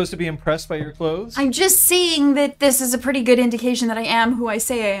 like I'm supposed to be impressed by your clothes? I'm just seeing that this is a pretty good indication that I am who I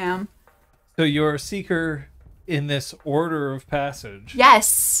say I am. So you're a seeker in this Order of Passage.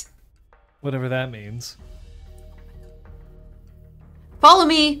 Yes. Whatever that means. Follow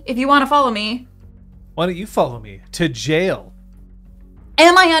me if you want to follow me. Why don't you follow me to jail?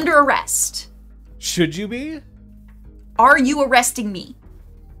 Am I under arrest? Should you be? Are you arresting me?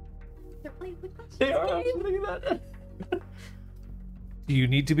 They are absolutely that. Do you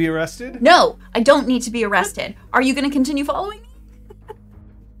need to be arrested? No, I don't need to be arrested. Are you going to continue following me?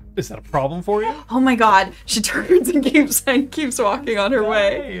 Is that a problem for you? Oh my God. She turns and keeps walking on her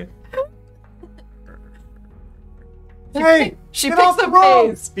way. Hey! She get picks off the up road!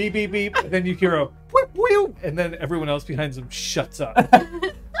 pace. Beep, beep, beep. And then you hear a whoop, whoop, and then everyone else behind them shuts up.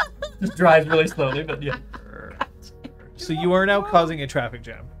 Just drives really slowly, but yeah. So you are now causing a traffic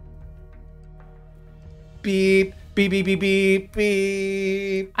jam. Beep, beep, beep, beep, beep,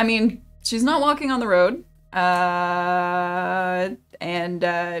 beep. I mean, she's not walking on the road.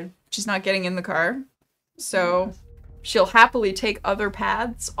 And she's not getting in the car. So she'll happily take other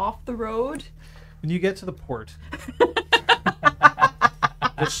paths off the road. When you get to the port,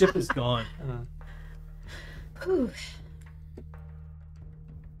 the ship is gone. Whew.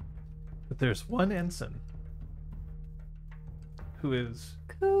 But there's one ensign who is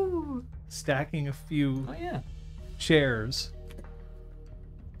Cool. stacking a few Oh yeah. chairs.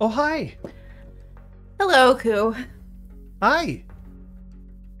 Oh, hi. Hello, Ku. Hi.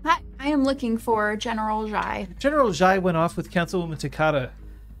 Hi, I am looking for General Jai. General Jai went off with Councilwoman Takata.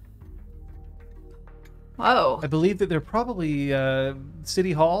 Whoa. I believe that they're probably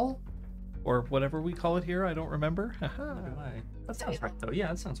City Hall or whatever we call it here. I don't remember. Haha. That sounds right, though. Yeah,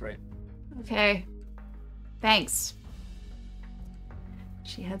 that sounds right. Okay. Thanks.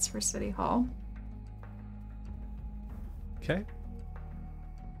 She heads for City Hall. Okay.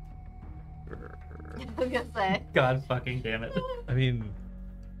 I was gonna say. God fucking damn it. I mean,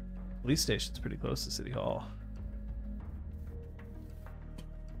 police station's pretty close to City Hall.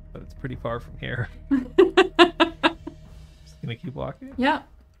 But it's pretty far from here. Just gonna keep walking? Yeah.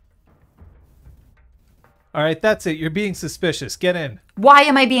 Alright, that's it. You're being suspicious. Get in. Why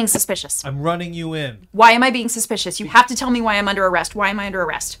am I being suspicious? I'm running you in. Why am I being suspicious? You have to tell me why I'm under arrest. Why am I under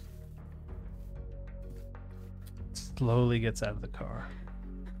arrest? Slowly gets out of the car.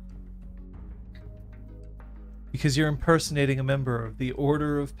 Because you're impersonating a member of the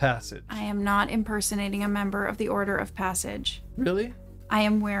Order of Passage. I am not impersonating a member of the Order of Passage. Really? I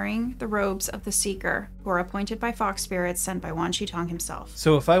am wearing the robes of the Seeker, who are appointed by Fox Spirits sent by Wan Shi Tong himself.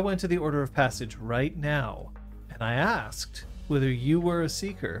 So if I went to the Order of Passage right now and I asked whether you were a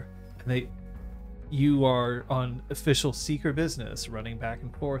Seeker and you are on official Seeker business running back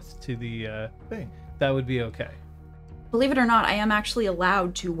and forth to the thing, that would be okay. Believe it or not, I am actually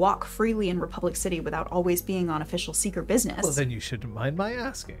allowed to walk freely in Republic City without always being on official Seeker business. Well, then you shouldn't mind my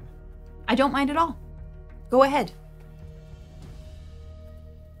asking. I don't mind at all. Go ahead.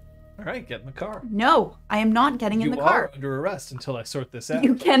 All right, get in the car. No, I am not getting in the You car. are under arrest until I sort this out.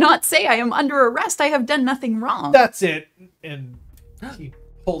 You cannot say I am under arrest. I have done nothing wrong. That's it. And he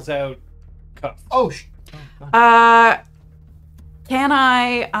pulls out cuffs. Oh, God. Can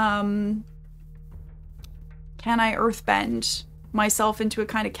I earthbend myself into a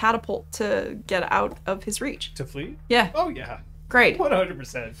kind of catapult to get out of his reach? To flee? Yeah. Oh, yeah. Great.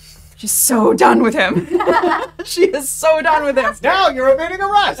 100%. She's so done with him. She is so done with him. Now you're evading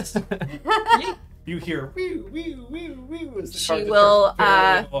arrest! You hear wee, wee, wee, wee as the car She just will,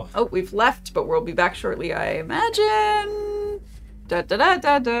 starts to oh, we've left, but we'll be back shortly, I imagine. Da da da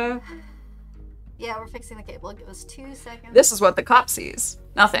da da. Yeah, we're fixing the cable. Give us 2 seconds. This is what the cop sees.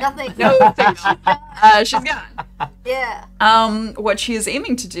 Nothing. Nothing. Nothing. She's gone. Yeah. What she is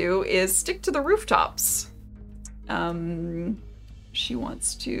aiming to do is stick to the rooftops. She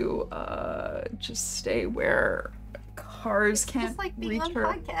wants to just stay where cars can't Just like being reach on her.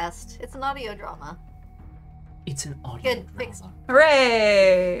 podcast. It's an audio drama. It's an audio Good. Fixed. drama.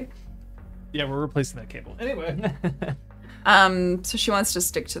 Hooray! Yeah, we're replacing that cable. Anyway. So she wants to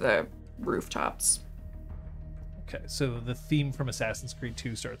stick to the rooftops. Okay, so the theme from Assassin's Creed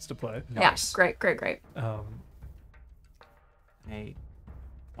 2 starts to play. Nice. Yeah, great. I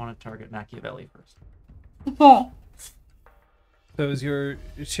want to target Machiavelli first. So as you're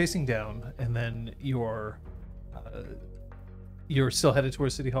chasing down, and then you're still headed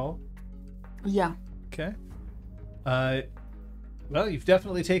towards City Hall. Yeah. Okay. Well, you've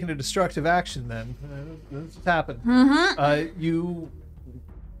definitely taken a destructive action then. That's what's happened. Mm-hmm. You're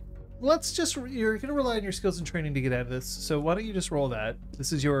going to rely on your skills and training to get out of this. So why don't you just roll that?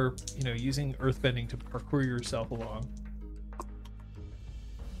 This is your, using earthbending to parkour yourself along.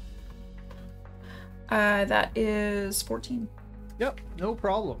 That is 14. Yep, no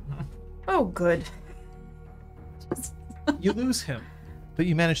problem. Oh, good. You lose him, but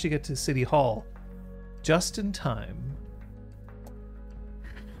you manage to get to City Hall just in time.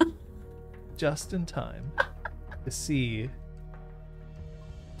 Just in time to see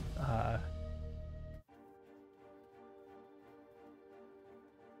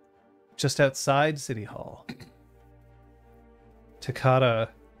just outside City Hall, Takata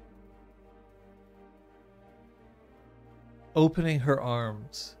opening her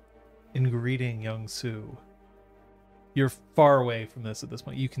arms in greeting Young Soo. You're far away from this at this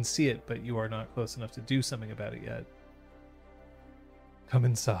point. You can see it, but you are not close enough to do something about it yet. Come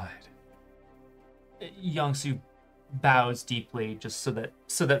inside. Youngsu bows deeply just so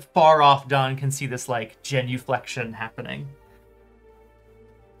that far off Don can see this like genuflection happening.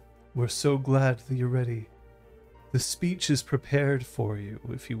 We're so glad that you're ready. The speech is prepared for you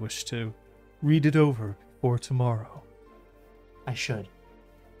if you wish to read it over before tomorrow. I should.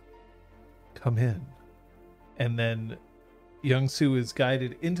 Come in. And then Young-Soo is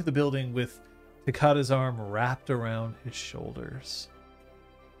guided into the building with Takata's arm wrapped around his shoulders.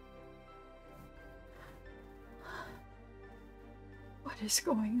 What is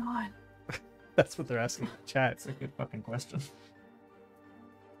going on? That's what they're asking in the chat. That's a good fucking question. Is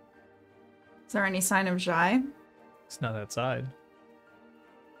there any sign of Jai? It's not outside.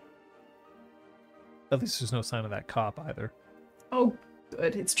 At least there's no sign of that cop either. Oh,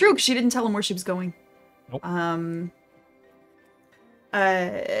 good. It's true, 'cause she didn't tell him where she was going. Nope.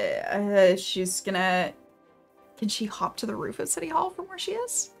 She's gonna... Can she hop to the roof at City Hall from where she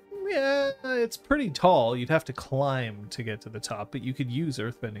is? Yeah, it's pretty tall. You'd have to climb to get to the top, but you could use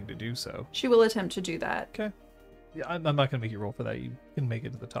earthbending to do so. She will attempt to do that. Okay. Yeah, I'm not going to make you roll for that. You can make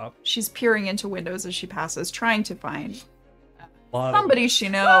it to the top. She's peering into windows as she passes, trying to find Lot of- somebody she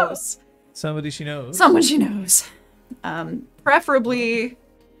knows. Somebody she knows. Someone she knows. Preferably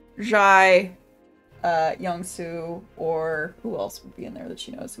Jai, Young-Soo, or who else would be in there that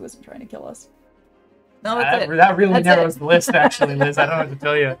she knows who isn't trying to kill us? No, that's it. That really That's narrows it. the list, actually, Liz. I don't know what to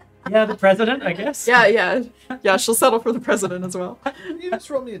tell you. Yeah, the president, I guess. Yeah, she'll settle for the president as well. Can you just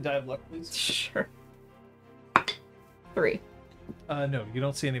roll me a die of luck, please? Sure. 3. No, you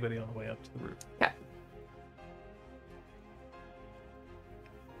don't see anybody on the way up to the roof. Okay.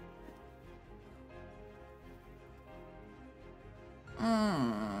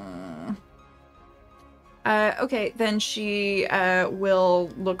 Okay, then she will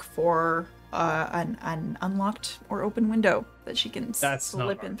look for an unlocked or open window that she can That's not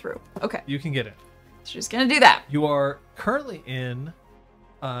slip hard. in through. Okay, You can get in. she's gonna do that. You are currently in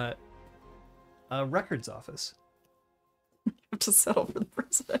a records office. To settle for the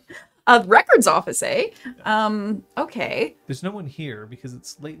president. Records office, eh? Okay. There's no one here because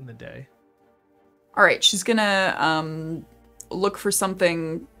it's late in the day. All right, she's gonna look for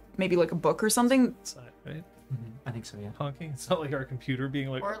something, maybe like a book or something. Outside, right? I think so, yeah. honking. It's not like our computer being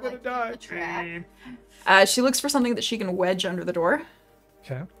like, Or I'm gonna like die. the track. She looks for something that she can wedge under the door.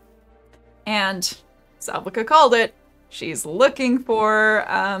 Okay. And Savlika called it. She's looking for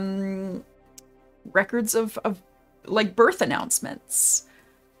records of like birth announcements.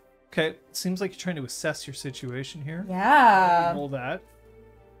 Okay. Seems like you're trying to assess your situation here. Yeah. Roll that.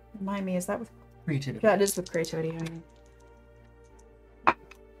 Remind me, is that with Creativity. Yeah, it is with creativity.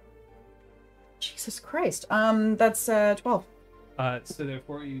 Jesus Christ. That's 12. So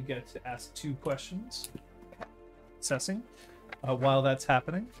therefore, you get to ask 2 questions. Assessing. While that's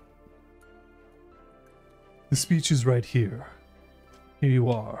happening. The speech is right here. Here you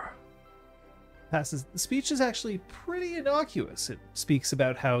are. Passes. The speech is actually pretty innocuous. It speaks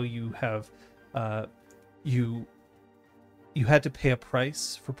about how you have, you had to pay a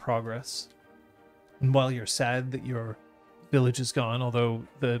price for progress. And while you're sad that your village is gone, although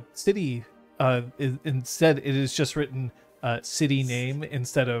the city, instead it is just written city name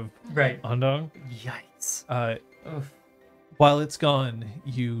instead of Right. Andong. Yikes. Oof. While it's gone,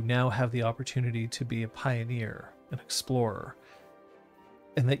 you now have the opportunity to be a pioneer, an explorer,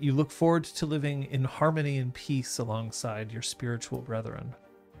 and that you look forward to living in harmony and peace alongside your spiritual brethren.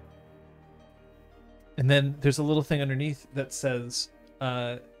 And then there's a little thing underneath that says,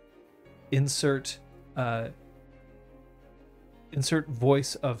 insert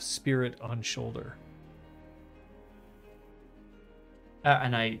voice of spirit on shoulder.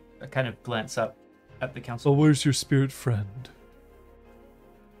 And I kind of glance up at the So council. where's your spirit friend?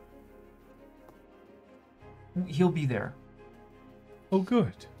 He'll be there. Oh,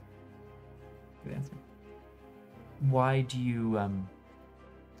 good. Good answer. Why do you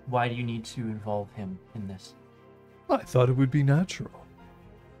need to involve him in this? I thought it would be natural.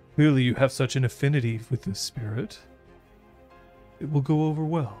 Clearly you have such an affinity with this spirit. It will go over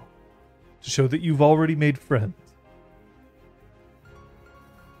well, to show that you've already made friends.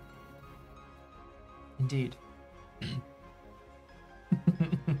 Indeed.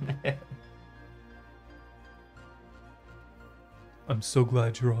 I'm so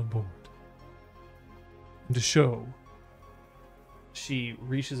glad you're on board. And to show, she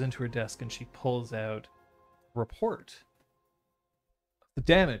reaches into her desk and she pulls out a report of the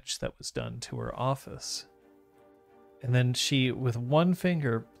damage that was done to her office. And then she, with one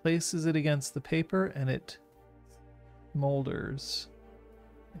finger, places it against the paper and it smolders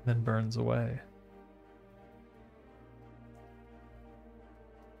and then burns away.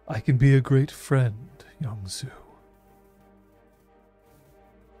 I can be a great friend, Youngsu.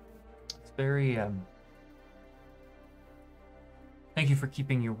 It's very Thank you for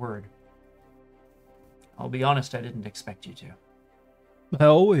keeping your word. I'll be honest, I didn't expect you to. I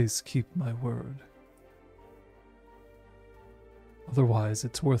always keep my word. Otherwise,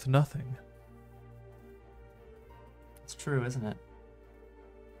 it's worth nothing. It's true, isn't it?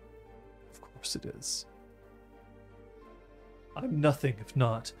 Of course it is. I'm nothing if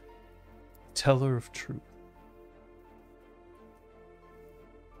not a teller of truth.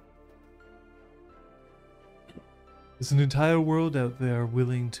 There's an entire world out there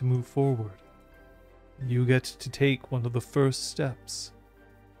willing to move forward. You get to take one of the first steps.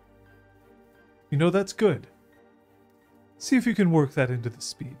 You know, that's good. See if you can work that into the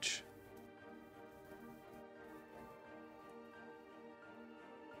speech.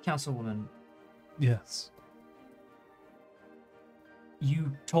 Councilwoman, Yes.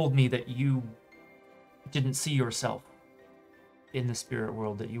 you told me that you didn't see yourself in the spirit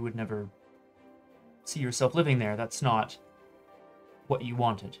world, that you would never see yourself living there. That's not what you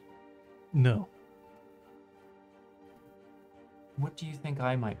wanted. No. What do you think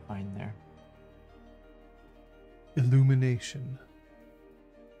I might find there? Illumination.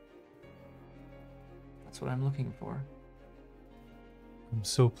 That's what I'm looking for. I'm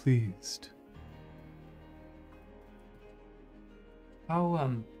so pleased.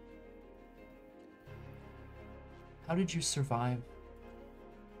 How did you survive?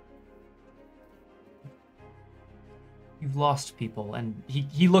 You've lost people, and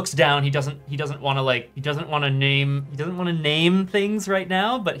he looks down. He doesn't want to name things right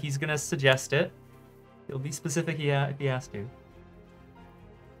now, but he's gonna suggest it. He'll be specific if he has to.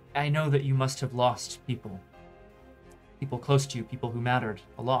 I know that you must have lost people close to you, people who mattered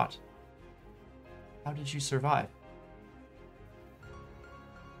a lot. How did you survive?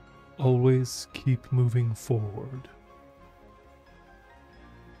 Always keep moving forward.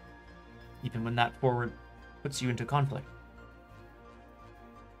 Even when that forward puts you into conflict.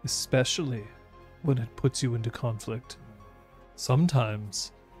 Especially when it puts you into conflict.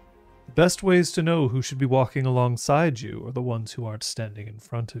 Sometimes, the best ways to know who should be walking alongside you are the ones who aren't standing in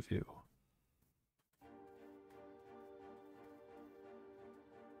front of you.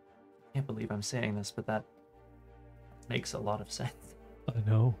 can't believe I'm saying this, but that makes a lot of sense. I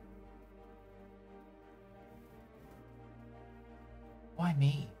know. Why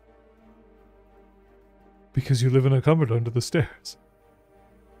me? Because you live in a cupboard under the stairs.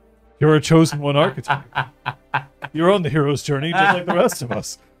 You're a chosen one archetype. You're on the hero's journey just like the rest of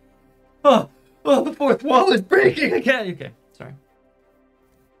us. Oh, the fourth wall is breaking again. Okay, sorry.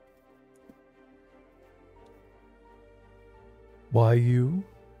 Why you?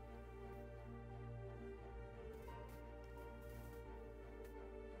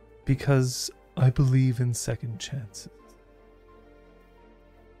 Because I believe in second chances.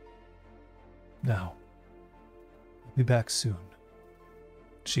 Now, I'll be back soon.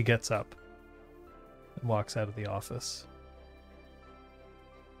 She gets up and walks out of the office.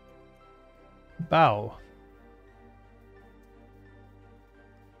 Bow.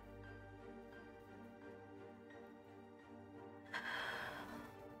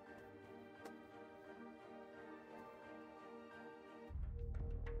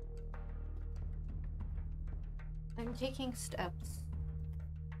 I'm taking steps.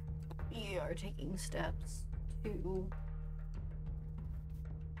 We are taking steps to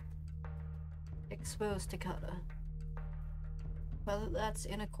expose Takata. Whether that's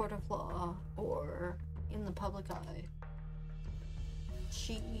in a court of law or in the public eye.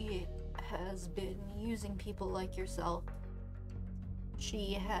 She has been using people like yourself.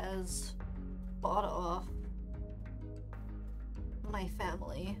 She has bought off my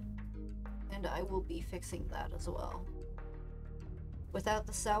family, and I will be fixing that as well. Without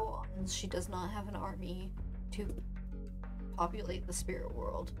the Sawans, she does not have an army to populate the spirit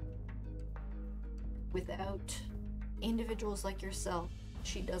world. Without individuals like yourself,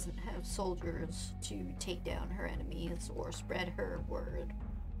 she doesn't have soldiers to take down her enemies or spread her word.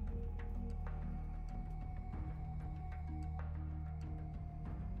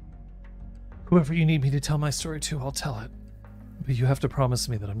 Whoever you need me to tell my story to, I'll tell it. But you have to promise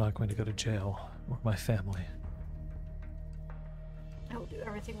me that I'm not going to go to jail, or my family. I will do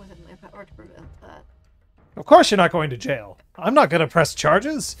everything within my power to prevent that. Of course you're not going to jail. I'm not going to press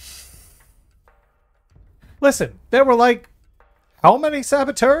charges. Listen, there were like, how many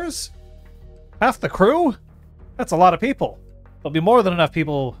saboteurs? Half the crew? That's a lot of people. There'll be more than enough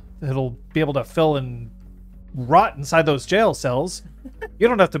people that'll be able to fill and rot inside those jail cells. You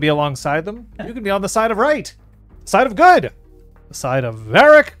don't have to be alongside them. You can be on the side of right. The side of good. The side of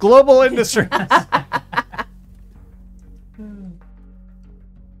Varric Global Industries.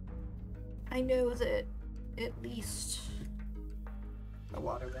 I know that at least a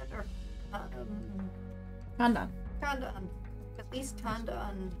waterbender, Kandan. Kandan, at least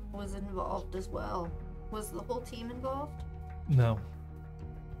Kandan was involved as well. Was the whole team involved? No.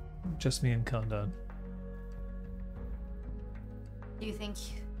 Just me and Kandan. Do you think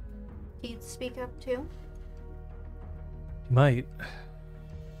he'd speak up too? He might.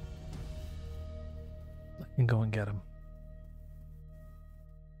 I can go and get him.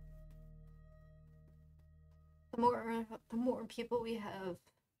 The more people we have,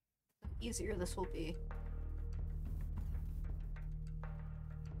 the easier this will be.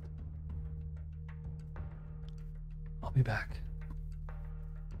 I'll be back.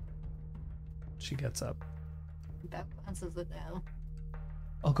 She gets up. Beth answers it now.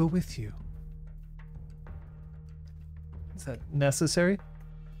 I'll go with you. Is that necessary?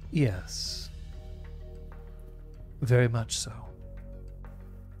 Yes. Very much so.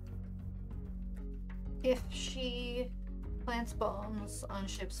 If she plants bombs on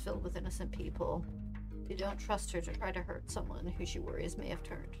ships filled with innocent people, you don't trust her to try to hurt someone who she worries may have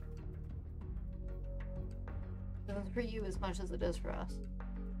turned. This is for you as much as it is for us.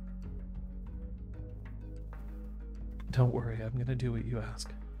 Don't worry, I'm gonna do what you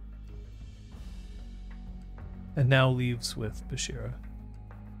ask. And now leaves with Bashira.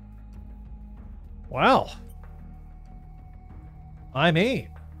 Wow. I mean.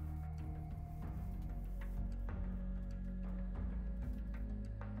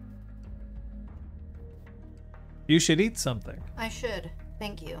 You should eat something. I should.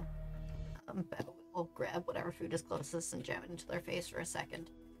 Thank you. Beth will grab whatever food is closest and jam it into their face for a second.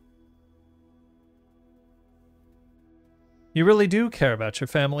 You really do care about your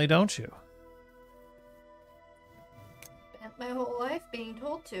family, don't you? Spent my whole life being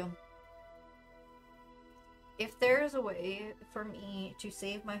told to. If there is a way for me to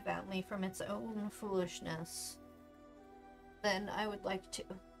save my family from its own foolishness, then I would like to.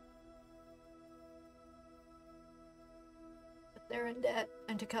 But they're in debt,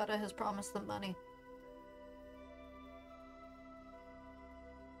 and Takata has promised them money.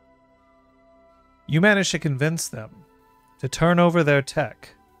 You managed to convince them to turn over their tech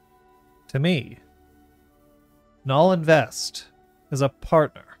to me. And I'll invest as a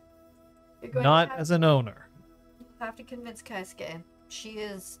partner, You're going not to as an owner. have to convince Kaisuke. She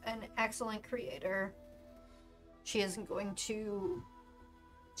is an excellent creator. She isn't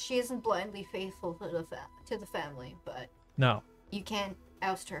blindly faithful to the family, but No, you can't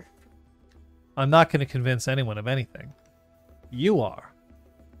oust her. I'm not going to convince anyone of anything. You are.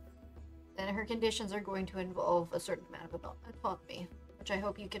 And her conditions are going to involve a certain amount of autonomy, which I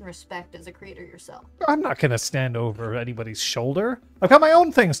hope you can respect as a creator yourself. I'm not going to stand over anybody's shoulder. I've got my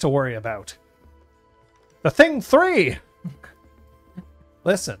own things to worry about. The Thing 3!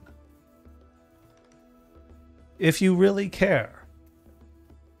 Listen. If you really care,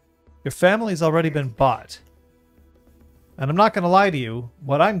 your family's already been bought. And I'm not going to lie to you,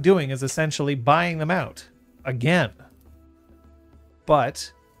 what I'm doing is essentially buying them out. Again.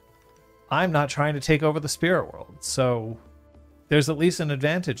 But I'm not trying to take over the spirit world, so there's at least an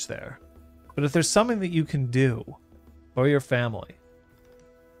advantage there. But if there's something that you can do for your family,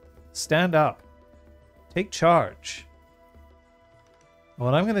 stand up. Take charge.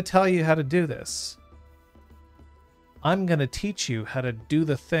 Well, I'm going to tell you how to do this. I'm going to teach you how to do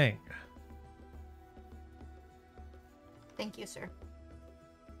the thing. Thank you, sir.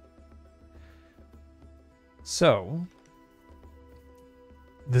 So,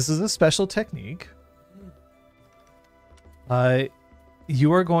 this is a special technique.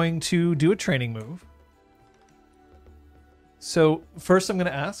 You are going to do a training move. So, first I'm going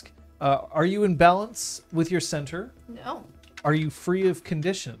to ask, are you in balance with your center? No. Are you free of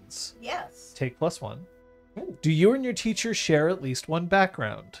conditions? Yes. Take +1. Do you and your teacher share at least one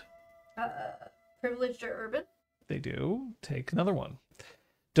background? Privileged or urban? They do. Take another one.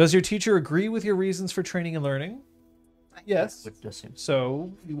 Does your teacher agree with your reasons for training and learning? Yes. Would assume.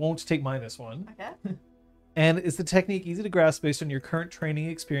 So you won't take -1. Okay. And is the technique easy to grasp based on your current training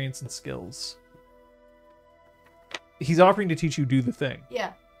experience and skills? He's offering to teach you do the thing.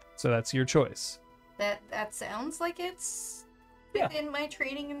 Yeah. So that's your choice. That sounds like it's Yeah. within my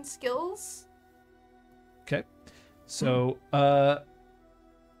training and skills. Okay. So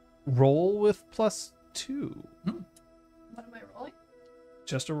roll with +2. What am I rolling?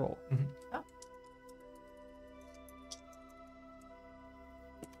 Just a roll. Oh.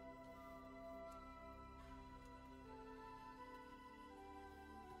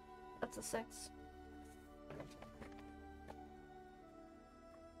 That's a 6.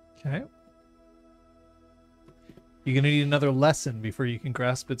 Okay. You're going to need another lesson before you can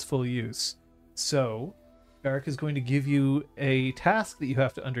grasp its full use. So, Eric is going to give you a task that you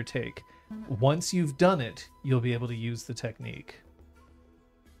have to undertake. Once you've done it, you'll be able to use the technique.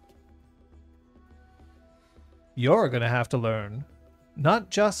 You're going to have to learn not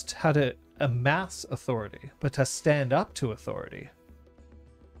just how to amass authority, but to stand up to authority.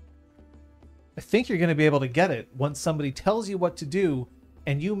 I think you're going to be able to get it once somebody tells you what to do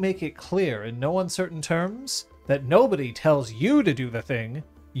and you make it clear in no uncertain terms that nobody tells you to do the thing,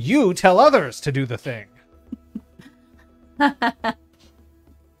 you tell others to do the thing. Do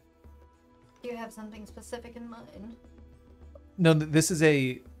you have something specific in mind? No, this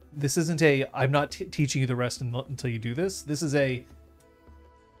isn't a I'm not teaching you the rest until you do this. This is a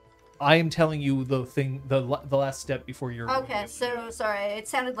I am telling you the thing, the last step before you're. Okay, so sorry, it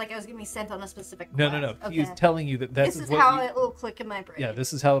sounded like I was gonna be sent on a specific No, quest. no, no. Okay. He's telling you that This is how it will click in my brain. Yeah,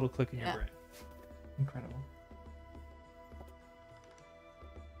 this is how it'll click in your Yeah. brain. Incredible.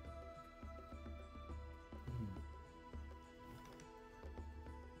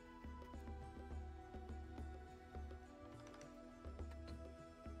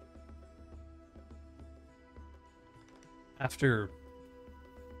 After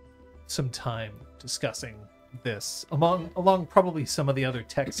some time discussing this, along probably some of the other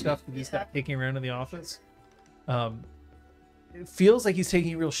tech stuff that he's got kicking around in the office, it feels like he's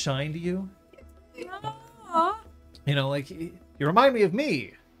taking a real shine to you. You know, like you remind me of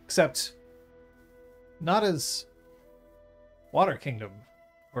me, except not as Water Kingdom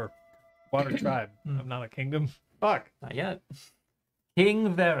or Water Tribe. I'm not a kingdom. Fuck. Not yet.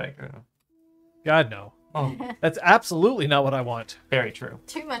 King Varric. God, no. Oh, That's absolutely not what I want. very true.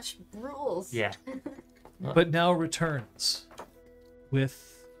 Too much rules. Yeah. But now returns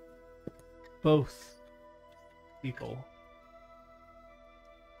with both people.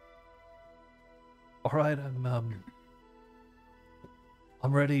 All right, I'm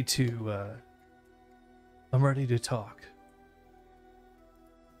ready to talk.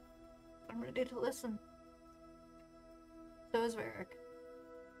 I'm ready to listen. So is Varric.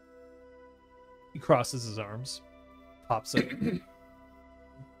 He crosses his arms, pops a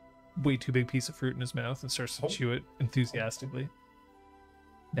way too big piece of fruit in his mouth, and starts to chew it enthusiastically.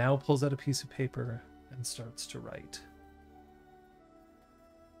 Now pulls out a piece of paper and starts to write.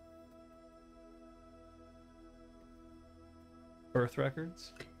 Birth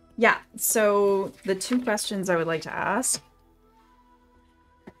records? Yeah, so the 2 questions I would like to ask.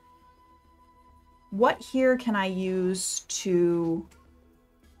 What here can I use to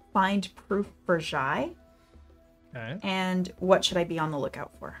find proof for Jai? Okay. And what should I be on the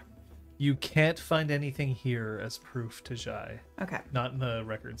lookout for? You can't find anything here as proof to Jai. Okay. Not in the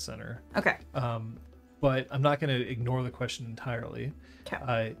record center. Okay. But I'm not going to ignore the question entirely.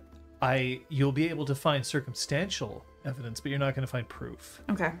 Okay. You'll be able to find circumstantial evidence, but you're not going to find proof.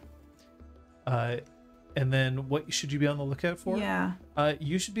 Okay. And then what should you be on the lookout for? Yeah.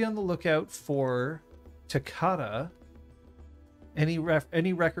 You should be on the lookout for Takata. Any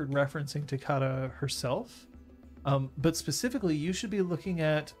record referencing Takata herself. But specifically, you should be looking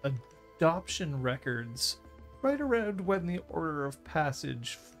at adoption records right around when the Order of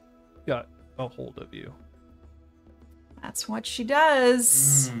Passage got a hold of you. That's what she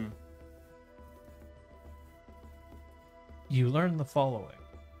does. You learn the following.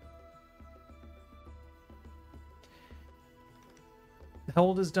 How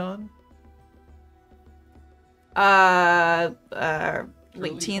old is Dawn?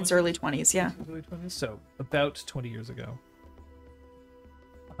 Late teens, early 20s, yeah. Early 20s? So, about 20 years ago.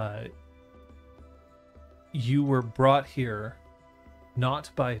 You were brought here not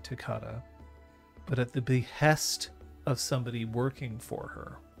by Takata, but at the behest of somebody working for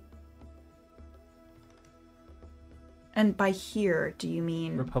her. And by here, do you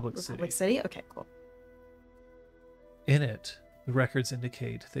mean Republic City? Okay, cool. In it, the records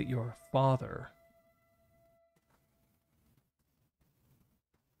indicate that your father,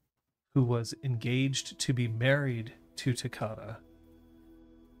 who was engaged to be married to Takata,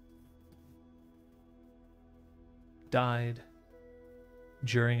 died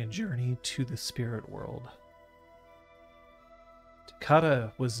during a journey to the spirit world.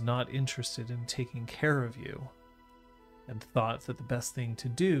 Takata was not interested in taking care of you and thought that the best thing to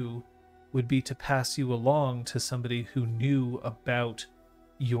do would be to pass you along to somebody who knew about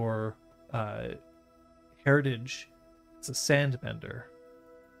your heritage as a sandbender.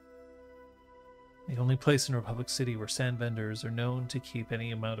 The only place in Republic City where sandbenders are known to keep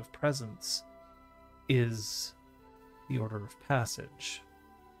any amount of presence is the Order of Passage.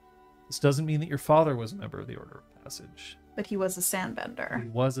 This doesn't mean that your father was a member of the Order of Passage. But he was a sandbender. He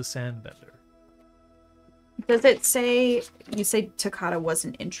was a sandbender. Does it say, you say Takata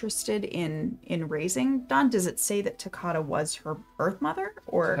wasn't interested in raising Dawn? Does it say that Takata was her birth mother?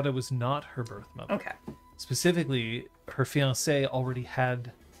 Or Takata was not her birth mother. Okay. Specifically, her fiancé already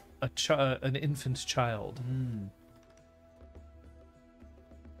had an infant child.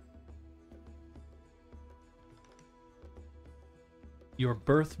 Your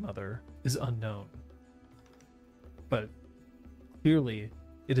birth mother is unknown. But clearly,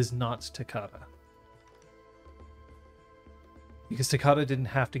 it is not Takata. Because Takata didn't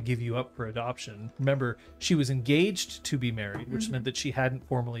have to give you up for adoption. Remember, she was engaged to be married, which meant that she hadn't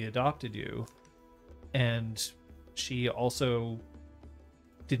formally adopted you. And she also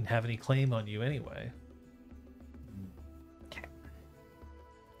didn't have any claim on you anyway. Okay.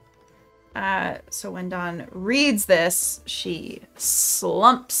 So when Dawn reads this, she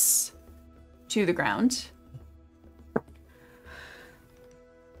slumps to the ground.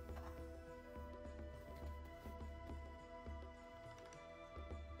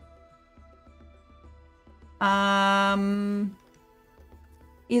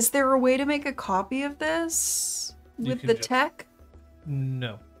 Is there a way to make a copy of this with the tech?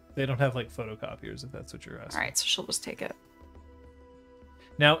 No. They don't have like photocopiers if that's what you're asking. Alright, so she'll just take it.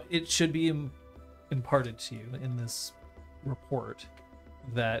 Now, it should be imparted to you in this report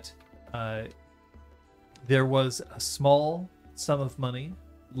that there was a small sum of money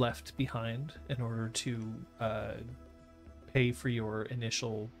left behind in order to pay for your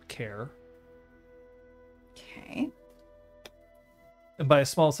initial care. Okay. And by a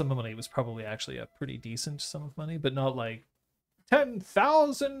small sum of money, it was probably actually a pretty decent sum of money, but not like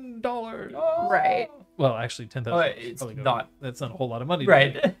 $10,000. Right. Well, actually, $10,000. It's not. That's not a whole lot of money,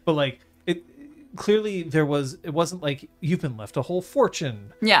 Right. But like, it clearly it wasn't like you've been left a whole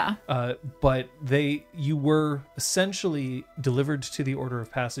fortune. Yeah. But you were essentially delivered to the Order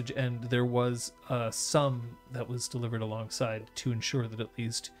of Passage, and there was a sum that was delivered alongside to ensure that at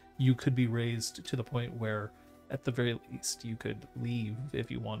least you could be raised to the point where, at the very least, you could leave if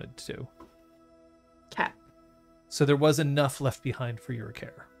you wanted to. Okay. So there was enough left behind for your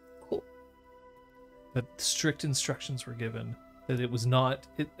care. Cool. But strict instructions were given That it was not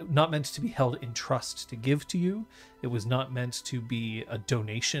meant to be held in trust to give to you. It was not meant to be a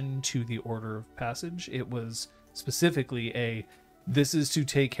donation to the Order of Passage. It was specifically this is to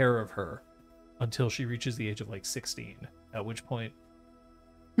take care of her until she reaches the age of like 16, at which point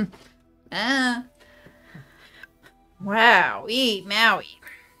Wowie, Maui.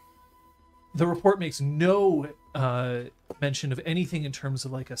 the report makes no mention of anything in terms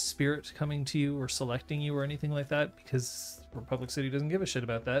of like a spirit coming to you or selecting you or anything like that, because Republic City doesn't give a shit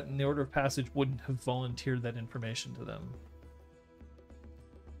about that, and the Order of Passage wouldn't have volunteered that information to them.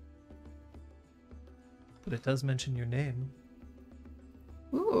 But it does mention your name.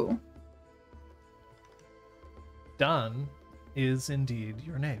 Ooh. Don is indeed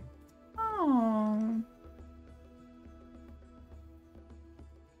your name. Oh.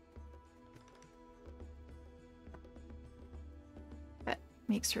 That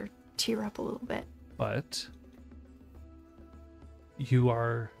makes her tear up a little bit. But you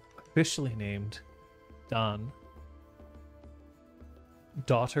are officially named Don,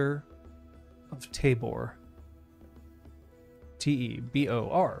 daughter of Tabor.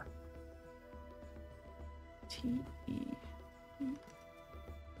 Tebor. T-E.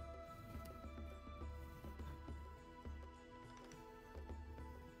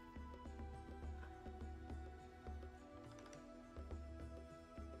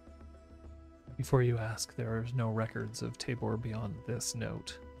 Before you ask, there are no records of Tabor beyond this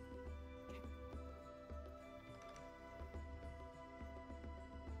note.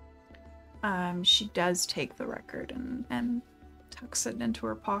 She does take the record and tucks it into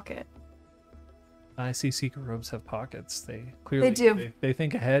her pocket. I see secret robes have pockets. They clearly do. They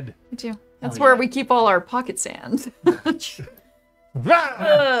think ahead. I do. That's Oh, where yeah. we keep all our pocket sand.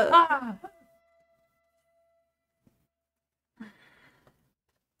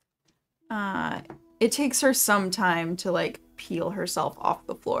 It takes her some time to like peel herself off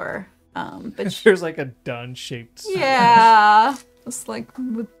the floor. But There's like a Don-shaped yeah, just like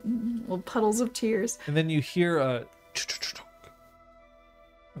with little puddles of tears. And then you hear a...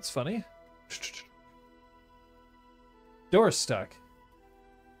 That's funny. Door's stuck.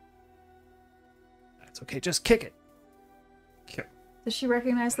 That's okay, just kick it. Does she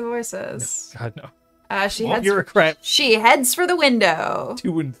recognize the voices? God, no. She Well, heads. you're a crap. She heads for the window.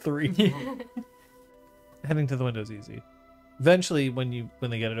 2 and 3. Heading to the window's easy. Eventually, when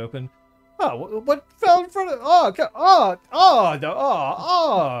they get it open, what fell in front of?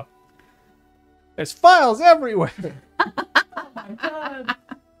 There's files everywhere.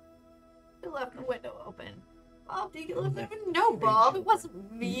 You left the window open. Bob, did you leave the window? No, Bob, it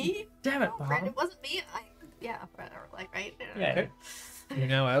wasn't me. Damn it, No, Fred, Bob. it wasn't me. Yeah, like, right? Yeah. Okay. You're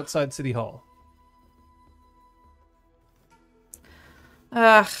now outside City Hall.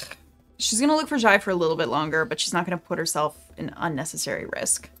 Ugh. She's gonna look for Jai for a little bit longer, but she's not gonna put herself in unnecessary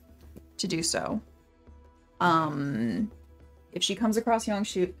risk to do so. If she comes across Young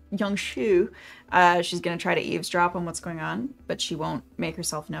Shu, she's gonna try to eavesdrop on what's going on, but she won't make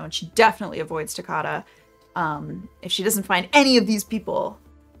herself known. She definitely avoids Takata. If she doesn't find any of these people,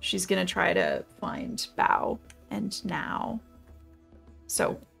 she's gonna try to find Bao and Now.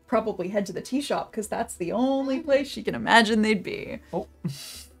 So probably head to the tea shop because that's the only place she can imagine they'd be. Oh.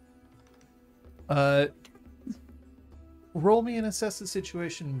 Roll me and assess the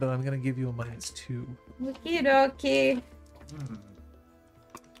situation, but I'm gonna give you a -2. Okie dokie.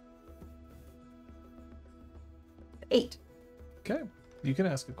 8. Okay, you can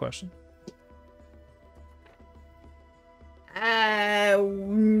ask a question.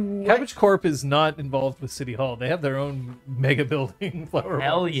 Cabbage Corp is not involved with City Hall. They have their own mega building. Flower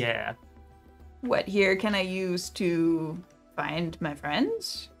Hell Works. yeah. What here can I use to find my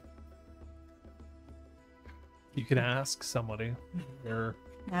friends? You can ask somebody where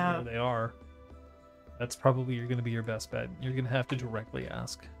No. they are. That's probably going to be your best bet. You're going to have to directly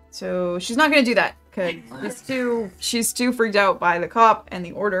ask. So she's not gonna do that because she's too freaked out by the cop and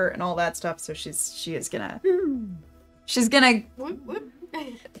the order and all that stuff. So she's gonna Whoop, whoop.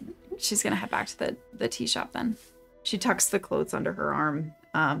 head back to the tea shop then. She tucks the clothes under her arm,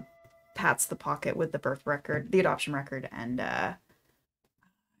 pats the pocket with the birth record, the adoption record, and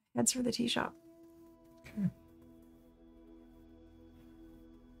heads for the tea shop. Okay.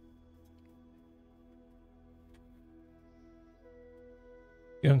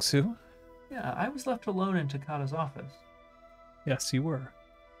 Young-Soo? Yeah, I was left alone in Takata's office. Yes, you were.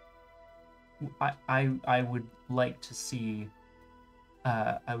 I would like to see.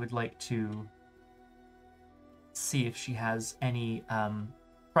 I would like to see if she has any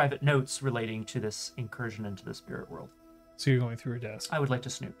private notes relating to this incursion into the spirit world. So you're going through her desk. I would like to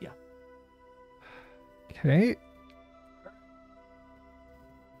snoop. Yeah. Okay.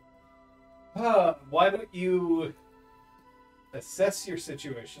 Why don't you assess your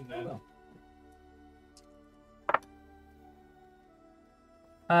situation then?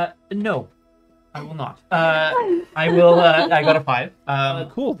 No, I will not. I will. I got a 5.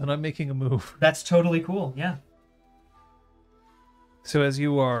 Cool. Then I'm making a move. That's totally cool. Yeah. So as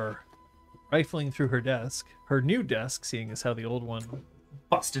you are rifling through her desk, her new desk, seeing as how the old one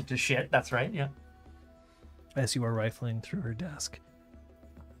Busted to shit. That's right. Yeah. as you are rifling through her desk,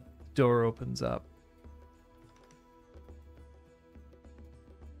 the door opens up.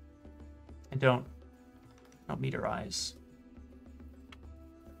 I don't meet her eyes.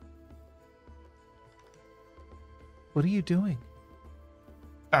 What are you doing?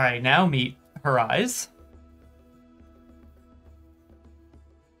 I now meet her eyes.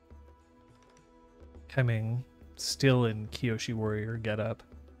 Coming, still in Kyoshi Warrior getup.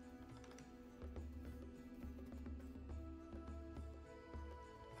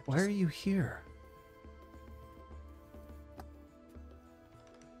 Why are you here?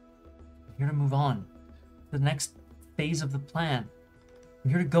 I'm here to move on. The next phase of the plan. I'm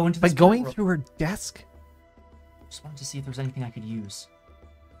here to go into By this going world. through her desk? Just wanted to see if there's anything I could use.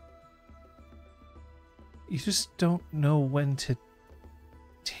 You just don't know when to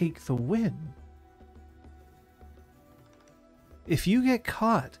take the win. If you get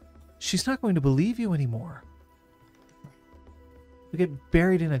caught, she's not going to believe you anymore. You get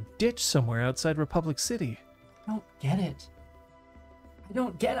buried in a ditch somewhere outside Republic City. I don't get it.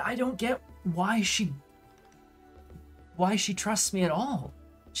 I don't get why she trusts me at all.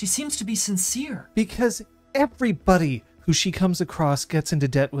 She seems to be sincere. Because everybody who she comes across gets into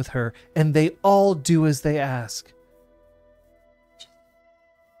debt with her, and they all do as they ask.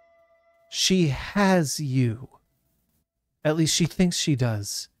 She has you. At least she thinks she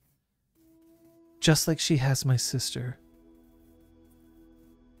does. Just like she has my sister.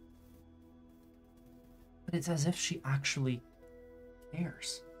 But it's as if she actually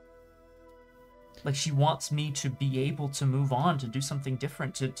cares. Like she wants me to be able to move on, to do something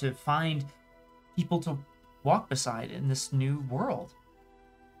different, to find people to walk beside in this new world.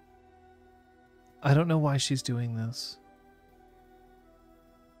 I don't know why she's doing this.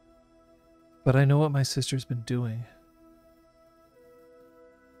 But I know what my sister's been doing.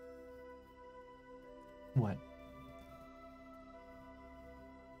 What?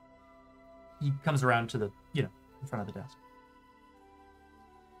 He comes around to the, in front of the desk.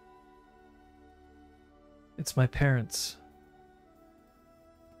 It's my parents.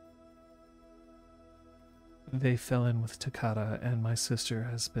 They fell in with Takata, and my sister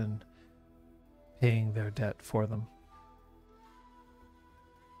has been paying their debt for them.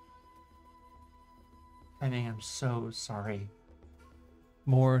 I mean, I'm so sorry.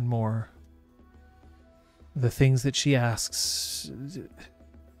 More and more. The things that she asks,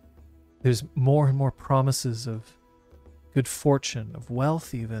 there's more and more promises of good fortune, of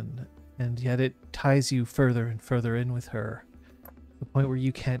wealth even, and yet it ties you further and further in with her. The point where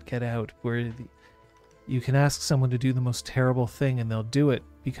you can't get out, where you can ask someone to do the most terrible thing and they'll do it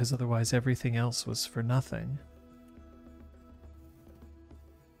because otherwise everything else was for nothing.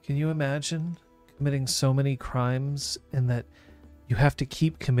 Can you imagine committing so many crimes and that you have to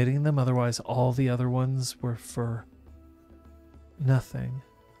keep committing them, otherwise all the other ones were for nothing?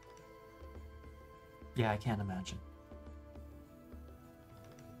 Yeah, I can't imagine.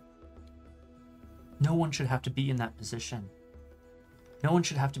 No one should have to be in that position. No one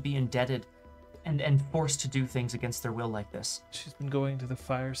should have to be indebted and forced to do things against their will like this. She's been going to the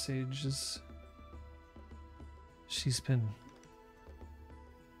fire sages. She's been...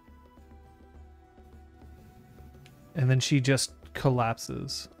 And then she just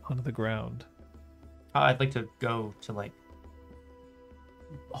collapses onto the ground. I'd like to go to,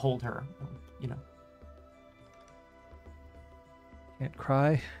 hold her, Can't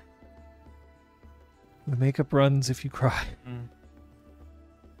cry. The makeup runs if you cry.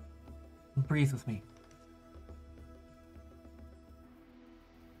 Breathe with me.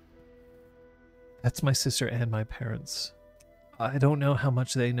 That's my sister and my parents. I don't know how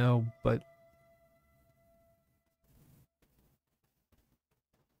much they know, but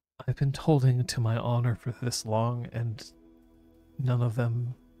I've been holding to my honor for this long, and none of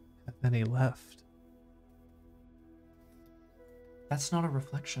them have any left. That's not a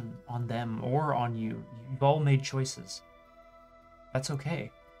reflection on them or on you. You've all made choices. That's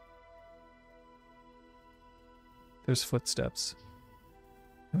okay. There's footsteps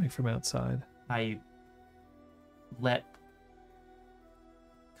coming from outside. I let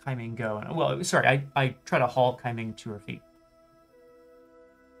Kaiming go. Well, sorry, I try to haul Kaiming to her feet.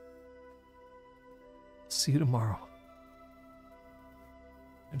 See you tomorrow.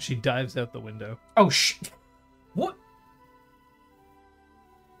 And she dives out the window. Oh, what?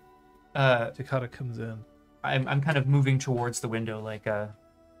 Takata comes in. I'm kind of moving towards the window, like,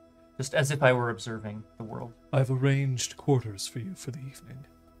 just as if I were observing the world. I've arranged quarters for you for the evening.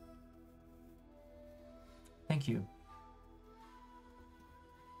 Thank you.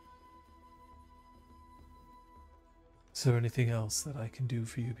 Is there anything else that I can do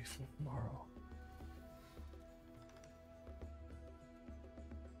for you before tomorrow?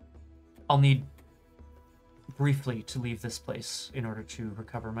 I'll need briefly to leave this place in order to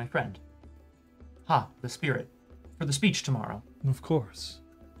recover my friend. The spirit. For the speech tomorrow. Of course.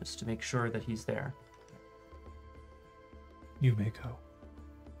 Just to make sure that he's there. You may go.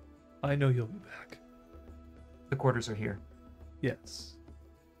 I know you'll be back. The quarters are here. Yes.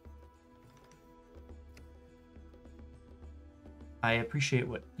 I appreciate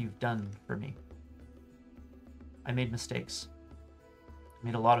what you've done for me. I made mistakes. I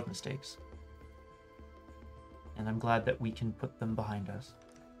made a lot of mistakes. And I'm glad that we can put them behind us.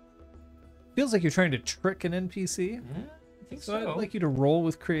 Feels like you're trying to trick an NPC. Yeah, I think So I'd like you to roll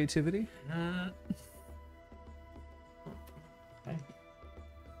with creativity. Okay.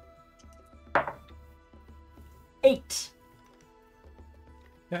 8.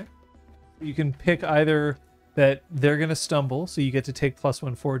 Okay. You can pick either that they're going to stumble, so you get to take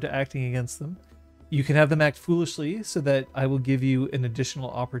 +1 forward to acting against them. You can have them act foolishly, so that I will give you an additional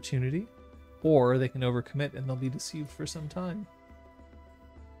opportunity. Or they can overcommit and they'll be deceived for some time.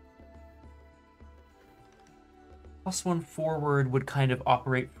 +1 forward would kind of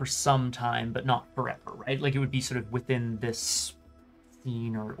operate for some time, but not forever, right? Like it would be sort of within this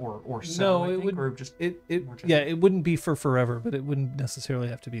scene or so. No, I it think, would. or just It more general. yeah, it wouldn't be for forever, but it wouldn't necessarily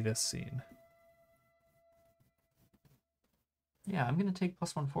have to be this scene. Yeah, I'm gonna take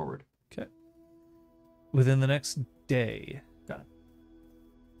 +1 forward. Okay. Within the next day. Got it.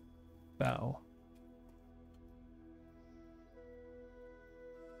 Bow.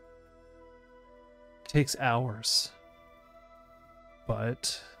 Takes hours.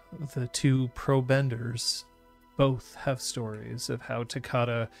 But the two pro-benders both have stories of how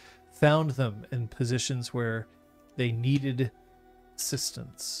Takata found them in positions where they needed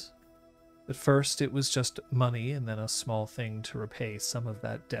assistance. At first it was just money and then a small thing to repay some of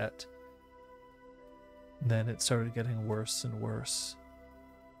that debt. Then it started getting worse and worse.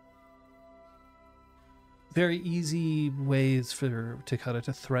 Very easy ways for Takata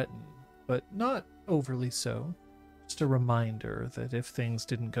to threaten, but not overly so. Just a reminder that if things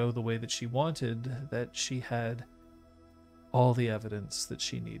didn't go the way that she wanted, that she had all the evidence that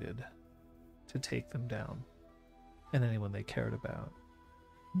she needed to take them down, and anyone they cared about.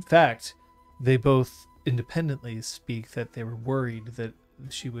 In fact, they both independently speak that they were worried that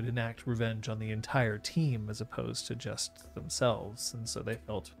she would enact revenge on the entire team as opposed to just themselves, and so they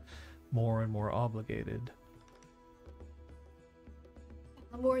felt more and more obligated.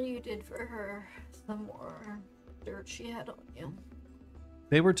 The more you did for her, the more dirt she had on you.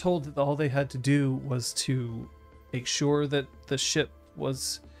 They were told that all they had to do was to make sure that the ship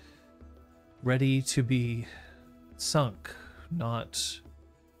was ready to be sunk, not...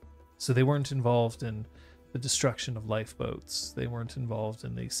 So they weren't involved in the destruction of lifeboats. They weren't involved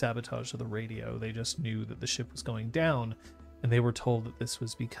in the sabotage of the radio. They just knew that the ship was going down, and they were told that this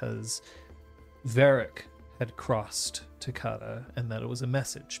was because Varric had crossed Takata, and that it was a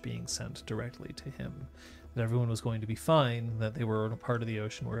message being sent directly to him. That everyone was going to be fine, that they were in a part of the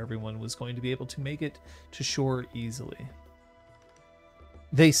ocean where everyone was going to be able to make it to shore easily.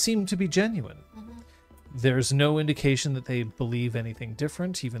 They seemed to be genuine. Mm-hmm. There's no indication that they believe anything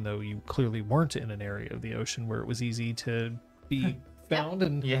different, even though you clearly weren't in an area of the ocean where it was easy to be found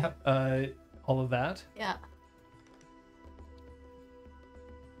and all of that. Yeah.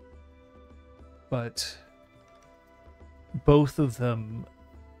 But both of them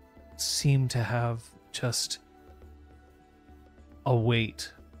seem to have just a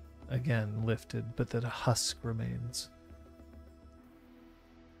weight, again, lifted, but that a husk remains.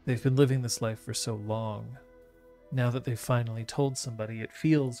 They've been living this life for so long. Now that they've finally told somebody, it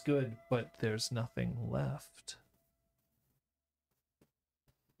feels good, but there's nothing left.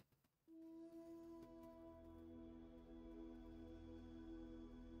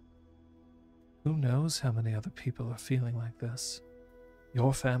 Who knows how many other people are feeling like this?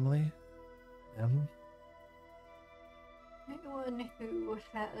 Your family? Them? Anyone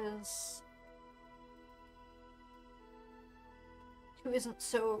who isn't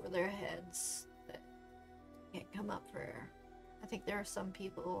so over their heads that can't come up for air. I think there are some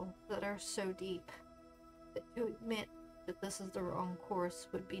people that are so deep that to admit that this is the wrong course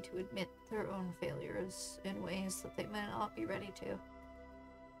would be to admit their own failures in ways that they may not be ready to.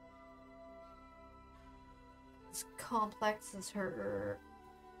 as complex as her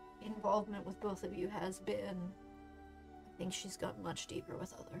involvement with both of you has been, I think she's gone much deeper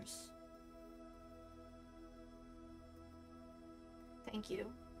with others. Thank you.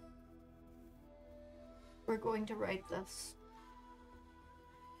 We're going to write this.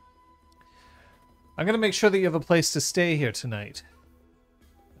 I'm going to make sure that you have a place to stay here tonight.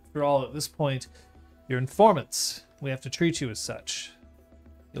 After all, at this point, you're informants. We have to treat you as such.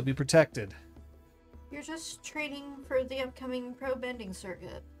 You'll be protected. You're just training for the upcoming pro bending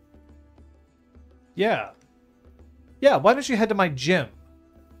circuit. Yeah. Yeah, why don't you head to my gym?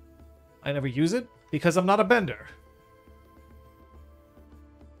 I never use it because I'm not a bender.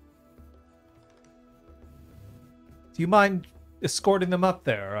 Do you mind escorting them up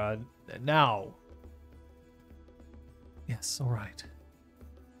there, now? Yes, all right.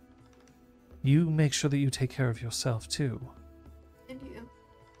 You make sure that you take care of yourself, too. And you.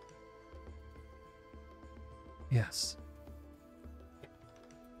 Yes.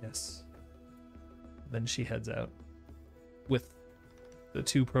 Yes. Then she heads out with the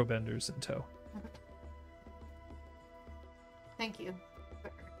 2 pro benders in tow. Thank you.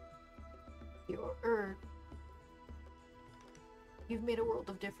 You've made a world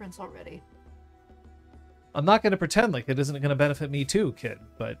of difference already. I'm not going to pretend like it isn't going to benefit me too, kid,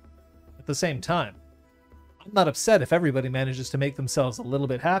 but at the same time, I'm not upset if everybody manages to make themselves a little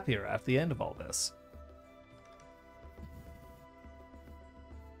bit happier at the end of all this.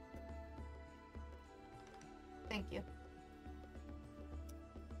 Thank you.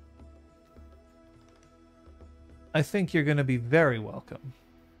 I think you're going to be very welcome.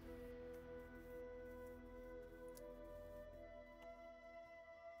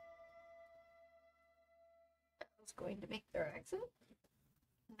 I was going to make their exit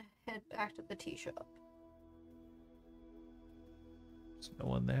and head back to the tea shop. There's no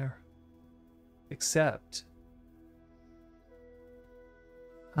one there. Except...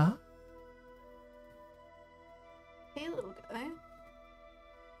 Huh? Hey, little guy.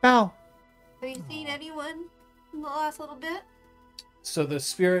 Ow! Have you seen anyone in the last little bit? So the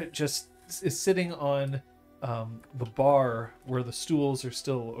spirit just is sitting on the bar where the stools are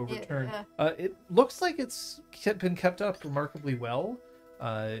still overturned. Yeah. It looks like it's been kept up remarkably well.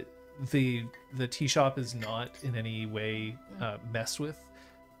 The tea shop is not in any way messed with,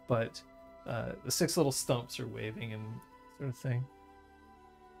 but the 6 little stumps are waving and sort of thing.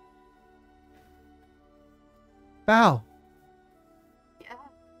 Bow. Yeah.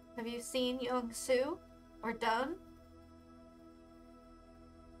 Have you seen young Sue? Or Dunn?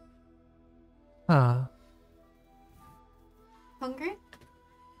 Hungry?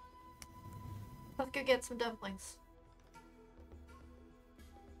 Let's go get some dumplings.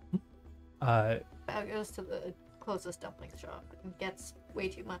 Bao goes to the closest dumpling shop and gets way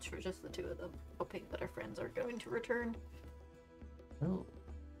too much for just the 2 of them, hoping that our friends are going to return. Oh.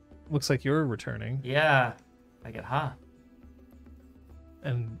 Looks like you're returning. Yeah. I get Ha.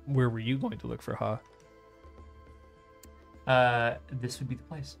 And where were you going to look for Ha? This would be the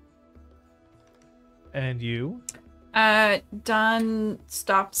place. And you? Dawn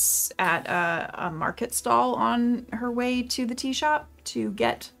stops at a market stall on her way to the tea shop to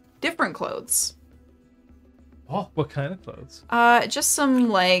get different clothes. Oh, what kind of clothes? Just some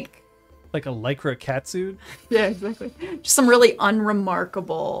like a lycra catsuit? Yeah, exactly. Just some really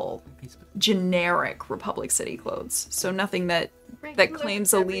unremarkable, generic Republic City clothes. So nothing that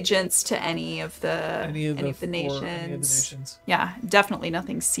claims allegiance to any of the nations. Yeah, definitely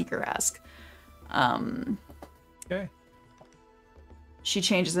nothing Seeker-esque. Okay. She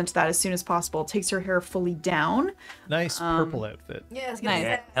changes into that as soon as possible, takes her hair fully down. Nice purple outfit. Yeah, I was gonna say, Yeah,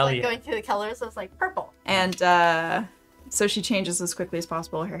 I was hell like yeah. going through the colors, so it's like purple. And so she changes as quickly as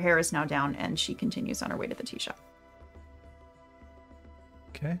possible. Her hair is now down, and she continues on her way to the tea shop.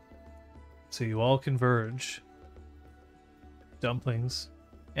 Okay. So you all converge. Dumplings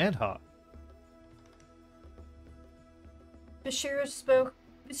and Ha.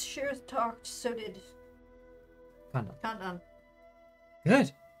 Bashir talked, so did Condom. Kandan.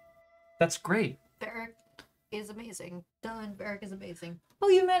 Good. That's great. Barrick is amazing. Done. Barrick is amazing. Oh,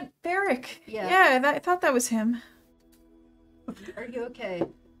 you meant Barrick. Yeah. Yeah, I thought that was him. Are you okay?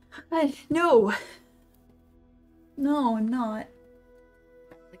 No. No, I'm not.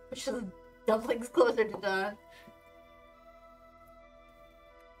 Like, push the dumplings closer to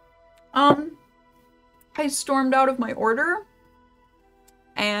Don. I stormed out of my order,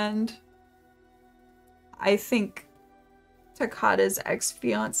 and I think Takata's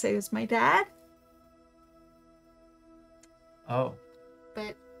ex-fiance is my dad. Oh.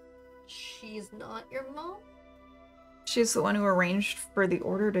 But she's not your mom? She's the one who arranged for the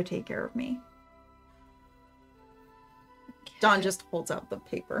order to take care of me. Dawn just holds out the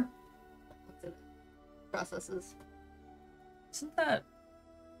paper. Looks at it. Processes. Isn't that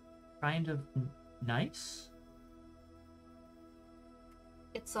kind of nice?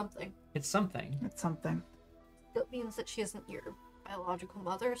 It's something. It's something. It's something. It means that she isn't your biological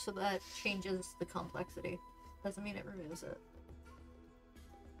mother, so that changes the complexity. Doesn't mean it removes it.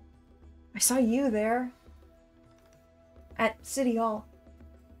 I saw you there. At City Hall.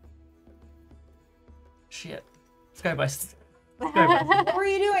 Shit. Skybus. What were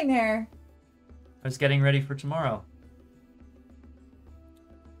you doing there? I was getting ready for tomorrow.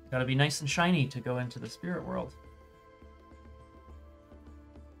 Gotta be nice and shiny to go into the spirit world.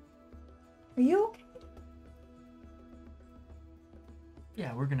 Are you okay?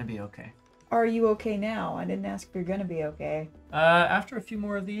 Yeah, we're gonna be okay. Are you okay now? I didn't ask if you're gonna be okay. After a few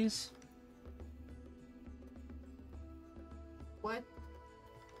more of these, What?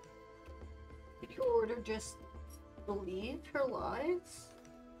 Did your order just believe her lies?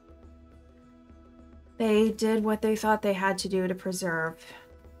 They did what they thought they had to do to preserve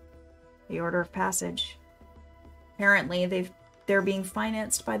the Order of Passage. Apparently, they're being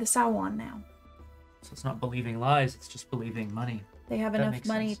financed by the Sauron now. so it's not believing lies, it's just believing money. They have That enough makes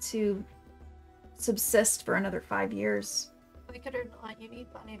money sense. to subsist for another 5 years. Like it or not, you need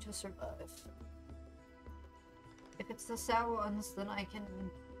money to survive. If it's the Saurons, then I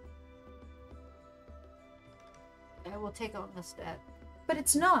will take on this debt. But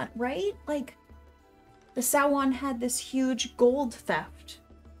it's not, right? Like, the Sauron had this huge gold theft.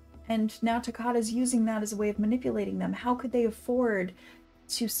 And now Takata's using that as a way of manipulating them. How could they afford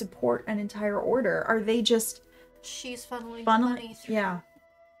to support an entire order? Are they just She's funneling funneling? money through. Yeah.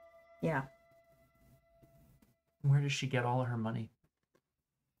 Yeah. Where does she get all of her money?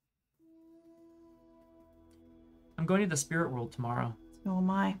 I'm going to the spirit world tomorrow. So am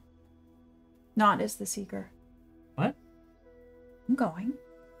I. Not as the Seeker. What? I'm going.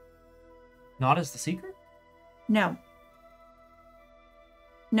 Not as the Seeker? No.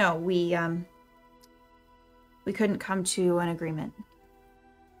 No, we couldn't come to an agreement.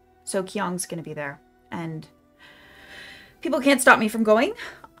 So Kyung's gonna be there. And people can't stop me from going.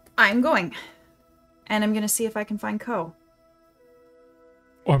 I'm going. And I'm gonna see if I can find Ko.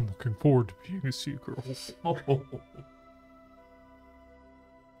 I'm looking forward to being a seeker. Well,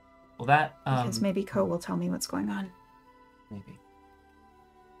 that, Because maybe Ko will tell me what's going on. maybe.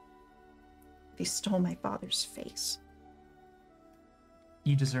 He stole my father's face.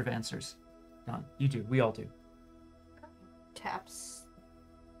 You deserve answers. Don, you do. We all do. Taps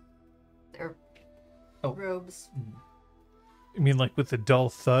their Oh. robes. You mean like with the dull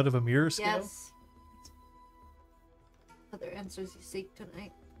thud of a mirror scale? Yes. Other answers you seek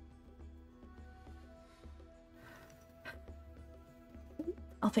tonight.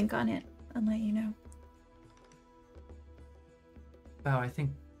 I'll think on it and let you know. Wow, I think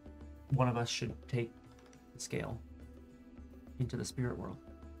one of us should take the scale into the spirit world.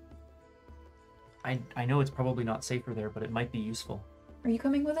 I know it's probably not safer there, but it might be useful. Are you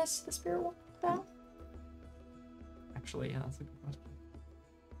coming with us to the spirit world, Val? Actually, yeah, that's a good question.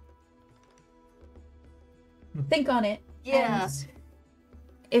 Think on it. Yeah. And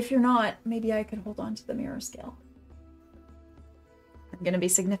if you're not, maybe I could hold on to the mirror scale. I'm gonna be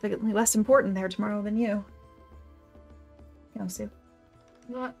significantly less important there tomorrow than you. Sue.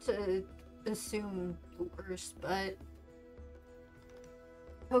 Not to assume the worst, but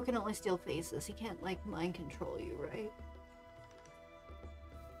Poe can only steal faces. He can't, like, mind control you, right?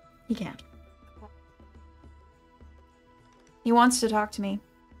 He can't. He wants to talk to me.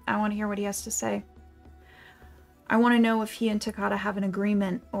 I want to hear what he has to say. I want to know if he and Takata have an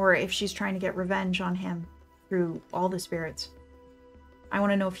agreement or if she's trying to get revenge on him through all the spirits. I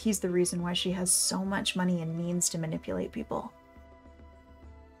want to know if he's the reason why she has so much money and means to manipulate people.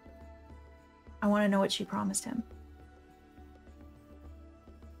 I want to know what she promised him.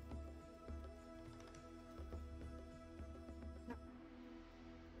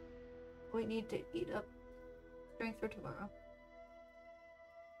 We need to eat up strength for tomorrow.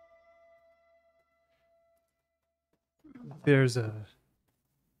 There's a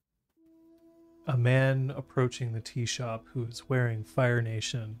man approaching the tea shop who is wearing Fire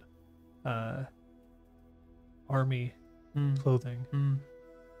Nation army clothing.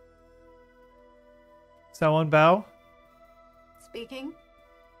 Sawan Bao? Speaking?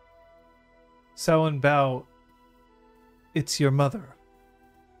 Sawan Bao, it's your mother.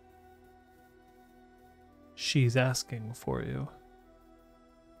 She's asking for you.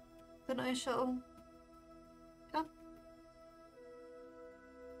 Then I shall come.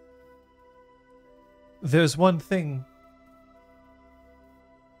 There's one thing.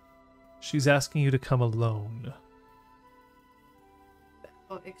 She's asking you to come alone.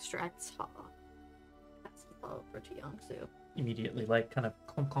 extracts Ha. That's the Ha over to Youngsu. Immediately, like, kind of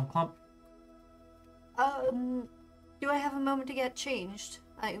clump, clump, clump. Do I have a moment to get changed?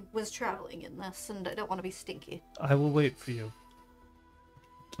 I was traveling in this, and I don't want to be stinky. I will wait for you.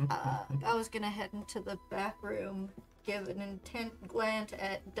 I was gonna head into the back room, give an intent glance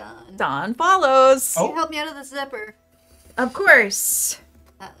at Don. Don follows. Can you help me out of the zipper? Of course.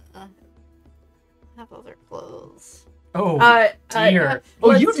 Have other clothes. Oh, let's- dear.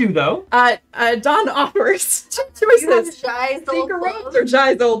 Oh, you do, though. Don offers two choices. Shy's old Secret robes clothes. or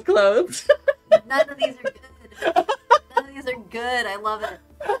Jai's old clothes. None of these are good. None of these are good. I love it.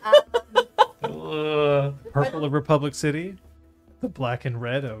 Purple of Republic City, the black and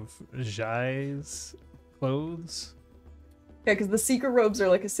red of Jai's clothes. Yeah, because the secret robes are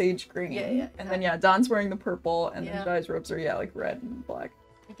like a sage green. Yeah. And then, Don's wearing the purple, and Yeah. then Jai's robes are, like red and black.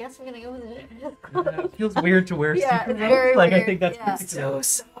 I guess I'm gonna go with it. Yeah, it feels weird to wear Yeah, secret it's robes. very Like, I weird, think that's yeah. particular.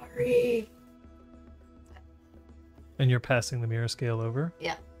 So sorry. And you're passing the mirror scale over.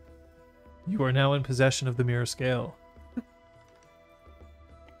 Yeah. You are now in possession of the mirror scale.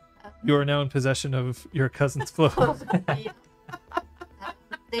 You are now in possession of your cousin's clothes. Yeah.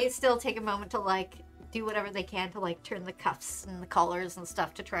 They still take a moment to like do whatever they can to like turn the cuffs and the collars and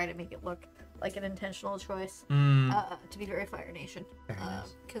stuff to try to make it look like an intentional choice. To be very Fire Nation. Very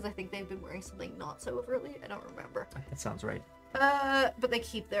nice. Because I think they've been wearing something not so overtly. I don't remember. That sounds right. But they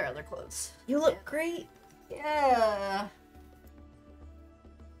keep their other clothes. You look great. Yeah.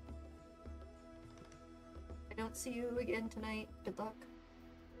 I don't see you again tonight. Good luck.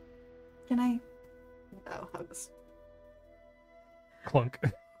 Can I? Oh, hugs. Clunk.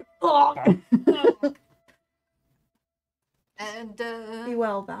 And Be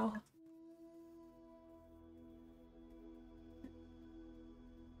well, thou.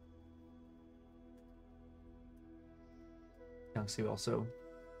 Youngsu also.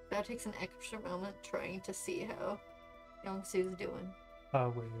 that takes an extra moment trying to see how Youngsu's doing.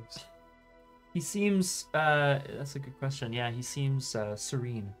 Waves. He seems, that's a good question. Yeah, he seems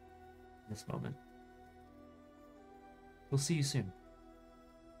serene in this moment. We'll see you soon.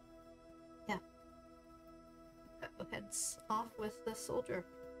 Heads off with the soldier.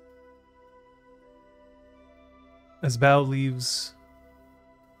 As Bao leaves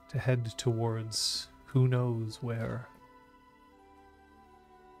to head towards who knows where,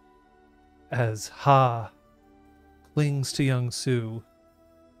 as Ha clings to young Su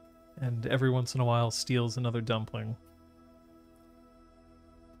and every once in a while steals another dumpling,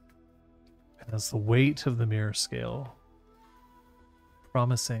 and as the weight of the mirror scale,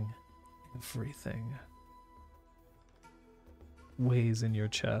 promising everything, weighs in your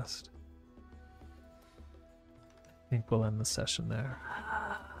chest, I think we'll end the session there.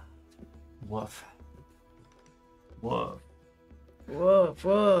 Woof. Woof. Woof,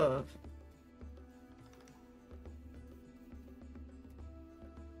 woof.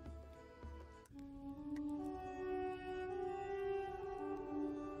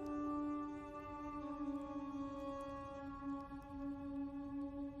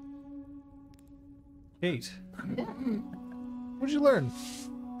 Kate, what did you learn?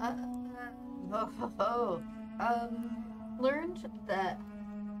 Learned that.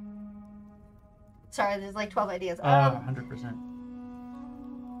 Sorry, there's like 12 ideas. 100%.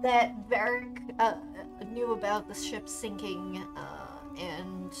 That Varric knew about the ship sinking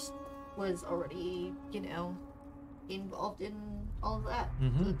and was already, involved in all of that.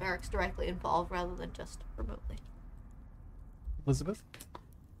 Mhm. So Varric's directly involved rather than just remotely. Elizabeth?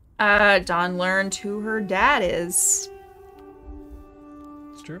 Dawn learned who her dad is.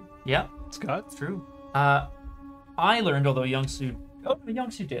 It's true. Yeah, Scott? it's true. I learned, although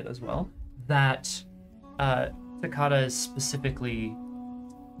Youngsu did as well, that Takata is specifically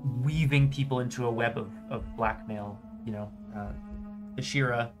weaving people into a web of blackmail,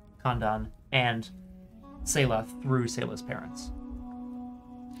 Ishira, Kandan, and Sayla through Sayla's parents.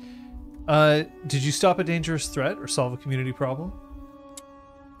 Did you stop a dangerous threat or solve a community problem?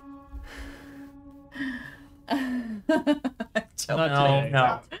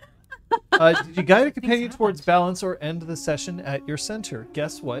 No. Did you guide a companion towards balance or end the session at your center?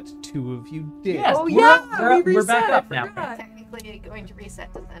 Guess what? 2 of you did. Yes. Oh We're- yeah, we're we back reset. up I now. forgot. Technically going to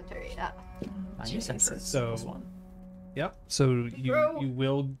reset the center, yeah. You said Jesus. So- this one. Yep. So you Bro.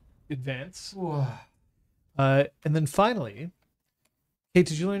 will advance. And then finally, Kate,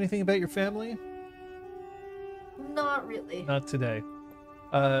 did you learn anything about your family? Not really. Not today.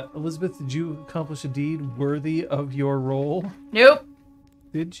 Elizabeth, did you accomplish a deed worthy of your role? Nope.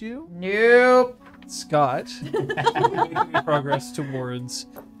 Did you? Nope. Scott, making any progress towards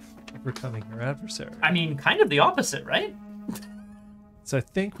overcoming your adversary? I mean, kind of the opposite, right? So I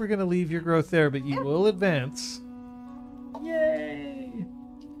think we're going to leave your growth there, but you will advance. Yay!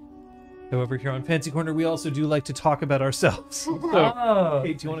 However, here on Fancy Corner, we also do like to talk about ourselves. So, Oh.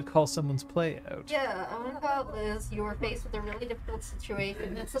 Kate, do you want to call someone's play out? Yeah, I want to call it Liz. You were faced with a really difficult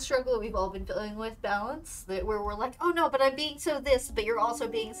situation. It's a struggle we've all been feeling with balance, where we're like, oh no, but I'm being so this, but you're also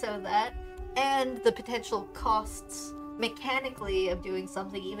being so that. And the potential costs mechanically of doing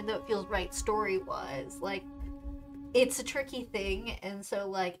something, even though it feels right story-wise. Like, it's a tricky thing, and so,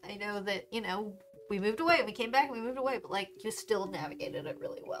 like, I know that, you know, we moved away, we came back, and we moved away, but, like, you still navigated it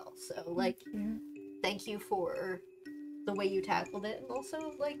really well. So, like, thank you for the way you tackled it, and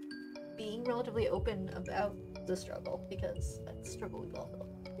also, like, being relatively open about the struggle, because that's a struggle we've all felt.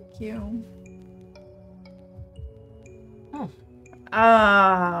 Thank you. Oh.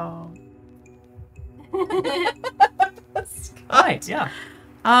 Oh. Right, yeah.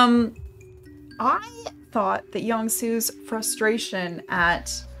 I thought that Young-Soo's frustration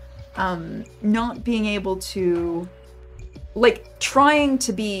at not being able to, like, trying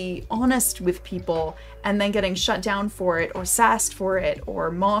to be honest with people and then getting shut down for it or sassed for it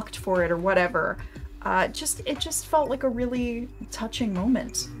or mocked for it or whatever, it just felt like a really touching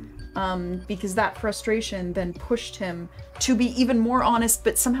moment. Because that frustration then pushed him to be even more honest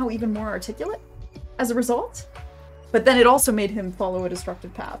but somehow even more articulate as a result. But then it also made him follow a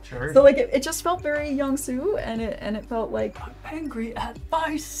destructive path. Sure. So, like, it just felt very Young-Soo, and it felt like, I'm angry at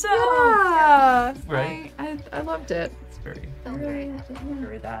myself. yeah, Right. I loved it. It's very, Very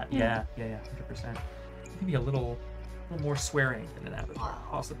very that. Yeah, 100%. Maybe a little more swearing in an avatar,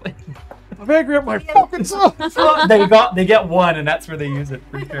 possibly. I'm angry at my fucking self! They get one, and that's where they use it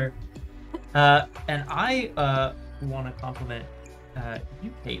for sure. And I want to compliment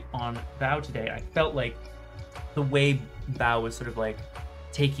you, Kate, on Bao today. I felt like the way Bao was sort of like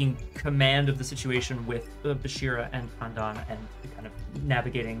taking command of the situation with Bashira and Kandan and kind of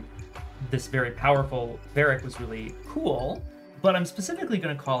navigating this very powerful Varric was really cool. But I'm specifically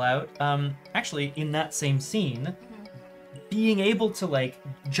going to call out, actually, in that same scene, being able to, like,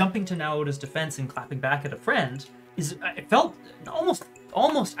 jumping to Naota's defense and clapping back at a friend it felt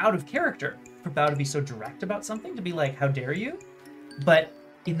almost out of character for Bao to be so direct about something, to be like, how dare you? But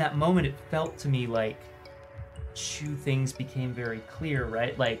in that moment, it felt to me like two things became very clear,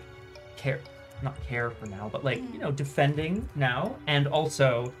 right? Like, not care for now, but, like, you know, defending now, and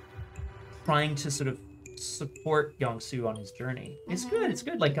also trying to sort of support Young-Soo on his journey. It's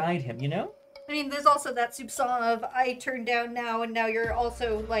good, like, guide him, you know? I mean, there's also that soupçon of I turned down now, and now you're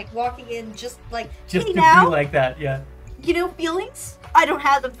also, like, walking in just Just hey, to now, be like that, yeah. you know, feelings? I don't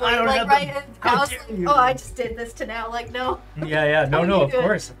have them for I you, don't like, have right? them. And How I was dare like, you. oh, I just did this to now, like, no. Yeah, How no, you of do it?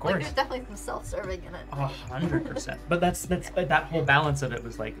 course, Like, there's definitely some self-serving in it. 100%. But that's that whole balance of it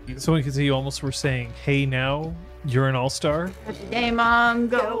was like beautiful. So we could see you almost were saying, hey, now, you're an all-star? Hey, Mom,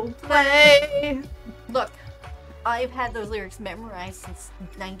 go play. Look, I've had those lyrics memorized since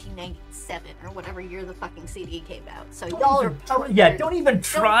 1997 or whatever year the fucking CD came out. So y'all are poet Yeah, nerds. don't even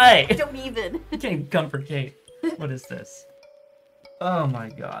try. Don't even. You can't even come for Kate. What is this? Oh my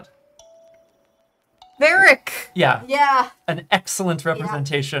god. Varric. Yeah, Yeah. an excellent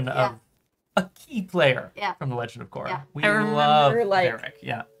representation of a key player from The Legend of Korra. Yeah. We I remember, love like, Varric.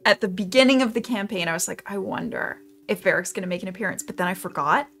 Yeah. At the beginning of the campaign, I was like, I wonder if Varric's gonna make an appearance, but then I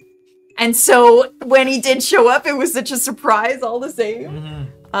forgot. And so when he did show up, it was such a surprise all the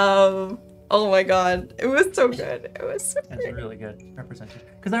same. Oh my god, it was so good. It was so That's great. really good representation.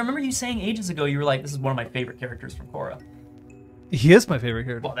 Because I remember you saying ages ago, you were like, this is one of my favorite characters from Korra. He is my favorite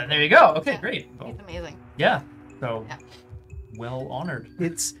character. Well, then there you go. Okay, great. Well, He's amazing. yeah. So, Yeah. well honored.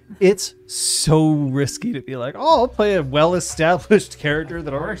 It's so risky to be like, oh, I'll play a well-established character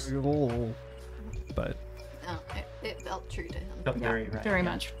that course. already... But No, it felt true to him. Felt very right. Very yeah.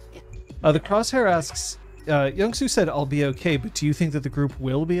 much. the Crosshair asks, Young-Soo said, I'll be okay, but do you think that the group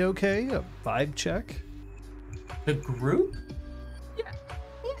will be okay? A vibe check? The group? Yeah.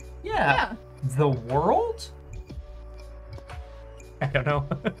 Yeah. The world? I don't know.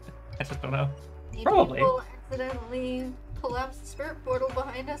 I just don't know. Maybe Probably. we'll accidentally collapse the spirit portal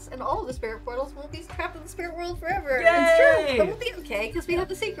behind us, and all of the spirit portals won't be trapped in the spirit world forever. It's Yay! true. But we'll be okay because we have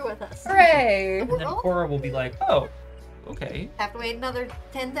the Seeker with us. Hooray! And then Korra will be like, oh, okay. Have to wait another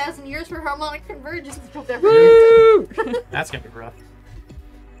 10,000 years for harmonic convergence. Woo! That's gonna be rough.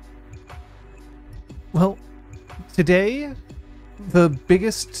 Well, today, the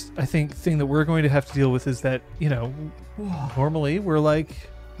biggest, I think, thing that we're going to have to deal with is that, you know, normally we're like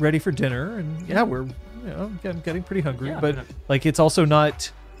ready for dinner, and yeah, we're, you know, getting pretty hungry, Yeah, but like it's also not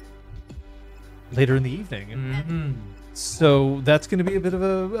later in the evening. Mm-hmm. So that's going to be a bit of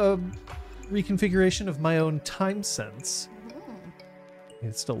a reconfiguration of my own time sense.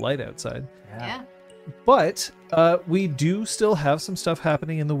 It's still light outside. Yeah. But we do still have some stuff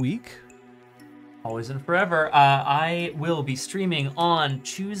happening in the week. Always and forever. I will be streaming on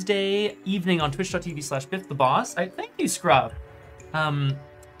Tuesday evening on twitch.tv/BiffTheBoss. Thank you, Scrub.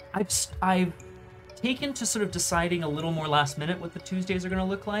 I've taken to sort of deciding a little more last minute what the Tuesdays are going to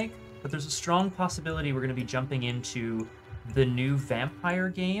look like, but there's a strong possibility we're going to be jumping into the new vampire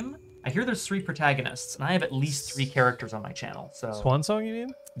game. I hear there's 3 protagonists, and I have at least 3 characters on my channel. So Swan Song, you mean?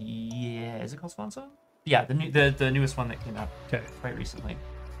 yeah, is it called Swan Song? Yeah, the newest one that came out Okay. quite recently.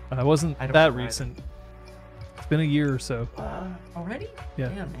 It wasn't I don't that know recent. It's been a year or so. Already? Yeah.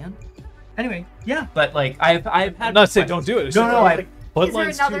 Damn, man. Anyway, yeah, but like I've had. I'm not saying don't do it. It's No, just no, like, I.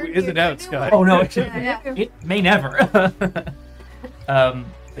 Bloodlines another 2 isn't new out, one? Scott. Oh no, Yeah. it may never.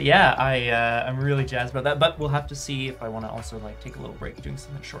 But yeah, I'm really jazzed about that. But we'll have to see if I want to also like take a little break doing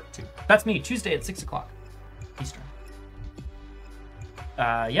something short too. That's me. Tuesday at 6:00 Eastern.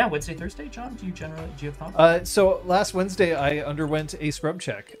 Yeah, Wednesday, Thursday, John. Do you have thoughts? So last Wednesday, I underwent a scrub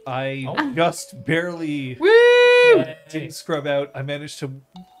check. I just barely didn't scrub out. I managed to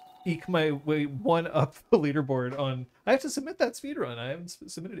eke my way 1 up the leaderboard on. I have to submit that speedrun. I haven't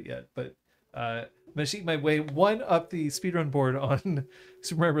submitted it yet, but I managed to eke my way 1 up the speedrun board on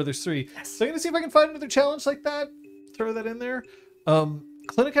Super Mario Brothers 3. Yes. So I'm gonna see if I can find another challenge like that. Throw that in there.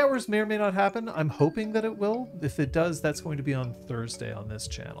 Clinic hours may or may not happen. I'm hoping that it will. If it does, that's going to be on Thursday on this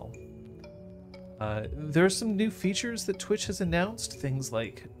channel. There are some new features that Twitch has announced, things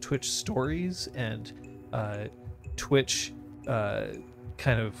like Twitch Stories and Twitch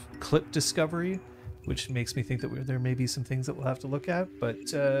kind of clip discovery, which makes me think that there may be some things that we'll have to look at, but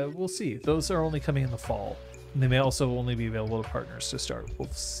we'll see. Those are only coming in the fall, and they may also only be available to partners to start.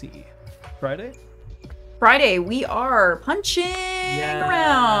 We'll see. Friday, we are punching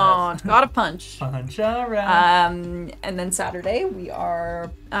around. Gotta punch. Punch around. And then Saturday we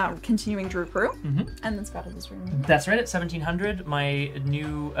are continuing Drew Crew, and then Scott is room. That's right. At 1700, my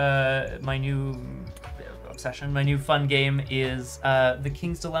new obsession, my new fun game is The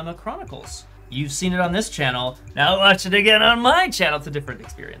King's Dilemma Chronicles. You've seen it on this channel. Now watch it again on my channel. It's a different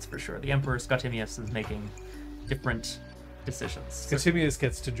experience for sure. The Emperor Scotimius is making different decisions. Scotimius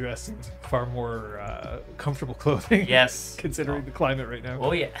gets to dress in far more comfortable clothing. Yes. Considering the climate right now.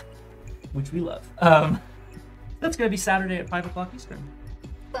 Oh yeah. Which we love. That's going to be Saturday at 5:00 Eastern.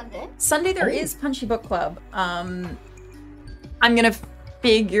 Sunday there is Punchy Book Club. I'm going to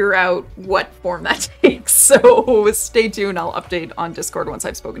figure out what form that takes. So stay tuned. I'll update on Discord once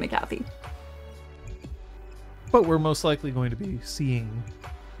I've spoken to Kathy. But we're most likely going to be seeing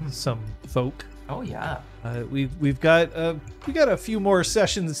some folk. Oh yeah. We've got a few more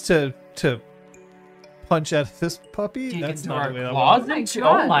sessions to punch at this puppy. Do you That's get not to the way our that claws works. into?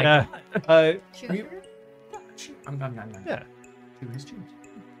 Oh my Yeah. god. Yeah. Chewing his chews.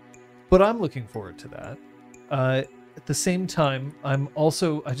 But I'm looking forward to that. At the same time, I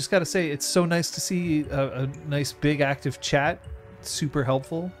just gotta say, it's so nice to see a nice big active chat. It's super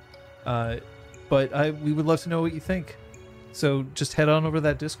helpful. But we would love to know what you think. So just head on over to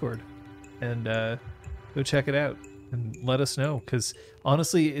that Discord and go check it out and let us know, because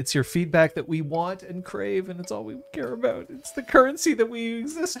honestly, it's your feedback that we want and crave, and it's all we care about. It's the currency that we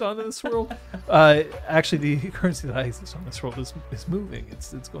exist on in this world. Actually, the currency that I exist on this world is moving.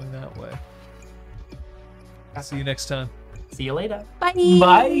 It's going that way. See you next time. See you later. Bye.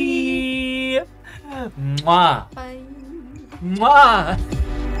 Bye. Mwah. Bye. Mwah.